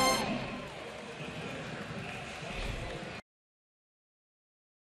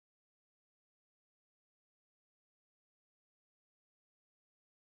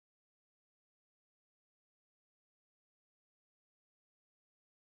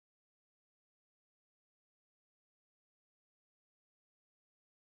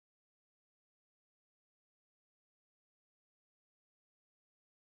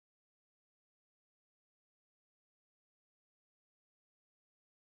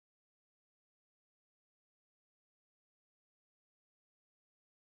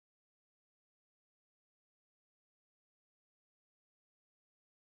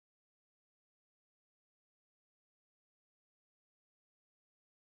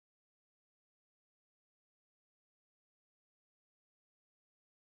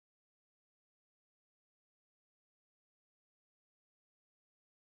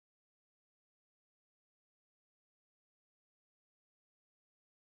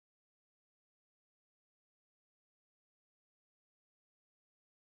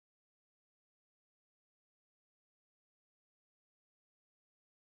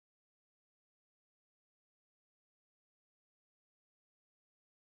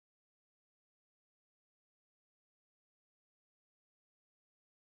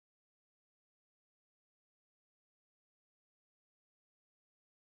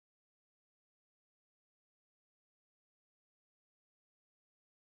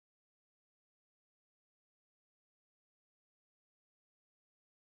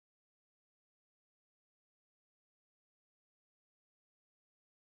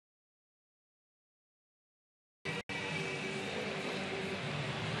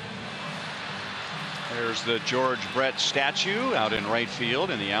 There's the George Brett statue out in right field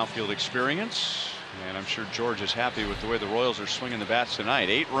in the outfield experience. And I'm sure George is happy with the way the Royals are swinging the bats tonight.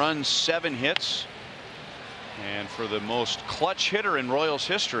 8 runs, 7 hits. And for the most clutch hitter in Royals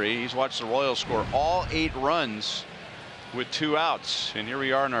history, he's watched the Royals score all 8 runs with 2 outs. And here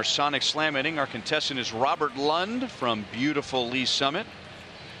we are in our Sonic Slam inning. Our contestant is Robert Lund from beautiful Lee Summit.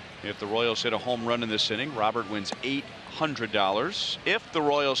 If the Royals hit a home run in this inning, Robert wins $800. If the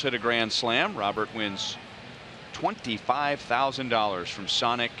Royals hit a grand slam, Robert wins $25,000 from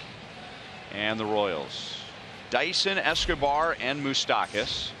Sonic and the Royals. Dyson, Escobar, and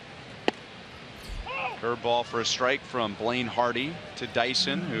Moustakas. Curveball for a strike from Blaine Hardy to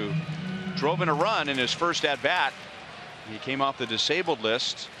Dyson, who drove in a run in his first at bat. He came off the disabled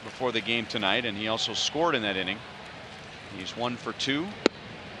list before the game tonight, and he also scored in that inning. He's 1 for 2.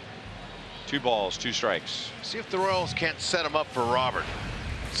 2 balls, 2 strikes. See if the Royals can't set him up for Robert.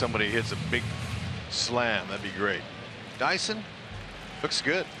 Somebody hits a big slam, that'd be great. Dyson looks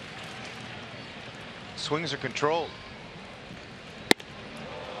good. Swings are controlled.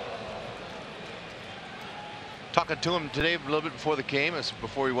 Talking to him today a little bit before the game,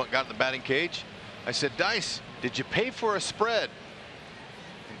 before he got in the batting cage, I said, Dice, did you pay for a spread?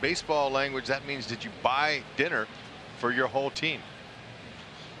 In baseball language, that means did you buy dinner for your whole team?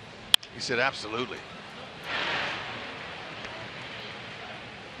 He said, absolutely.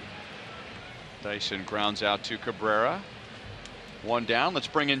 Dyson grounds out to Cabrera. 1 down. Let's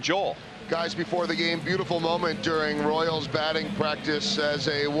bring in Joel. Guys, before the game, beautiful moment during Royals batting practice as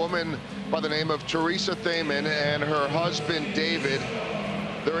a woman by the name of Teresa Thaman and her husband David,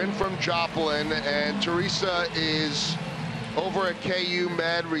 they're in from Joplin, and Teresa is over at KU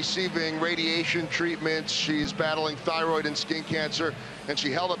Med receiving radiation treatments. She's battling thyroid and skin cancer, and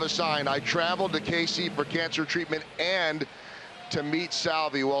she held up a sign, I traveled to KC for cancer treatment and to meet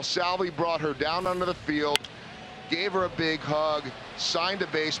Salvi. Well, Salvi brought her down onto the field, gave her a big hug, signed a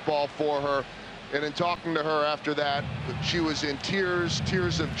baseball for her, and in talking to her after that, she was in tears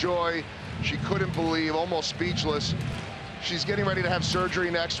of joy. She couldn't believe, almost speechless. She's getting ready to have surgery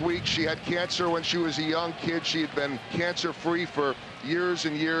next week. She had cancer when she was a young kid. She had been cancer-free for years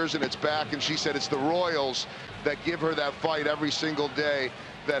and years, and it's back. And she said it's the Royals that give her that fight every single day,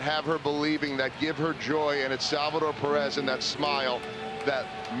 that have her believing, that give her joy, and it's Salvador Perez and that smile that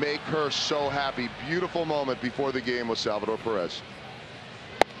make her so happy. Beautiful moment before the game with Salvador Perez.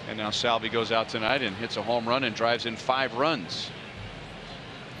 And now Salvi goes out tonight and hits a home run and drives in 5 runs.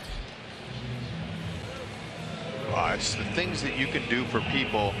 It's the things that you can do for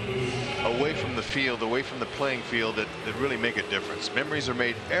people away from the field, away from the playing field, that really make a difference. Memories are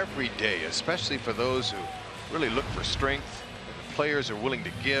made every day, especially for those who really look for strength. The players are willing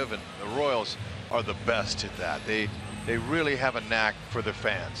to give, and the Royals are the best at that. They really have a knack for their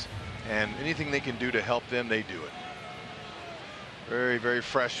fans, and anything they can do to help them, they do it. Very, very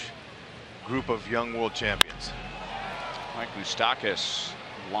fresh group of young world champions. Mike Moustakas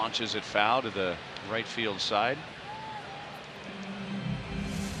launches it foul to the right field side.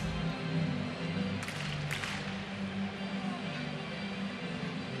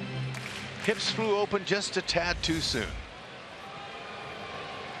 Hips flew open just a tad too soon.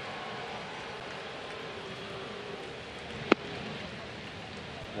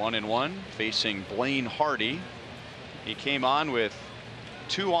 One and one, facing Blaine Hardy. He came on with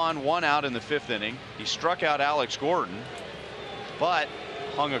 2 on, 1 out in the 5th inning. He struck out Alex Gordon, but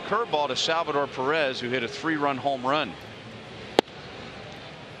hung a curveball to Salvador Perez, who hit a 3-run home run.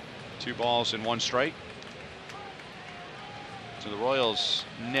 2 balls and 1 strike. So the Royals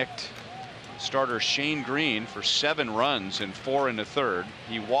nicked starter Shane Green for 7 runs and 4 in the 3rd.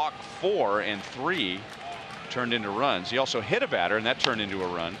 He walked 4 and 3 turned into runs. He also hit a batter, and that turned into a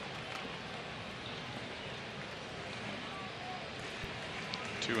run.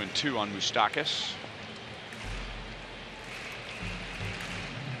 2-2 on Moustakas.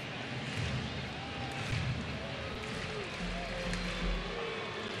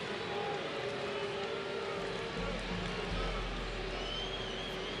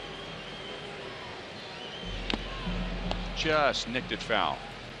 Just nicked it foul.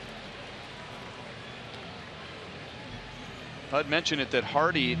 Hud mentioned it that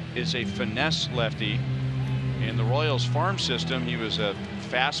Hardy is a finesse lefty. In the Royals farm system, he was a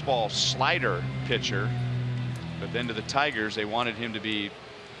fastball slider pitcher, but then to the Tigers, they wanted him to be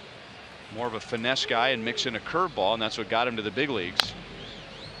more of a finesse guy and mix in a curveball, and that's what got him to the big leagues.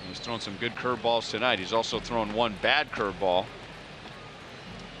 He's thrown some good curveballs tonight. He's also thrown 1 bad curveball,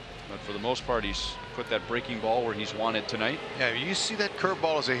 but for the most part, he's put that breaking ball where he's wanted tonight. Yeah, you see that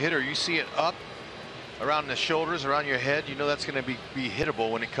curveball as a hitter, you see it up around the shoulders, around your head, you know that's going to be hittable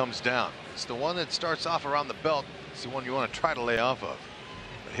when it comes down. It's the one that starts off around the belt. It's the one you want to try to lay off of.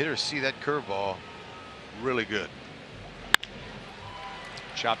 The hitters see that curveball really good.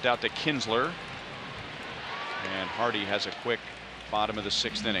 Chopped out to Kinsler. And Hardy has a quick bottom of the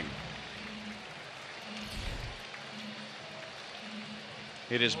 6th inning.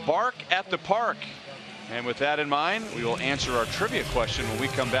 It is bark at the park. And with that in mind, we will answer our trivia question when we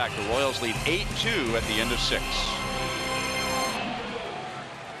come back. The Royals lead 8-2 at the end of 6.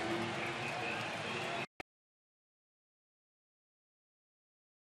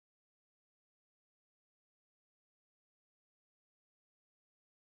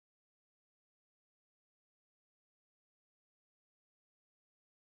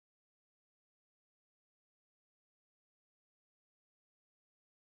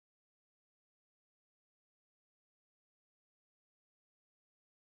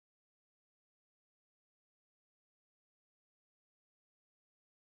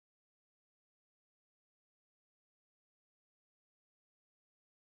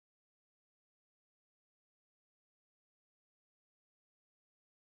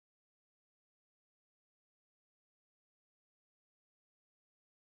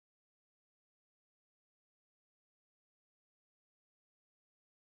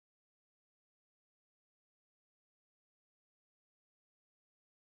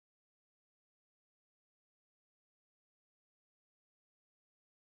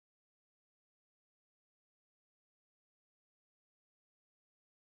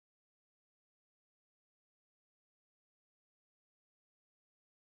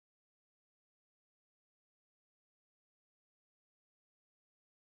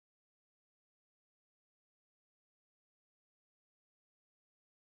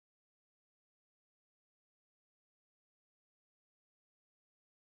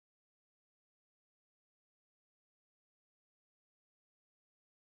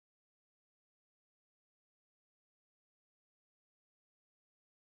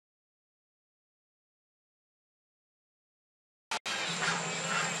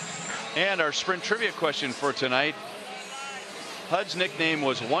 And our sprint trivia question for tonight. Hud's nickname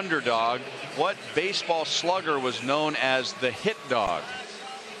was Wonder Dog. What baseball slugger was known as the Hit Dog?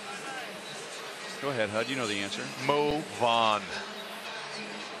 Go ahead, Hud. You know the answer. Mo Vaughn.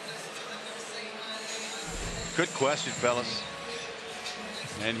 Good question, fellas.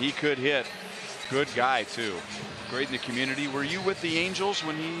 And he could hit. Good guy, too. Great in the community. Were you with the Angels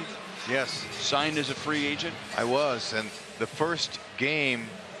when he Yes. signed as a free agent? I was. And the first game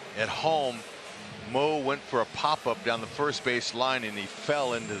at home, Mo went for a pop-up down the first base line and he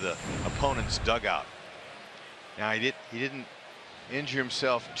fell into the opponent's dugout. Now he didn't injure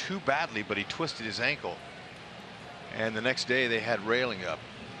himself too badly, but he twisted his ankle. And the next day they had railing up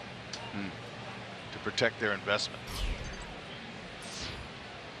to protect their investment.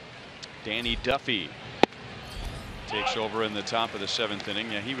 Danny Duffy takes over in the top of the 7th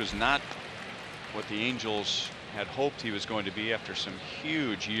inning. Yeah, he was not what the Angels had hoped he was going to be after some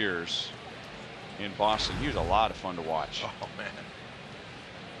huge years in Boston. He was a lot of fun to watch. Oh, man.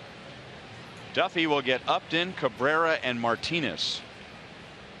 Duffy will get Upton, Cabrera, and Martinez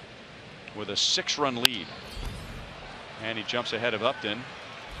with a 6-run lead. And he jumps ahead of Upton.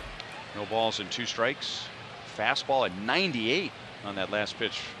 No balls and 2 strikes. Fastball at 98 on that last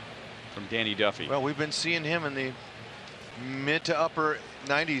pitch from Danny Duffy. Well, we've been seeing him in the mid to upper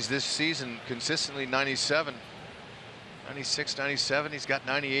 90s this season, consistently 97. 96, 97. He's got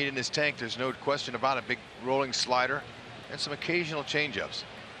 98 in his tank. There's no question about it. Big rolling slider and some occasional changeups.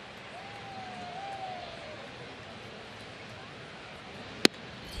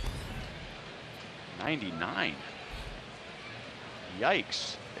 '99.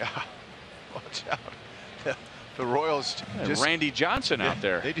 Yikes. Yeah. Watch out. The Royals just Randy Johnson out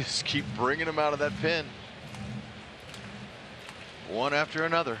there. They just keep bringing him out of that pen. One after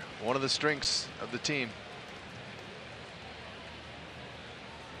another. One of the strengths of the team.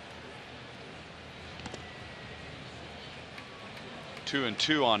 Two and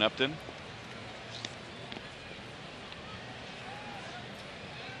 2 on Upton.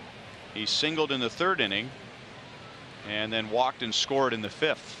 He singled in the 3rd inning and then walked and scored in the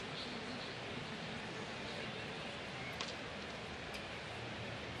 5th.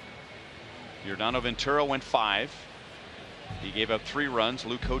 Yordano Ventura went 5. He gave up 3 runs.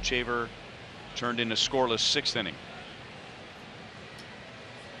 Luke Hochevar turned in a scoreless 6th inning.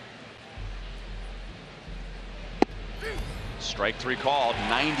 Strike 3 called.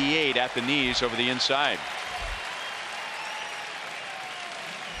 98 at the knees over the inside.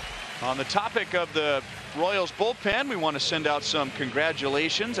 On the topic of the Royals bullpen, we want to send out some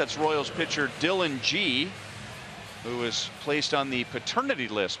congratulations. That's Royals pitcher Dylan G. who was placed on the paternity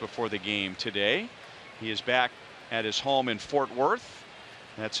list before the game today. He is back at his home in Fort Worth.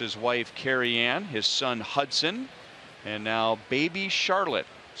 That's his wife Carrie Ann, his son Hudson, and now baby Charlotte.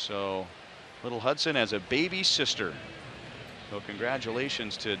 So little Hudson has a baby sister. So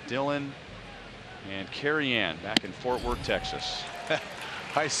congratulations to Dylan and Carrie Ann back in Fort Worth, Texas.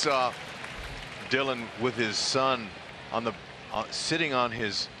 I saw Dylan with his son on the sitting on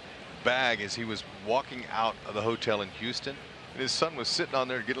his bag as he was walking out of the hotel in Houston, and his son was sitting on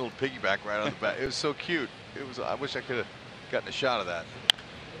there to get a little piggyback right on the back. It was so cute. It was. I wish I could have gotten a shot of that.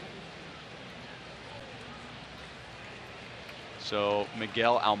 So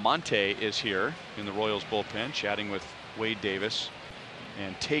Miguel Almonte is here in the Royals bullpen, chatting with Wade Davis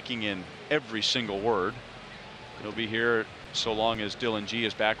and taking in every single word. He'll be here so long as Dylan G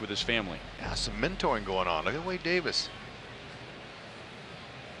is back with his family. Yeah, some mentoring going on. Look at Wade Davis.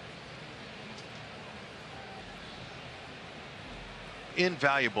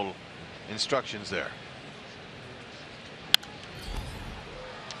 Invaluable instructions there.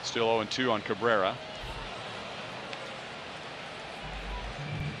 Still 0-2 on Cabrera.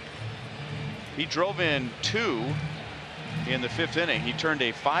 He drove in 2 in the 5th inning. He turned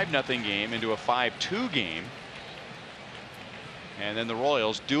a 5-0 game into a 5-2 game. And then the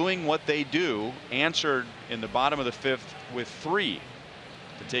Royals, doing what they do, answered in the bottom of the 5th with 3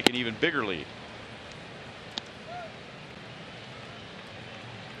 to take an even bigger lead.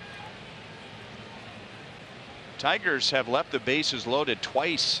 Tigers have left the bases loaded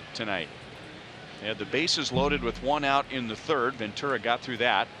twice tonight. They had the bases loaded with 1 out in the 3rd. Ventura got through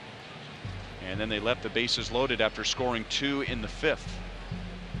that. And then they left the bases loaded after scoring 2 in the 5th.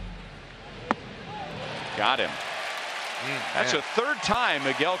 Got him. That's the 3rd time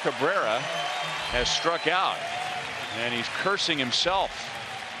Miguel Cabrera has struck out. And he's cursing himself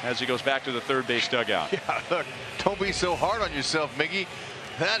as he goes back to the 3rd base dugout. Yeah, look, don't be so hard on yourself, Miggy.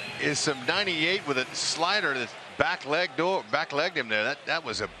 That is some 98 with a slider that's backlegged him there. That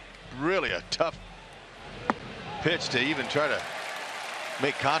was really a tough pitch to even try to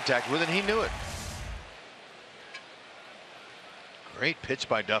make contact with, and he knew it. Great pitch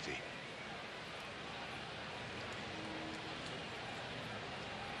by Duffy.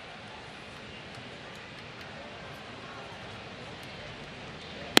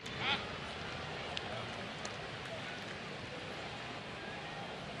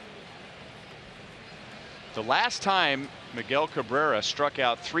 The last time Miguel Cabrera struck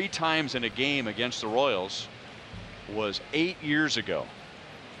out 3 times in a game against the Royals was 8 years ago.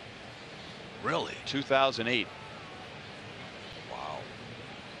 Really? 2008. Wow.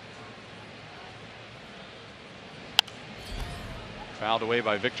 Fouled away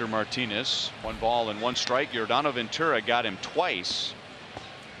by Victor Martinez. 1 ball and 1 strike. Giordano Ventura got him twice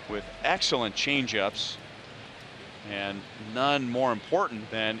with excellent changeups, and none more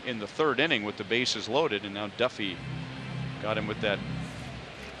important than in the 3rd inning with the bases loaded. And now Duffy got him with that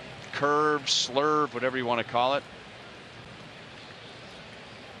curve, slurve, whatever you want to call it.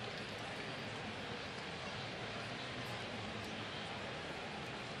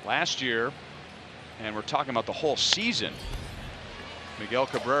 Last year, and we're talking about the whole season, Miguel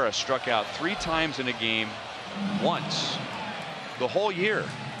Cabrera struck out 3 times in a game once the whole year.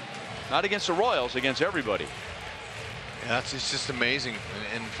 Not against the Royals, against everybody. Yeah, it's just amazing.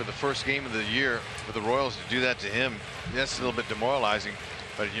 And for the first game of the year for the Royals to do that to him, that's a little bit demoralizing.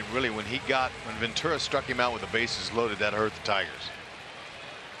 But really, when Ventura struck him out with the bases loaded, that hurt the Tigers.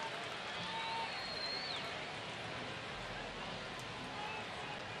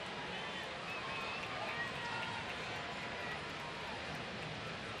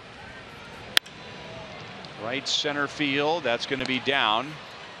 Right center field, that's going to be down.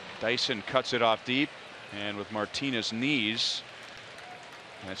 Dyson cuts it off deep, and with Martinez's knees,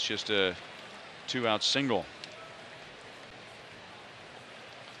 that's just a 2-out single.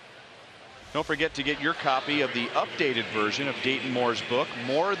 Don't forget to get your copy of the updated version of Dayton Moore's book,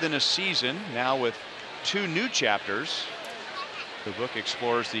 More Than a Season, now with 2 new chapters. The book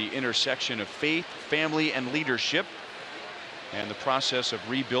explores the intersection of faith, family, and leadership, and the process of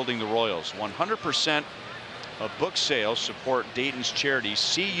rebuilding the Royals. 100% of book sales support Dayton's charity,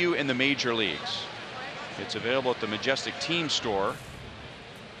 See You in the Major Leagues. It's available at the Majestic Team Store,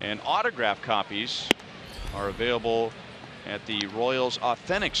 and autograph copies are available at the Royals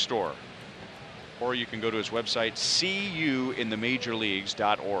Authentic Store, or you can go to his website,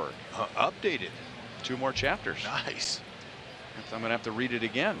 seeyouinthemajorleagues.org. Updated. 2 more chapters. Nice. I'm going to have to read it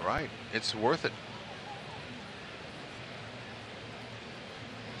again. Right. It's worth it.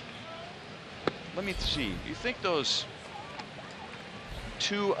 Let me see. You think those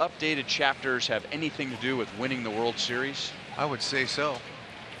 2 updated chapters have anything to do with winning the World Series? I would say so.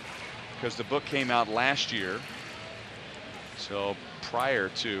 Because the book came out last year, so prior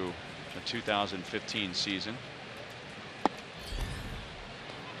to the 2015 season.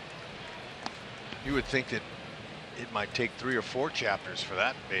 You would think that it might take 3 or 4 chapters for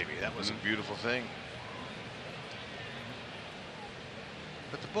that baby. That was a beautiful thing.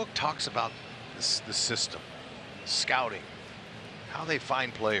 But the book talks about the system, scouting, how they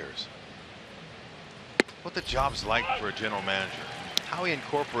find players, what the job's like for a general manager, how he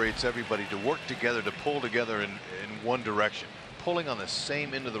incorporates everybody to work together, to pull together in one direction, pulling on the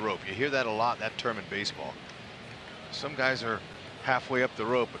same end of the rope. You hear that a lot, that term in baseball. Some guys are halfway up the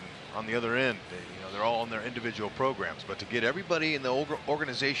rope, and on the other end, they're all on their individual programs. But to get everybody in the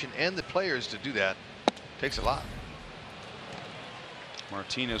organization and the players to do that takes a lot.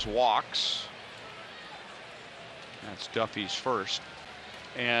 Martinez walks. That's Duffy's first.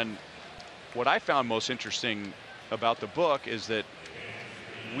 And what I found most interesting about the book is that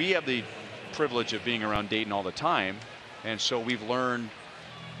we have the privilege of being around Dayton all the time, and so we've learned,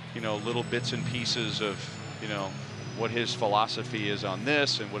 little bits and pieces of, what his philosophy is on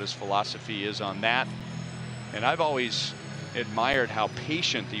this and what his philosophy is on that. And I've always admired how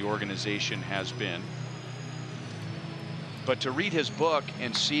patient the organization has been. But to read his book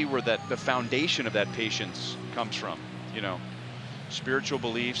and see where the foundation of that patience comes from, spiritual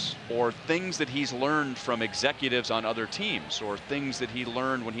beliefs or things that he's learned from executives on other teams, or things that he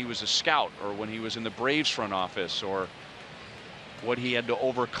learned when he was a scout or when he was in the Braves front office, or what he had to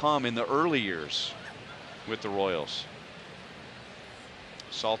overcome in the early years with the Royals.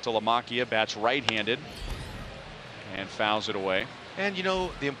 Saltalamacchia bats right-handed and fouls it away. And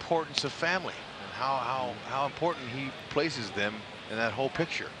the importance of family and how important he places them in that whole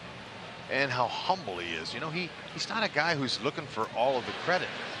picture, and how humble he is. He's not a guy who's looking for all of the credit.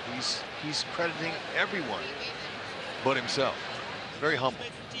 He's crediting everyone but himself. Very humble.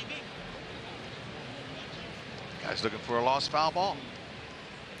 Guy's looking for a lost foul ball.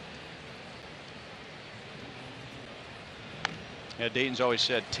 Yeah, Dayton's always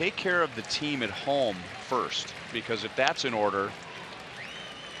said, take care of the team at home first, because if that's in order,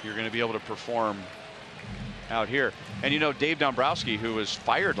 you're going to be able to perform out here. And Dave Dombrowski, who was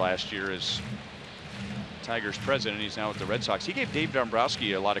fired last year as Tigers president, he's now with the Red Sox. He gave Dave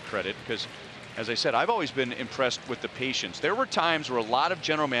Dombrowski a lot of credit because, as I said, I've always been impressed with the patience. There were times where a lot of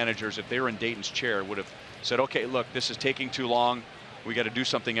general managers, if they were in Dayton's chair, would have said, okay, look, this is taking too long. We got to do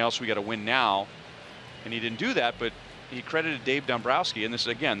something else. We got to win now. And he didn't do that, but he credited Dave Dombrowski. And this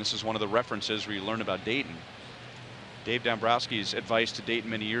is one of the references where you learn about Dayton. Dave Dombrowski's advice to Dayton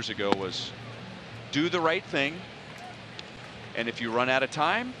many years ago was, do the right thing, and if you run out of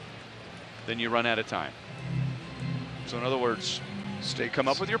time, then you run out of time. So in other words, come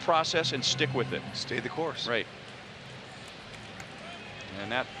up with your process and stick with it. Stay the course. Right.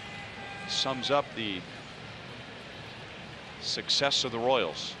 And that sums up the success of the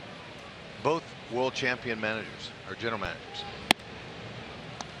Royals. Both world champion managers, or general managers.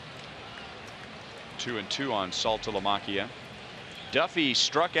 2-2 on Saltalamacchia. Duffy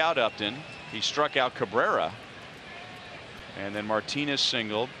struck out Upton. He struck out Cabrera. And then Martinez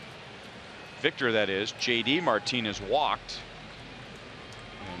singled. Victor, that is. JD Martinez walked.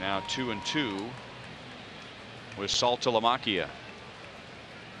 And now 2-2 with Saltalamacchia.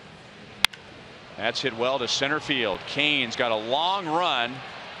 That's hit well to center field. Kane's got a long run,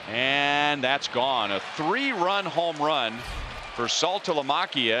 and that's gone. A 3-run home run for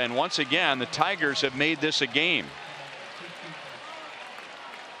Saltalamacchia, and once again the Tigers have made this a game.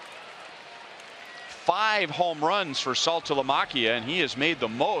 5 home runs for Saltalamacchia, and he has made the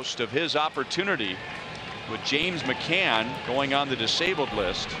most of his opportunity with James McCann going on the disabled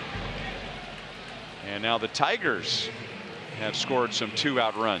list. And now the Tigers have scored some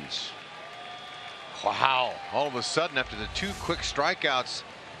 2-out runs. Wow. All of a sudden, after the 2 quick strikeouts,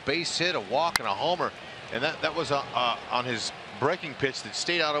 base hit, a walk, and a homer, and that was on his breaking pitch that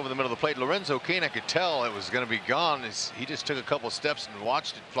stayed out over the middle of the plate. Lorenzo Cain, I could tell it was going to be gone. He just took a couple steps and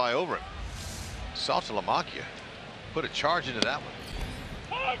watched it fly over him. Saltalamacchia put a charge into that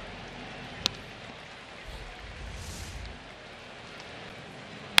one.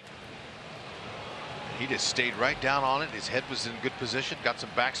 He just stayed right down on it. His head was in good position, got some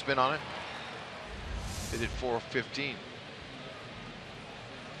backspin on it. They did 415.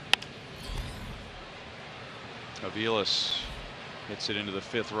 Aviles hits it into the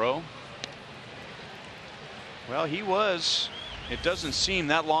 5th row. Well, he was, it doesn't seem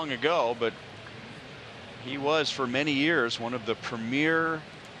that long ago, but he was for many years one of the premier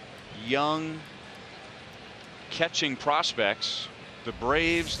young catching prospects The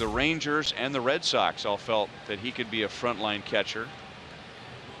Braves, the Rangers, and the Red Sox all felt that he could be a frontline catcher.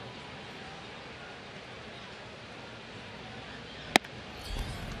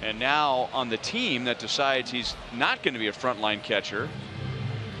 And now on the team that decides he's not going to be a frontline catcher,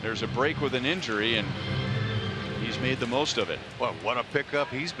 there's a break with an injury, and he's made the most of it. Well, what a pickup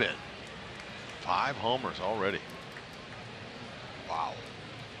he's been. 5 homers already. Wow.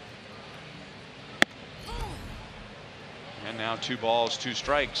 And now 2 balls, 2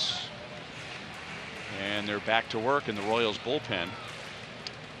 strikes. And they're back to work in the Royals bullpen.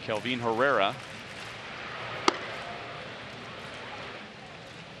 Kelvin Herrera.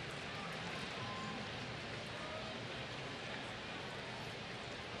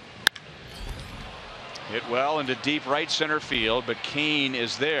 Hit well into deep right center field, but Kane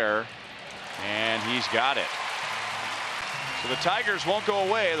is there, and he's got it. So the Tigers won't go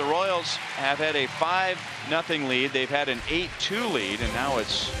away. The Royals have had a 5-0 lead. They've had an 8-2 lead, and now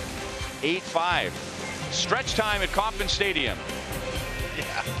it's 8-5. Stretch time at Kauffman Stadium.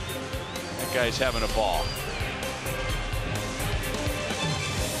 Yeah. That guy's having a ball.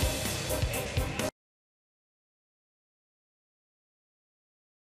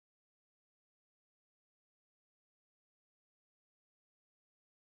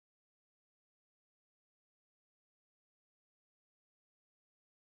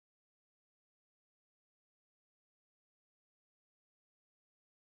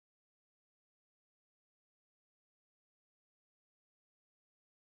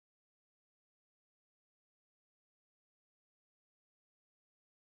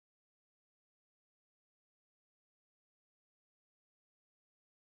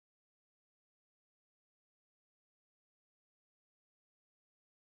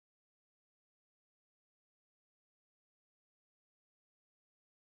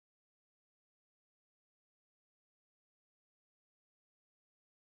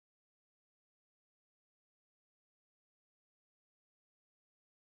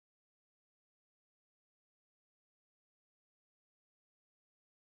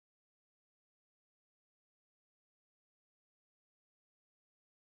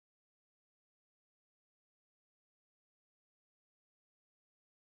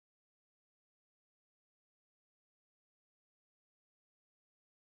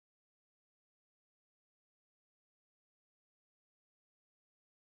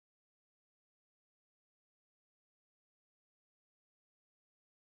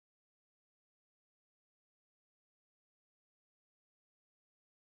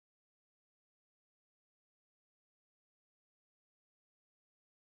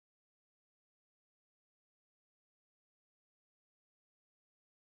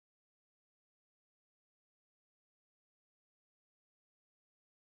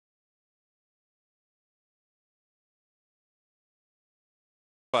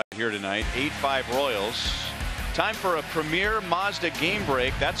 Here tonight, 8-5 Royals. Time for a premier Mazda game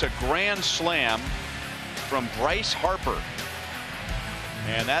break. That's a grand slam from Bryce Harper.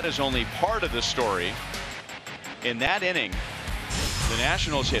 And that is only part of the story. In that inning, the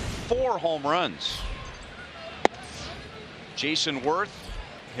Nationals hit 4 home runs. Jason Worth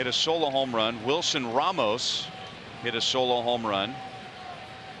hit a solo home run. Wilson Ramos hit a solo home run.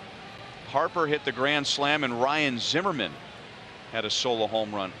 Harper hit the grand slam, and Ryan Zimmerman had a solo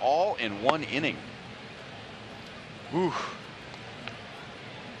home run, all in 1 inning. Ooh.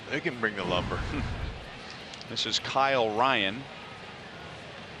 They can bring the lumber. This is Kyle Ryan,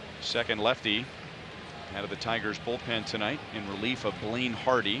 second lefty out of the Tigers bullpen tonight in relief of Blaine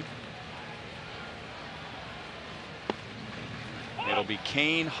Hardy. It'll be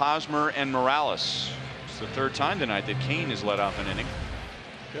Kane, Hosmer, and Morales. It's the 3rd time tonight that Kane has let off an inning.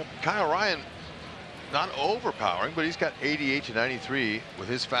 Yep. Kyle Ryan, not overpowering, but he's got 88 to 93 with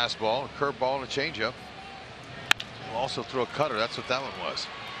his fastball, a curveball, and a changeup. He'll also throw a cutter. That's what that one was.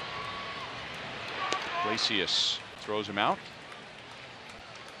 Iglesias throws him out.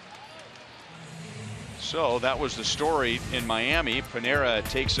 So that was the story in Miami. Panera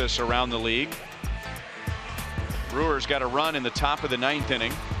takes us around the league. Brewers got a run in the top of the 9th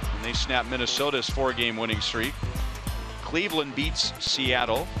inning, and they snap Minnesota's 4-game winning streak. Cleveland beats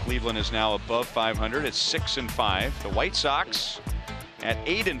Seattle. Cleveland is now above 500 at 6-5. The White Sox at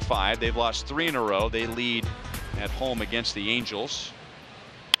 8-5. They've lost 3 in a row. They lead at home against the Angels.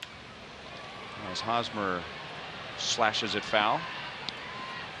 As Hosmer slashes it foul.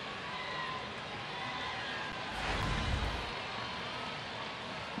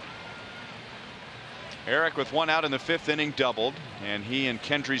 Eric with 1 out in the 5th inning doubled, and he and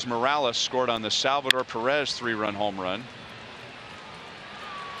Kendrys Morales scored on the Salvador Perez 3-run home run.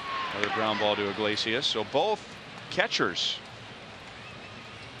 Another ground ball to Iglesias. So both catchers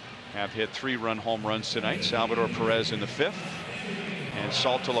have hit 3-run home runs tonight. Salvador Perez in the 5th and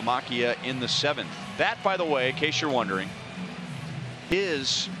Saltalamacchia in the 7th. That, by the way, in case you're wondering,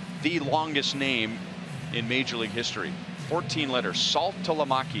 is the longest name in Major League history. 14 letters,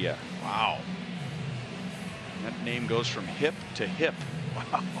 Saltalamacchia. Wow. That name goes from hip to hip.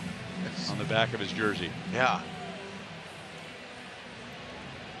 Wow. On the back of his jersey. Yeah.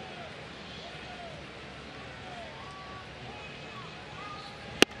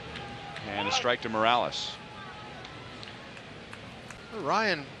 And a strike to Morales.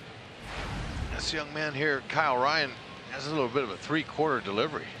 Ryan, this young man here, Kyle Ryan, has a little bit of a 3/4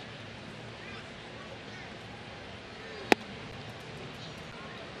 delivery.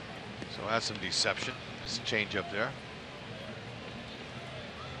 So has some deception. This change up there.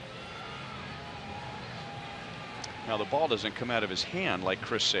 Now the ball doesn't come out of his hand like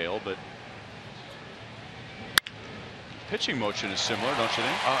Chris Sale, but pitching motion is similar, don't you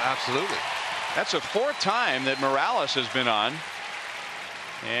think? Oh, absolutely. That's the 4th time that Morales has been on,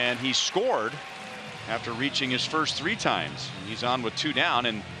 and he scored after reaching his first 3 times. He's on with 2 down,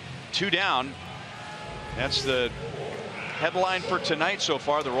 and 2 down. That's the headline for tonight so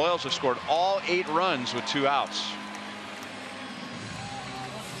far. The Royals have scored all 8 runs with 2 outs.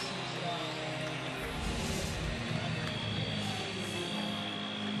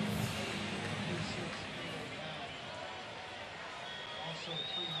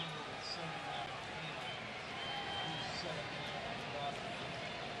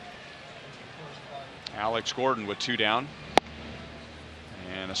 Alex Gordon with 2 down,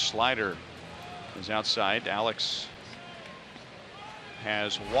 and a slider is outside. Alex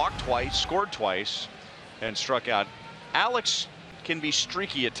has walked twice, scored twice, and struck out. Alex can be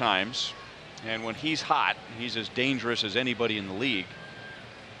streaky at times, and when he's hot, he's as dangerous as anybody in the league.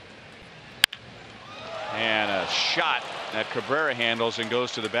 And a shot that Cabrera handles and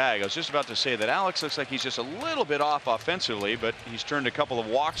goes to the bag. I was just about to say that Alex looks like he's just a little bit off offensively, but he's turned a couple of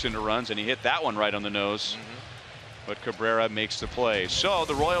walks into runs, and he hit that one right on the nose. But Cabrera makes the play. So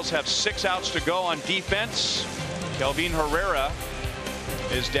the Royals have 6 outs to go on defense. Kelvin Herrera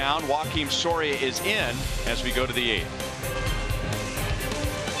is down. Joakim Soria is in as we go to the 8th.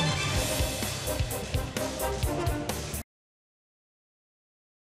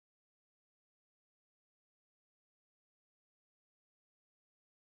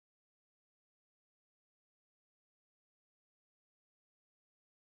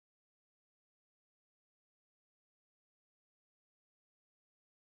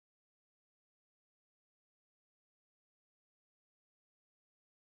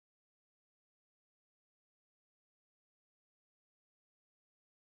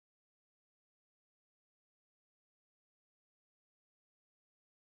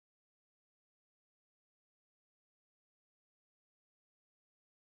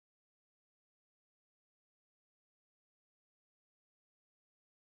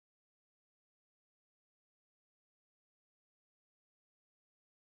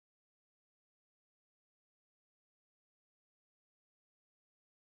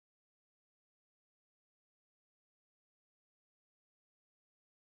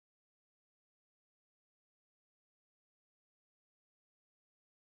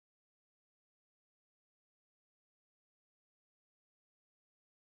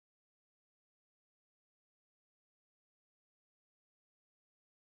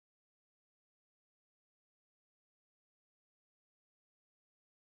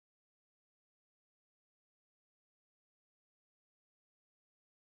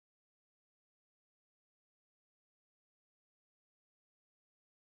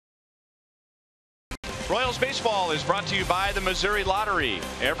 Royals baseball is brought to you by the Missouri Lottery.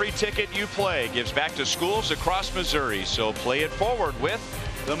 Every ticket you play gives back to schools across Missouri, so play it forward with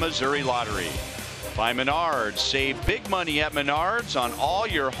the Missouri Lottery. By Menards, save big money at Menards on all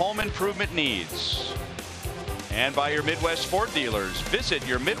your home improvement needs. And by your Midwest Ford dealers, visit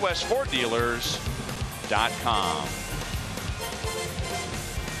your MidwestFordDealers.com.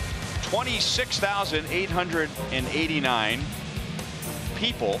 26,889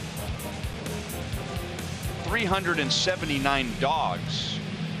 people. 379 dogs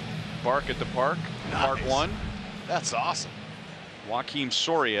bark at the park. Nice. Park 1. That's awesome. Joakim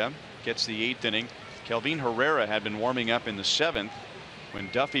Soria gets the 8th inning. Kelvin Herrera had been warming up in the 7th when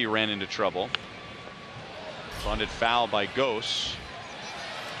Duffy ran into trouble. Bunted foul by Gose.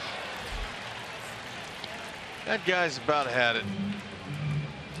 That guy's about had it.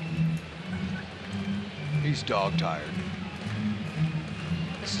 He's dog tired.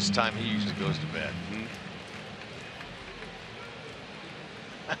 This is time he usually goes to bed.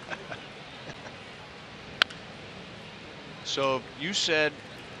 So you said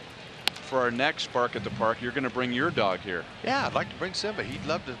for our next Bark at the Park, you're going to bring your dog here. Yeah, I'd like to bring Simba. He'd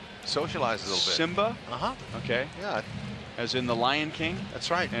love to socialize a little bit. Simba? Uh-huh. Okay. Yeah. As in the Lion King? That's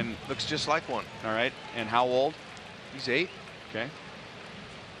right. And looks just like one. All right. And how old? He's 8. Okay.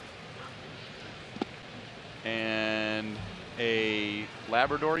 And a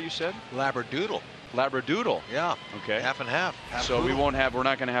Labrador, you said? Labradoodle. Labradoodle. Yeah. Okay. Half and half. So poodle. we're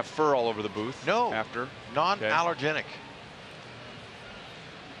not going to have fur all over the booth. No. After. Non-allergenic.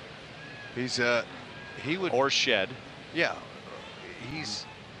 He's he would. Or shed. Yeah. He's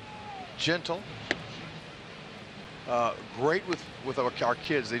gentle. Great with our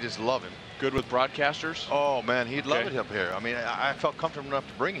kids. They just love him. Good with broadcasters? Oh man, he'd love it up here. I mean, I felt comfortable enough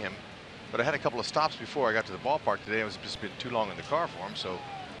to bring him, but I had a couple of stops before I got to the ballpark today. I was just been too long in the car for him. So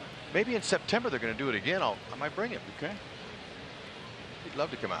maybe in September they're going to do it again. I might bring him. Okay. He'd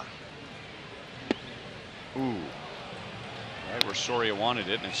love to come out. Ooh. Right where Soria wanted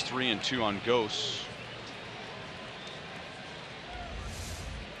it, and it's 3-2 on Ghosts.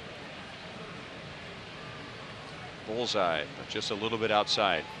 Bullseye, but just a little bit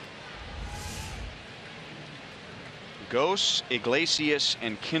outside. Ghosts, Iglesias,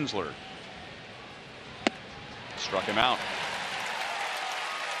 and Kinsler. Struck him out.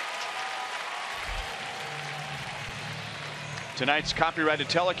 Tonight's copyrighted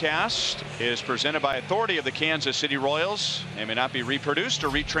telecast is presented by authority of the Kansas City Royals and may not be reproduced or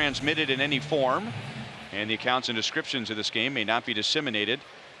retransmitted in any form. And the accounts and descriptions of this game may not be disseminated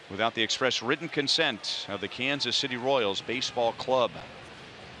without the express written consent of the Kansas City Royals Baseball Club.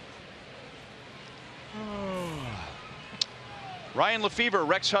 Ryan Lefevre,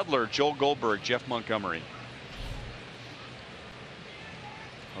 Rex Hudler, Joel Goldberg, Jeff Montgomery.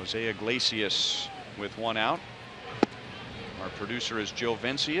 Jose Iglesias with one out. Our producer is Joe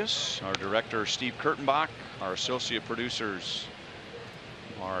Vencius. Our director Steve Kurtenbach. Our associate producers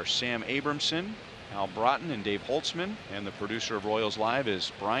are Sam Abramson, Al Broughton, and Dave Holtzman. And the producer of Royals Live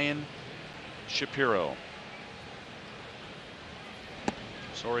is Brian Shapiro.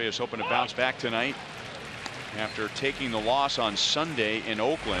 Soria is hoping to bounce back tonight after taking the loss on Sunday in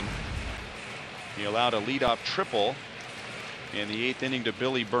Oakland. He allowed a leadoff triple in the 8th inning to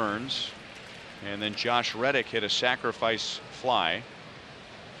Billy Burns, and then Josh Reddick hit a sacrifice fly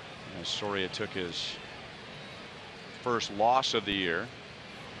as Soria took his first loss of the year.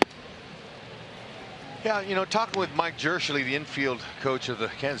 Yeah, you know, talking with Mike Jershely, the infield coach of the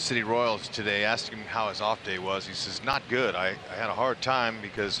Kansas City Royals today, asked him how his off day was. He says, not good. I had a hard time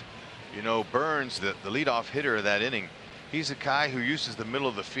because, you know, Burns, the leadoff hitter of that inning, he's a guy who uses the middle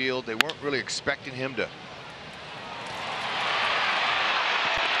of the field. They weren't really expecting him to.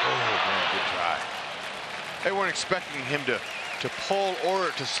 Oh man, good try. They weren't expecting him to pull or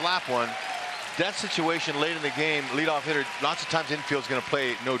to slap one. That situation late in the game, leadoff hitter, lots of times infield's going to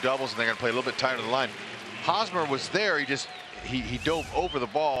play no doubles and they're going to play a little bit tighter to the line. Hosmer was there. He dove over the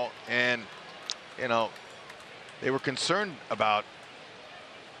ball, and you know, they were concerned about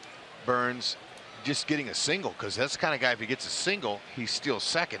Burns just getting a single, because that's the kind of guy, if he gets a single, he steals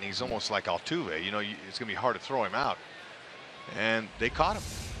second. He's almost like Altuve. You know, it's going to be hard to throw him out. And they caught him.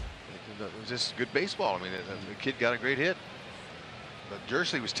 It was just good baseball. I mean, the kid got a great hit. But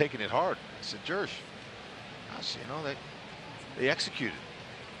Jershely was taking it hard. I said, Jersh, gosh, you know, they executed.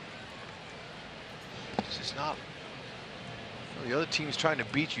 It's just not. You know, the other team's trying to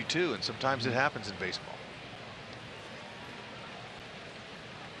beat you too, and sometimes it happens in baseball.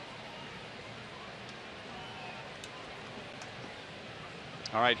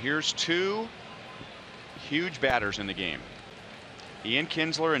 All right, here's two huge batters in the game. Ian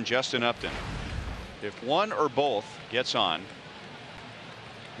Kinsler and Justin Upton. If one or both gets on,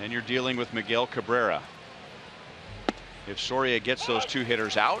 then you're dealing with Miguel Cabrera. If Soria gets those two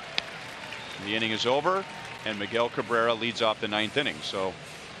hitters out, the inning is over, and Miguel Cabrera leads off the 9th inning. So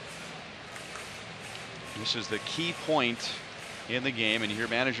this is the key point in the game, and you hear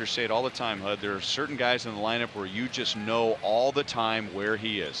managers say it all the time, Hud. There are certain guys in the lineup where you just know all the time where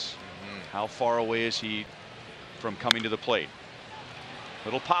he is. How far away is he from coming to the plate?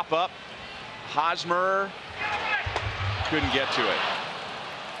 Little pop up. Hosmer couldn't get to it.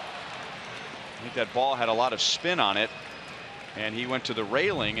 I think that ball had a lot of spin on it, and he went to the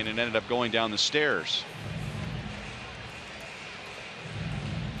railing and it ended up going down the stairs.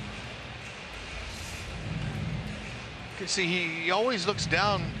 You can see he always looks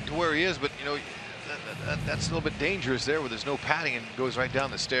down to where he is, but you know, that's a little bit dangerous there where there's no padding and goes right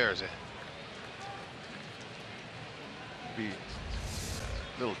down the stairs. Be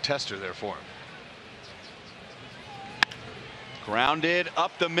a little tester there for him. Grounded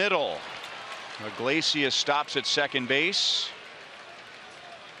up the middle. Iglesias stops at second base.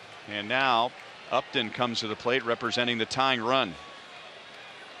 And now Upton comes to the plate representing the tying run.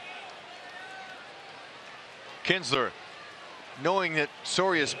 Kinsler, knowing that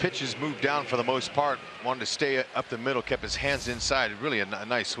Soria's pitches moved down for the most part, wanted to stay up the middle, kept his hands inside. Really a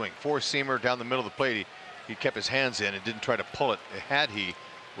nice swing. Four-seamer down the middle of the plate. He kept his hands in and didn't try to pull it. Had he,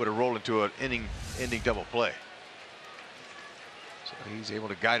 would have rolled into an ending double play. So he's able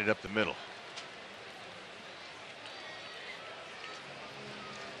to guide it up the middle.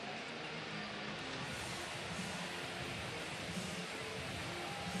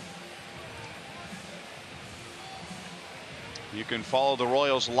 You can follow the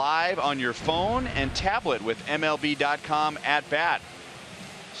Royals live on your phone and tablet with MLB.com at bat.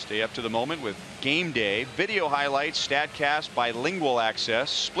 Stay up to the moment with Game Day, video highlights, StatCast, bilingual access,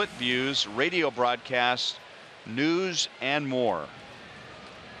 split views, radio broadcasts, news, and more.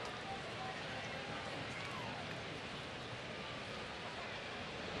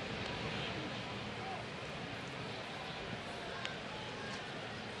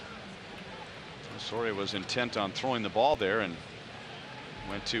 Soria was intent on throwing the ball there and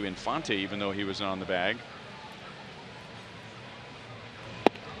went to Infante even though he was on the bag.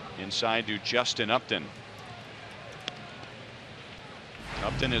 Inside to Justin Upton.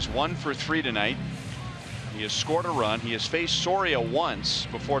 Upton is 1 for 3 tonight. He has scored a run. He has faced Soria once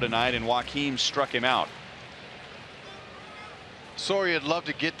before tonight, and Joaquin struck him out. Soria would love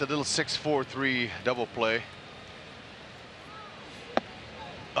to get the little 6-4-3 double play.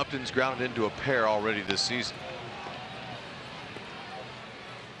 Upton's grounded into a pair already this season.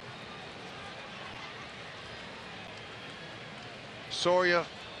 Soria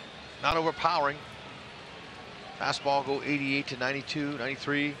not overpowering. Fastball go 88 to 92,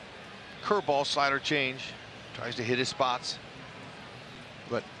 93. Curveball, slider change. Tries to hit his spots.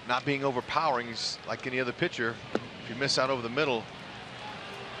 But not being overpowering. He's like any other pitcher. If you miss out over the middle,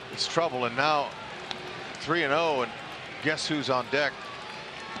 it's trouble. And now 3-0, and guess who's on deck?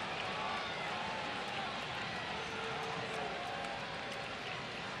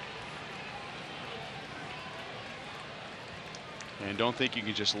 And don't think you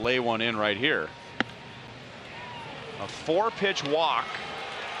can just lay one in right here. A 4-pitch walk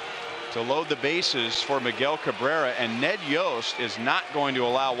to load the bases for Miguel Cabrera, and Ned Yost is not going to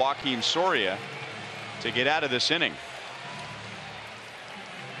allow Joaquin Soria to get out of this inning.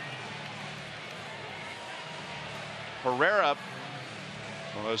 Herrera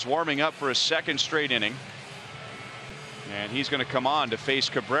was warming up for a second straight inning, and he's going to come on to face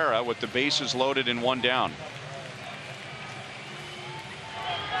Cabrera with the bases loaded and 1 down.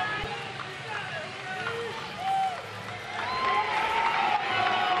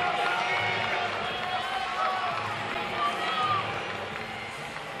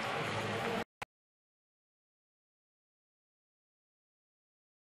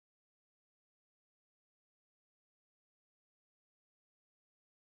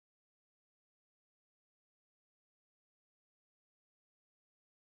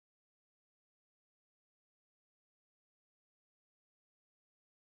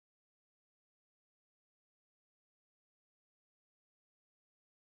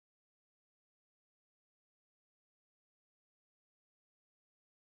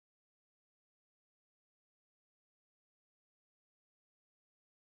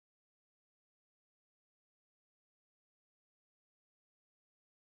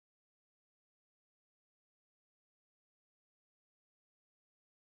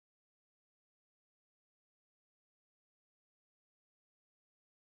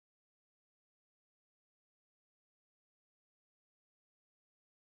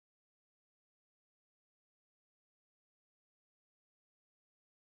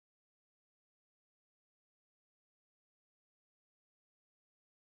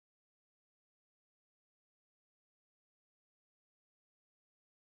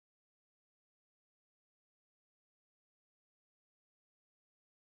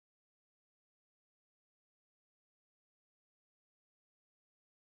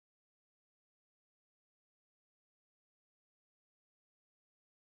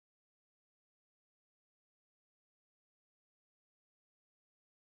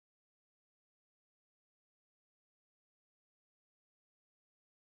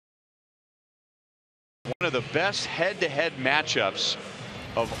 One of the best head-to-head matchups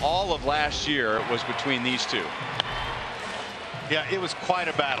of all of last year was between these two. Yeah, it was quite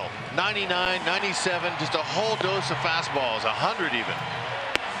a battle. 99, 97, just a whole dose of fastballs, 100 even.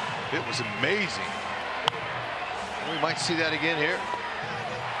 It was amazing. We might see that again here.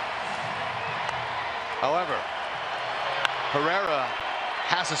 However, Herrera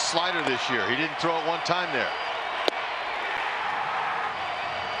has a slider this year. He didn't throw it one time there.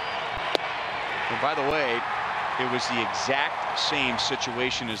 And by the way, it was the exact same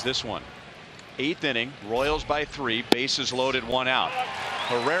situation as this one. 8th inning, Royals by 3, bases loaded, 1 out.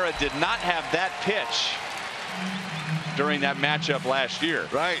 Herrera did not have that pitch during that matchup last year.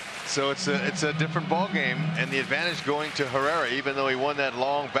 Right. So it's a different ball game, and the advantage going to Herrera, even though he won that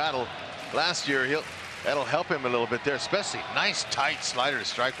long battle last year. That'll help him a little bit there, especially nice tight slider to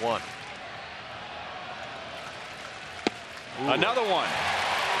strike 1. Ooh. Another one.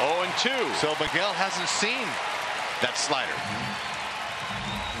 0-2. So Miguel hasn't seen that slider.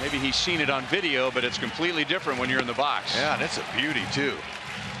 Maybe he's seen it on video, but it's completely different when you're in the box. Yeah, and it's a beauty too.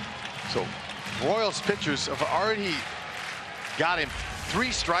 So Royals pitchers have already got him 3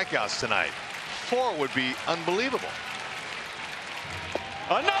 strikeouts tonight. 4 would be unbelievable.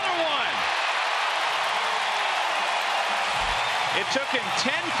 Another one. It took him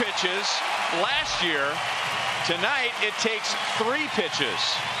 10 pitches last year. Tonight it takes 3 pitches.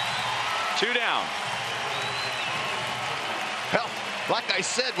 2 down. Hell, like I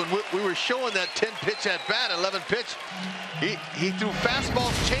said, when we were showing that 10 pitch at bat, 11 pitch, he threw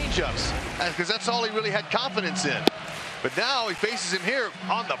fastballs, changeups, because that's all he really had confidence in. But now he faces him here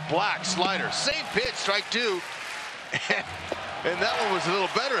on the black slider. Same pitch, strike 2. And that one was a little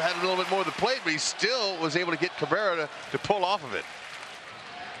better, had a little bit more of the plate, but he still was able to get Cabrera to pull off of it.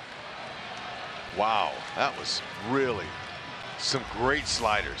 Wow, that was really some great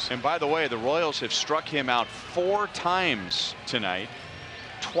sliders. And by the way, the Royals have struck him out 4 times tonight,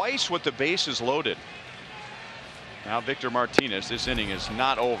 twice with the bases loaded. Now Victor Martinez, this inning is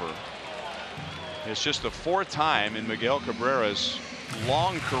not over. It's just the 4th time in Miguel Cabrera's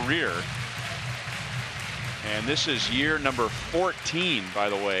long career. And this is year number 14, by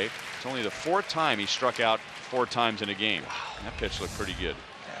the way. It's only the 4th time he struck out 4 times in a game. Wow. That pitch looked pretty good.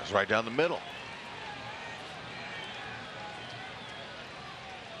 Yeah, it was right down the middle.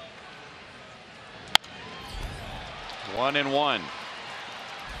 One and one.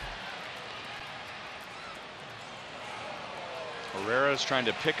 Herrera's trying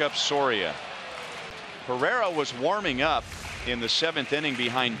to pick up Soria. Herrera was warming up in the 7th inning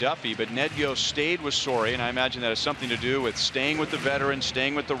behind Duffy, but Ned Yost stayed with Soria, and I imagine that has something to do with staying with the veterans,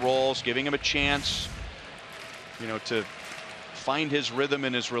 staying with the roles, giving him a chance, you know, to find his rhythm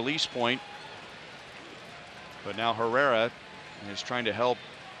and his release point. But now Herrera is trying to help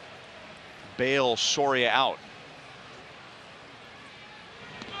bail Soria out.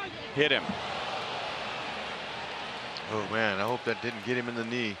 Hit him. Oh man, I hope that didn't get him in the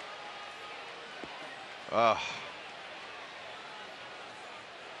knee.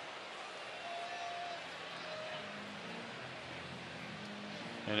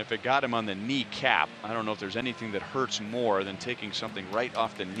 And if it got him on the kneecap, I don't know if there's anything that hurts more than taking something right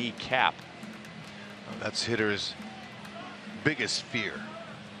off the kneecap. That's hitters' biggest fear.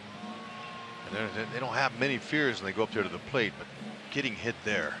 And they don't have many fears when they go up there to the plate, but getting hit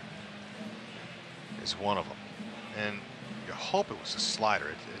there is one of them. And you hope it was a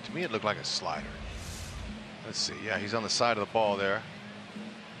slider. To me, it looked like a slider. Let's see. Yeah, he's on the side of the ball there.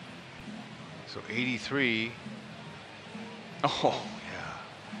 So 83. Oh, yeah.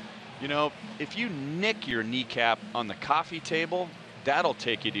 You know, if you nick your kneecap on the coffee table, that'll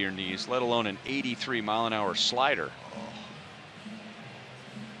take you to your knees, let alone an 83-mile-an-hour slider.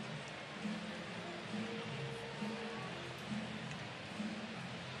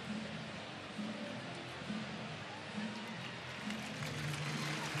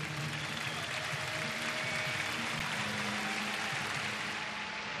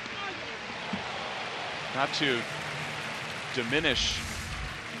 Not to diminish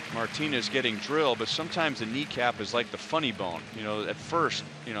Martinez getting drilled, but sometimes the kneecap is like the funny bone. You know, at first,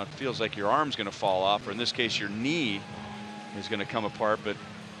 you know, it feels like your arm's going to fall off, or in this case, your knee is going to come apart, but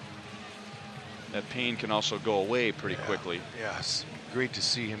that pain can also go away pretty quickly. Yeah, it's great to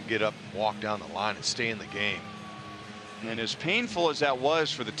see him get up, walk down the line, and stay in the game. And as painful as that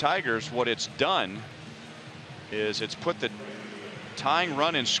was for the Tigers, what it's done is it's put the tying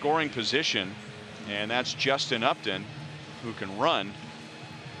run in scoring position, and that's Justin Upton, who can run.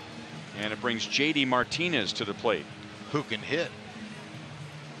 And it brings JD Martinez to the plate, who can hit.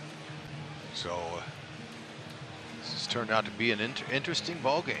 So this has turned out to be an interesting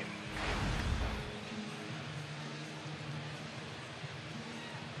ball game.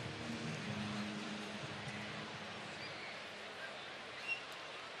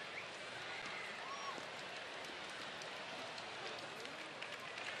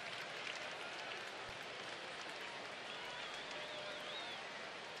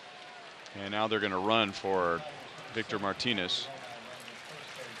 And now they're going to run for Victor Martinez.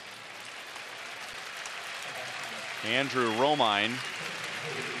 Andrew Romine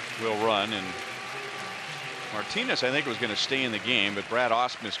will run, and Martinez, I think, was going to stay in the game, but Brad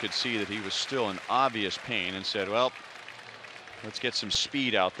Ausmus could see that he was still in obvious pain and said, well, let's get some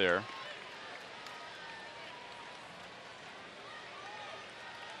speed out there.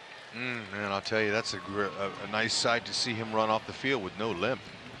 Man, I'll tell you, that's a nice sight to see him run off the field with no limp.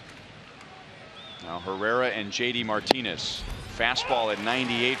 Now Herrera and JD Martinez. Fastball at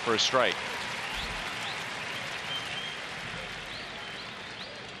 98 for a strike.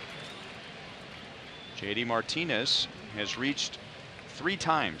 JD Martinez has reached 3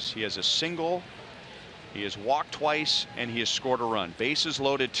 times. He has a single, he has walked twice, and he has scored a run. Bases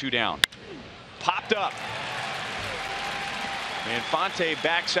loaded, 2 down. Popped up. Infante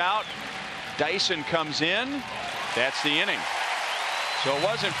backs out. Dyson comes in. That's the inning. So it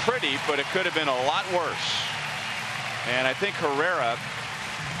wasn't pretty, but it could have been a lot worse. And I think Herrera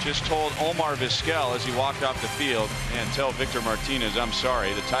just told Omar Vizquel as he walked off the field, and tell Victor Martinez, I'm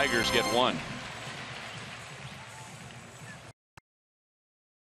sorry, the Tigers get 1.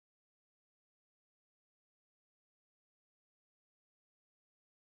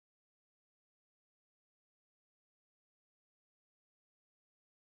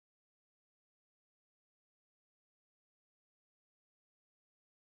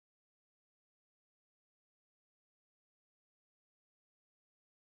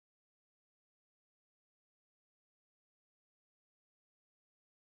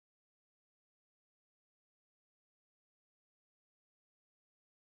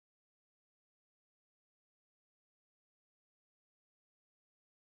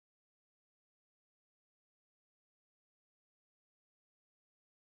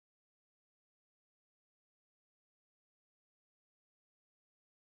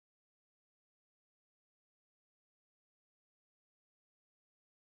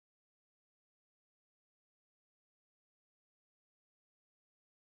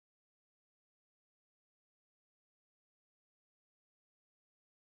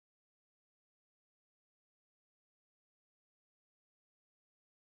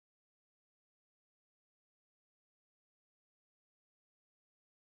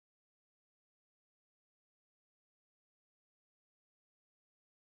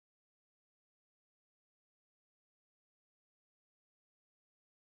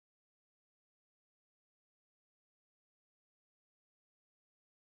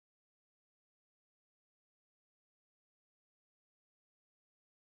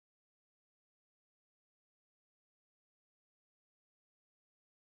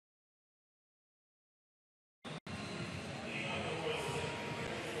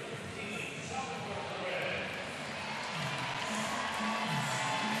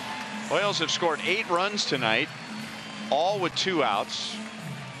 Royals have scored 8 runs tonight, all with 2 outs.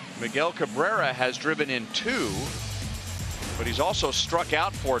 Miguel Cabrera has driven in 2, but he's also struck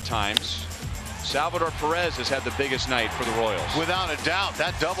out 4 times. Salvador Perez has had the biggest night for the Royals. Without a doubt,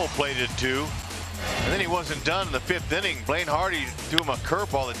 that double plated 2. And then he wasn't done in the 5th inning. Blaine Hardy threw him a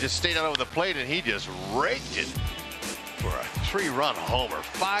curveball that just stayed out over the plate, and he just raked it for a 3-run homer.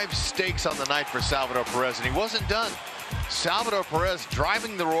 5 stakes on the night for Salvador Perez, and he wasn't done. Salvador Perez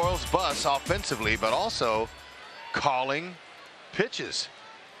driving the Royals bus offensively, but also calling pitches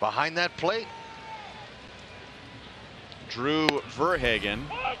behind that plate. Drew Verhagen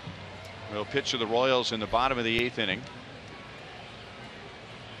will pitch to the Royals in the bottom of the 8th inning.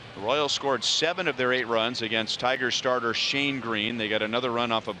 The Royals scored 7 of their 8 runs against Tigers starter Shane Green. They got another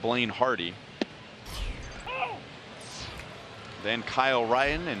run off of Blaine Hardy. Then Kyle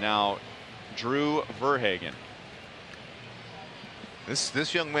Ryan, and now Drew Verhagen.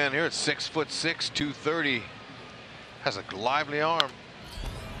 This young man here at 6'6", 230, has a lively arm,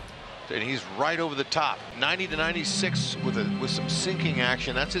 and he's right over the top. 90 to 96 with some sinking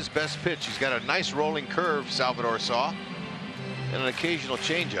action. That's his best pitch. He's got a nice rolling curve, Salvador saw, and an occasional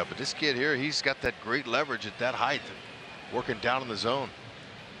changeup. But this kid here, he's got that great leverage at that height, working down in the zone.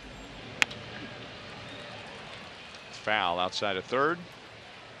 Foul outside of third.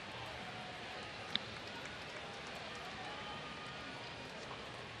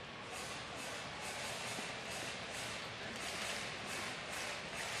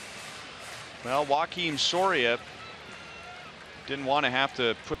 Well, Joakim Soria didn't want to have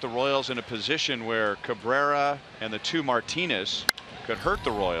to put the Royals in a position where Cabrera and the 2 Martinez could hurt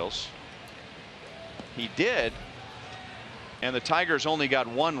the Royals. He did, and the Tigers only got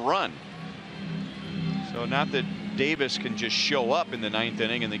 1 run. So not that Davis can just show up in the 9th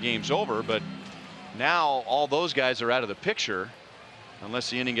inning and the game's over, but now all those guys are out of the picture unless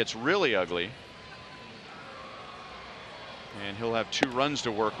the inning gets really ugly. And he'll have 2 runs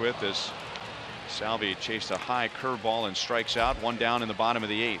to work with as Salvi chased a high curveball and strikes out. 1 down in the bottom of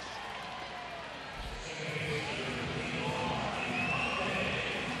the 8th.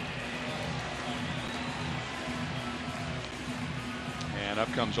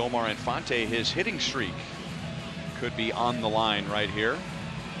 up comes Omar Infante. His hitting streak could be on the line right here.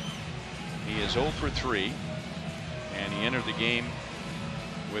 He is 0 for 3, and he entered the game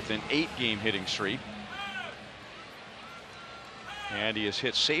with an 8-game hitting streak. And he has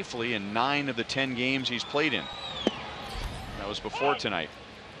hit safely in 9 of the 10 games he's played in. That was before tonight.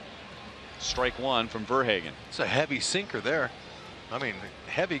 Strike 1 from Verhagen. It's a heavy sinker there. I mean,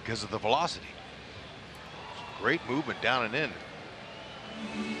 heavy because of the velocity. Great movement down and in.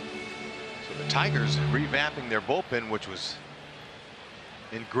 So the Tigers revamping their bullpen, which was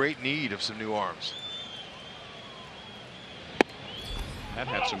in great need of some new arms. That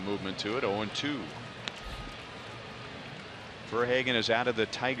had some movement to it. 0-2. Verhagen is out of the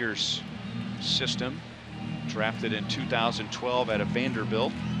Tigers system. Drafted in 2012 out of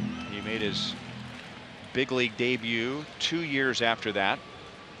Vanderbilt. He made his big league debut 2 years after that.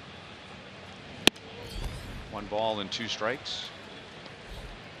 1 ball and 2 strikes.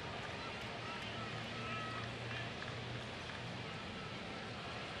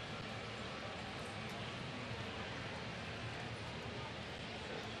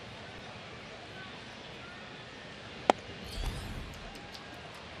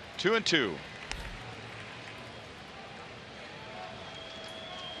 Two and 2.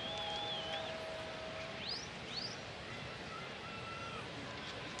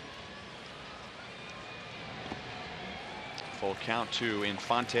 Full count to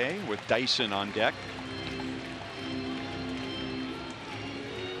Infante with Dyson on deck.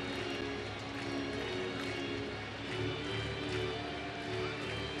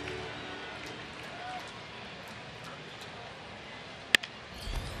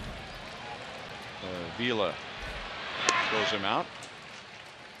 Vila throws him out.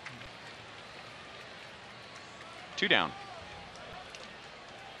 2 down.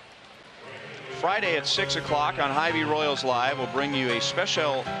 Friday at 6 o'clock on Hy-Vee Royals Live, we'll bring you a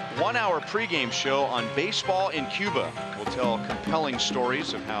special 1-hour pregame show on baseball in Cuba. We'll tell compelling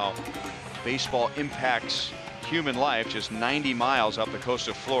stories of how baseball impacts human life just 90 miles up the coast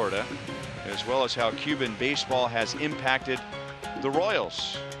of Florida, as well as how Cuban baseball has impacted the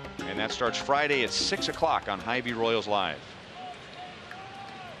Royals. And that starts Friday at 6 o'clock on Hy-Vee Royals Live.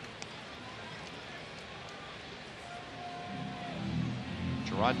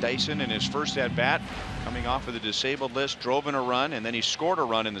 Rod Dyson in his first at bat, coming off of the disabled list, drove in a run, and then he scored a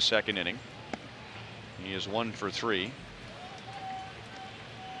run in the second inning. He is 1 for 3.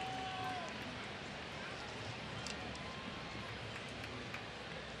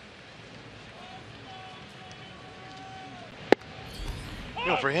 You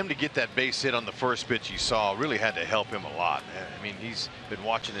know, for him to get that base hit on the first pitch you saw really had to help him a lot. I mean, he's been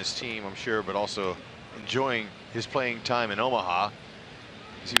watching his team, I'm sure, but also enjoying his playing time in Omaha,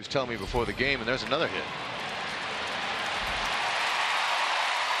 as he was telling me before the game. And there's another hit.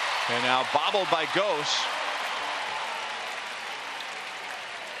 And now bobbled by Gose.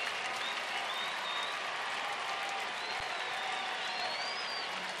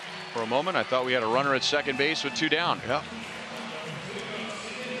 For a moment, I thought we had a runner at second base with 2 down. Yeah.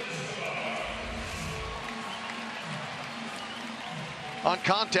 On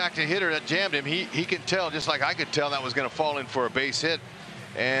contact, a hitter that jammed him, he can tell, just like I could tell, that was going to fall in for a base hit.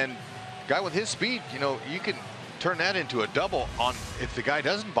 And guy with his speed, you know, you can turn that into a double on if the guy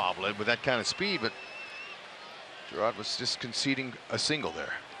doesn't bobble it with that kind of speed. But Gerard was just conceding a single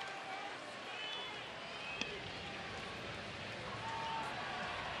there.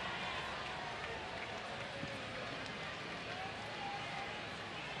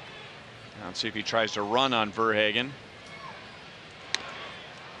 Now let's see if he tries to run on Verhagen.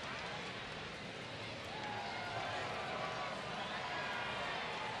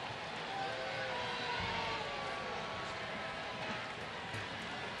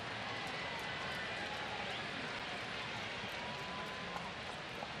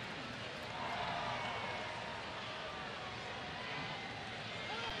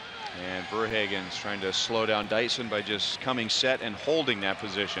 And Verhagen's trying to slow down Dyson by just coming set and holding that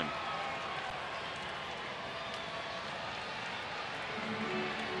position.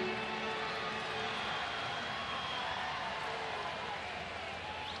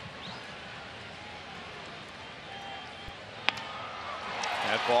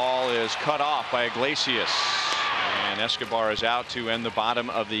 That ball is cut off by Iglesias, and Escobar is out to end the bottom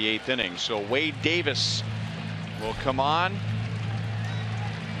of the 8th inning. So Wade Davis will come on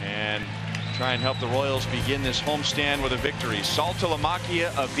and try and help the Royals begin this homestand with a victory.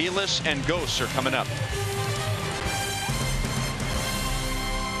 Saltalamacchia, Aviles, and Gose are coming up.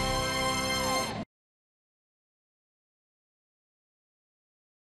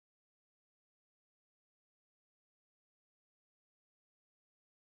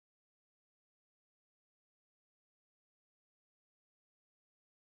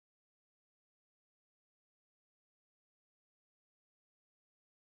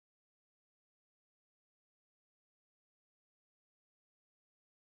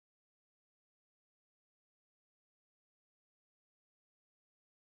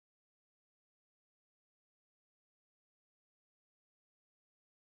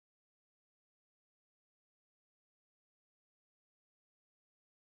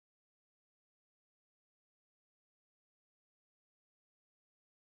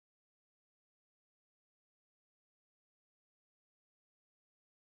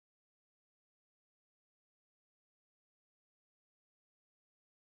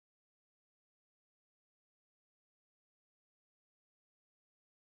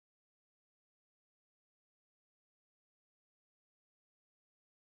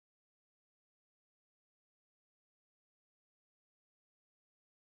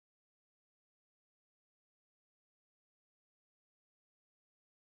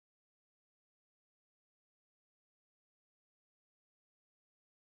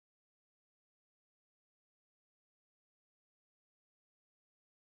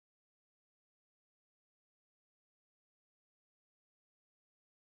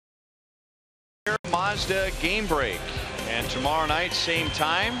 Mazda game break, and tomorrow night same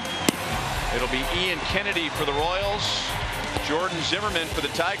time it'll be Ian Kennedy for the Royals, Jordan Zimmerman for the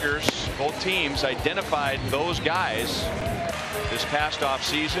Tigers. Both teams identified those guys this past off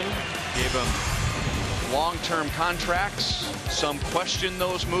season, gave them long-term contracts. Some question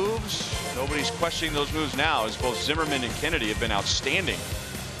those moves. Nobody's questioning those moves now, as both Zimmerman and Kennedy have been outstanding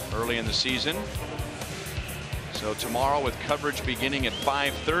early in the season. So tomorrow, with coverage beginning at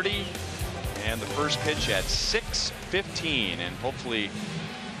 5:30 and the first pitch at 6:15, and hopefully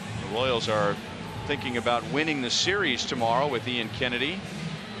the Royals are thinking about winning the series tomorrow with Ian Kennedy.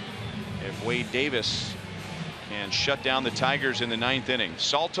 If Wade Davis can shut down the Tigers in the 9th inning.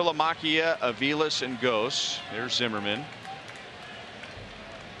 Saltalamacchia, Aviles, and Gose. There's Zimmerman.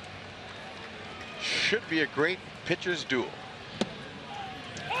 Should be a great pitcher's duel.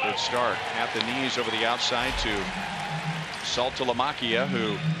 Good start at the knees over the outside to Saltalamacchia,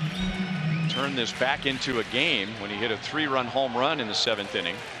 who turned this back into a game when he hit a 3-run home run in the 7th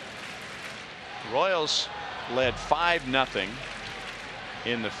inning. The Royals led 5-0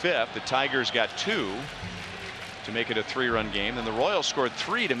 in the 5th. The Tigers got 2 to make it a 3-run game. Then the Royals scored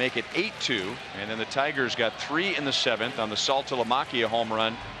 3 to make it 8-2, and then the Tigers got 3 in the 7th on the Saltalamacchia home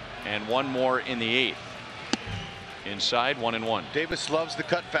run, and 1 more in the 8th. Inside, 1-1. Davis loves the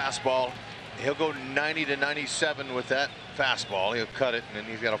cut fastball. He'll go 90 to 97 with that fastball. He'll cut it, and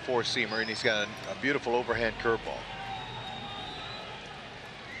then he's got a 4-seamer, and he's got a beautiful overhand curveball.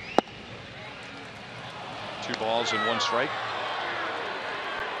 2 balls and 1 strike.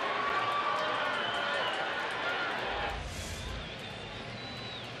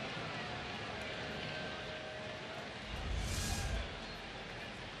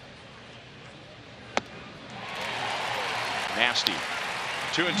 Nasty.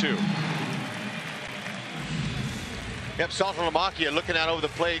 2-2. Yep, Saltalamacchia looking out over the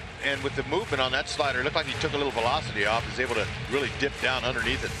plate, and with the movement on that slider, it looked like he took a little velocity off. He's able to really dip down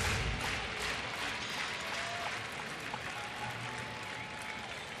underneath it.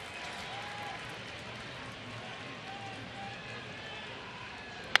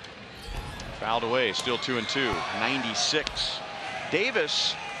 Fouled away, still 2-2. 96.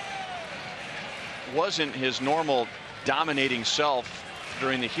 Davis wasn't his normal dominating self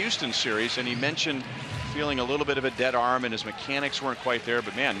during the Houston series, and he mentioned feeling a little bit of a dead arm and his mechanics weren't quite there,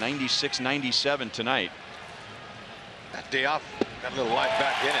 but man, 96, 97 tonight. That day off got a little life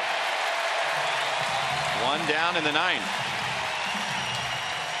back in it. 1 down in the 9th.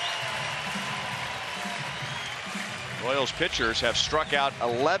 Royals pitchers have struck out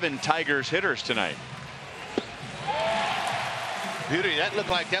 11 Tigers hitters tonight. Beauty, that looked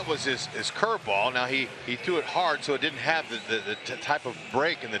like that was his curveball. Now he threw it hard, so it didn't have the type of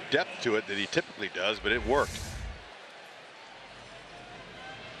break and the depth to it that he typically does, but it worked.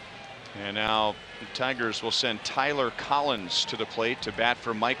 And now the Tigers will send Tyler Collins to the plate to bat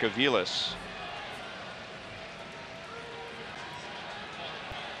for Mike Aviles.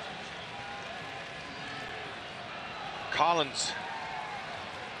 Collins,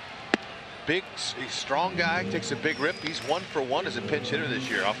 big, strong guy, takes a big rip. He's 1 for 1 as a pinch hitter this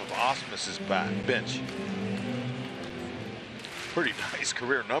year off of Osmus's bench. Pretty nice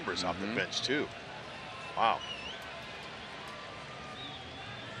career numbers off the bench too. Wow.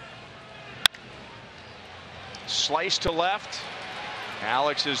 Slice to left.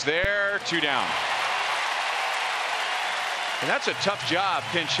 Alex is there. 2 down. And that's a tough job,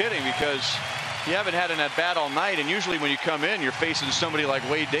 pinch hitting, because you haven't had an at bat all night, and usually when you come in, you're facing somebody like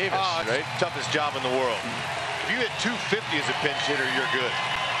Wade Davis, right? Toughest job in the world. If you hit 250 as a pinch hitter, you're good.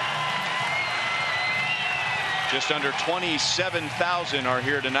 Just under 27,000 are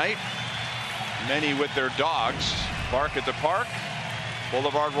here tonight. Many with their dogs. Bark at the Park.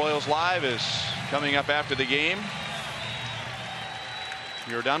 Boulevard Royals Live is coming up after the game.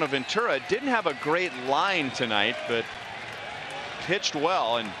 Giordano Ventura didn't have a great line tonight, but pitched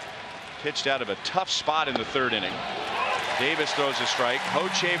well and pitched out of a tough spot in the 3rd inning. Davis throws a strike.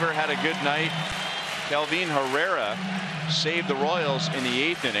 Hochevar had a good night. Kelvin Herrera saved the Royals in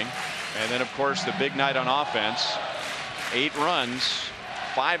the 8th inning. And then, of course, the big night on offense. 8 runs,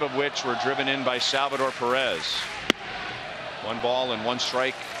 5 of which were driven in by Salvador Perez. 1 ball and 1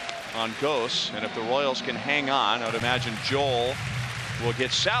 strike on Gose. And if the Royals can hang on, I would imagine Joel will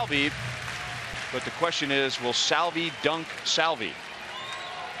get Salvi. But the question is, will Salvi dunk Salvi?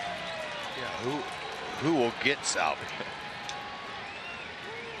 Yeah, who will get Salvi?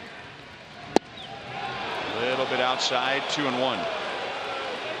 A little bit outside, 2-1.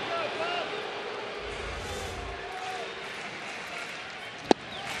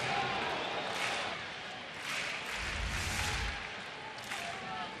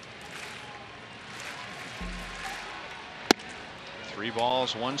 3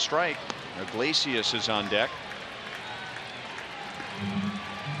 balls, 1 strike. Iglesias is on deck.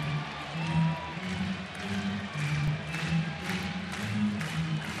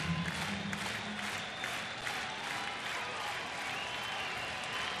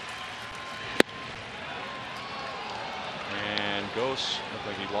 Ghost looked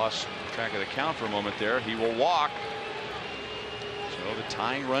like he lost track of the count for a moment there. He will walk. So the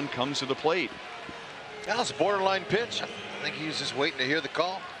tying run comes to the plate. That was a borderline pitch. I think he was just waiting to hear the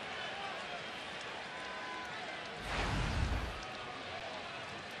call.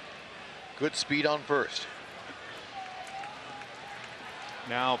 Good speed on first.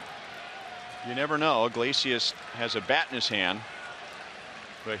 Now, you never know. Iglesias has a bat in his hand,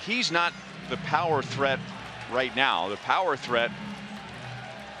 but he's not the power threat right now. The power threat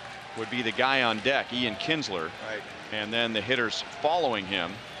would be the guy on deck, Ian Kinsler, right, and then the hitters following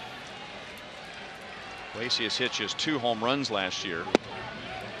him. Iglesias hit just 2 home runs last year.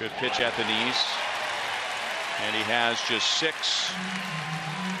 Good pitch at the knees, and he has just 6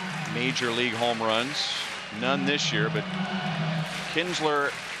 major league home runs, none this year, but Kinsler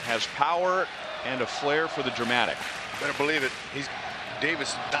has power and a flair for the dramatic. Better believe it.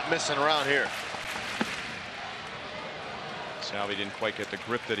 Davis not messing around here. Salvi didn't quite get the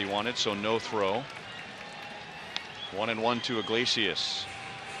grip that he wanted, so no throw. 1-1 to Iglesias.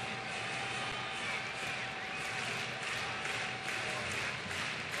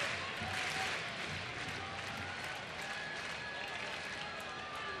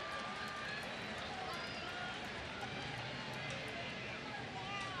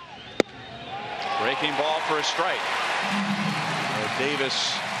 Breaking ball for a strike.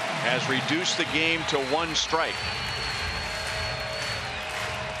 Davis has reduced the game to 1 strike.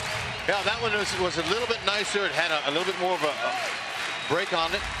 Yeah, that one was a little bit nicer. It had a little bit more of a break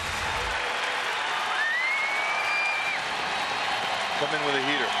on it. Come in with a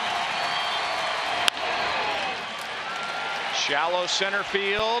heater. Shallow center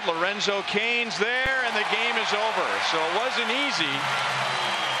field. Lorenzo Cain's there, and the game is over. So it wasn't easy.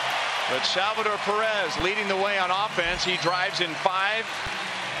 But Salvador Perez leading the way on offense. He drives in 5.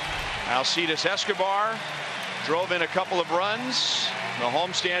 Alcides Escobar drove in a couple of runs. The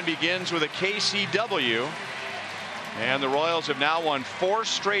homestand begins with a KCW, and the Royals have now won 4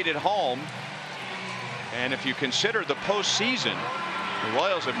 straight at home. And if you consider the postseason, the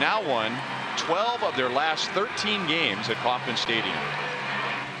Royals have now won 12 of their last 13 games at Kauffman Stadium.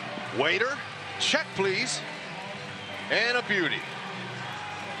 Waiter, check please. And a beauty.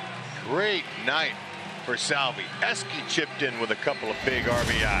 Great night for Salvi. Esky chipped in with a couple of big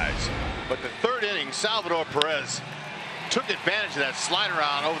RBIs. But the 3rd inning, Salvador Perez took advantage of that slide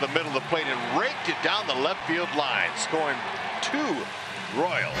around over the middle of the plate and raked it down the left field line, scoring 2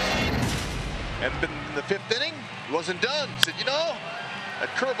 Royals. And in the 5th inning, he wasn't done. He said, you know, that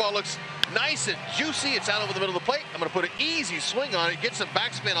curveball looks nice and juicy. It's out over the middle of the plate. I'm going to put an easy swing on it, get some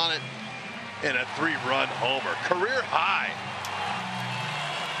backspin on it, and a 3-run homer. Career high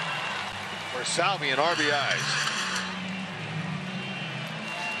for Salvi in RBIs.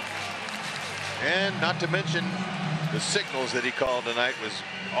 And not to mention the signals that he called tonight was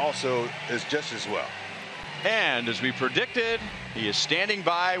also just as well. And as we predicted, he is standing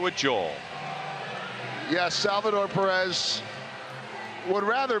by with Joel. Yes, Salvador Perez would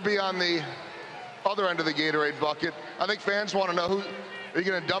rather be on the other end of the Gatorade bucket. I think fans want to know, are you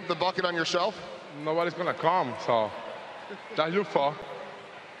going to dump the bucket on yourself? Nobody's going to come, so that's your fault.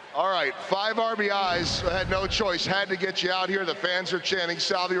 All right, 5 RBIs. I had no choice. Had to get you out here. The fans are chanting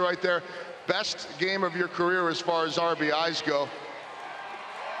Salvi right there. Best game of your career as far as RBIs go.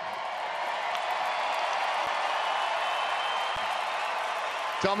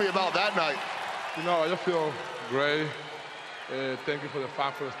 Tell me about that night. You know, I just feel great. Thank you for the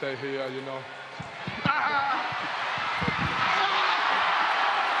fans for staying here, you know.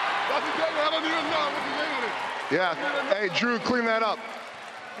 That's the game. I don't even know what's the name of it. Yeah. Hey, Drew, clean that up.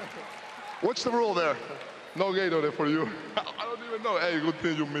 What's the rule there? No Gatorade for you. I don't even know. Hey, good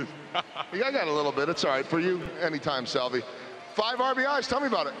thing you missed. Yeah, I got a little bit. It's all right for you. Anytime, Salvi. 5 RBIs. Tell me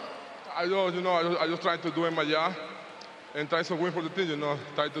about it. I just trying to do in my job and try to win for the team. You know,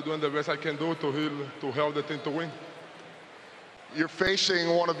 try to do the best I can do to help the team to win. You're facing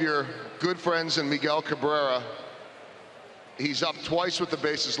one of your good friends in Miguel Cabrera. He's up twice with the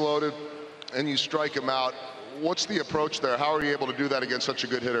bases loaded, and you strike him out. What's the approach there? How are you able to do that against such a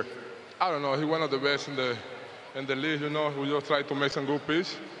good hitter? I don't know. He's one of the best in the league. You know, we just try to make some good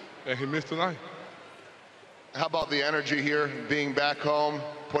pitch, and he missed tonight. How about the energy here, being back home,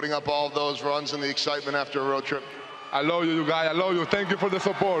 putting up all of those runs and the excitement after a road trip? I love you, you guys. I love you. Thank you for the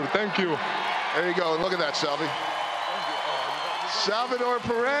support. Thank you. There you go. And look at that, Salvi. Salvador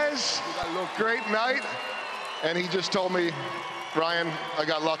Perez, great night. And he just told me, Ryan, I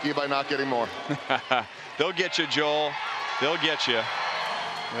got lucky by not getting more. They'll get you, Joel. They'll get you.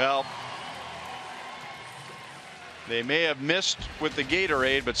 Well, they may have missed with the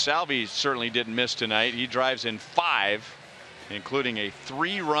Gatorade, but Salvi certainly didn't miss tonight. He drives in 5, including a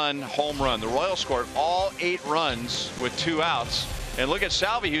 3-run home run. The Royals scored all 8 runs with 2 outs. And look at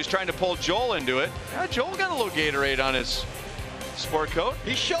Salvi, he was trying to pull Joel into it. Yeah, Joel got a little Gatorade on his sport coat.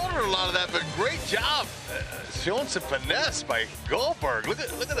 He shouldered a lot of that, but great job showing some finesse by Goldberg. Look at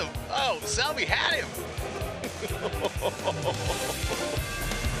him. Oh, Salvi had him.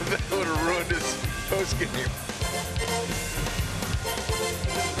 That would have ruined his post game.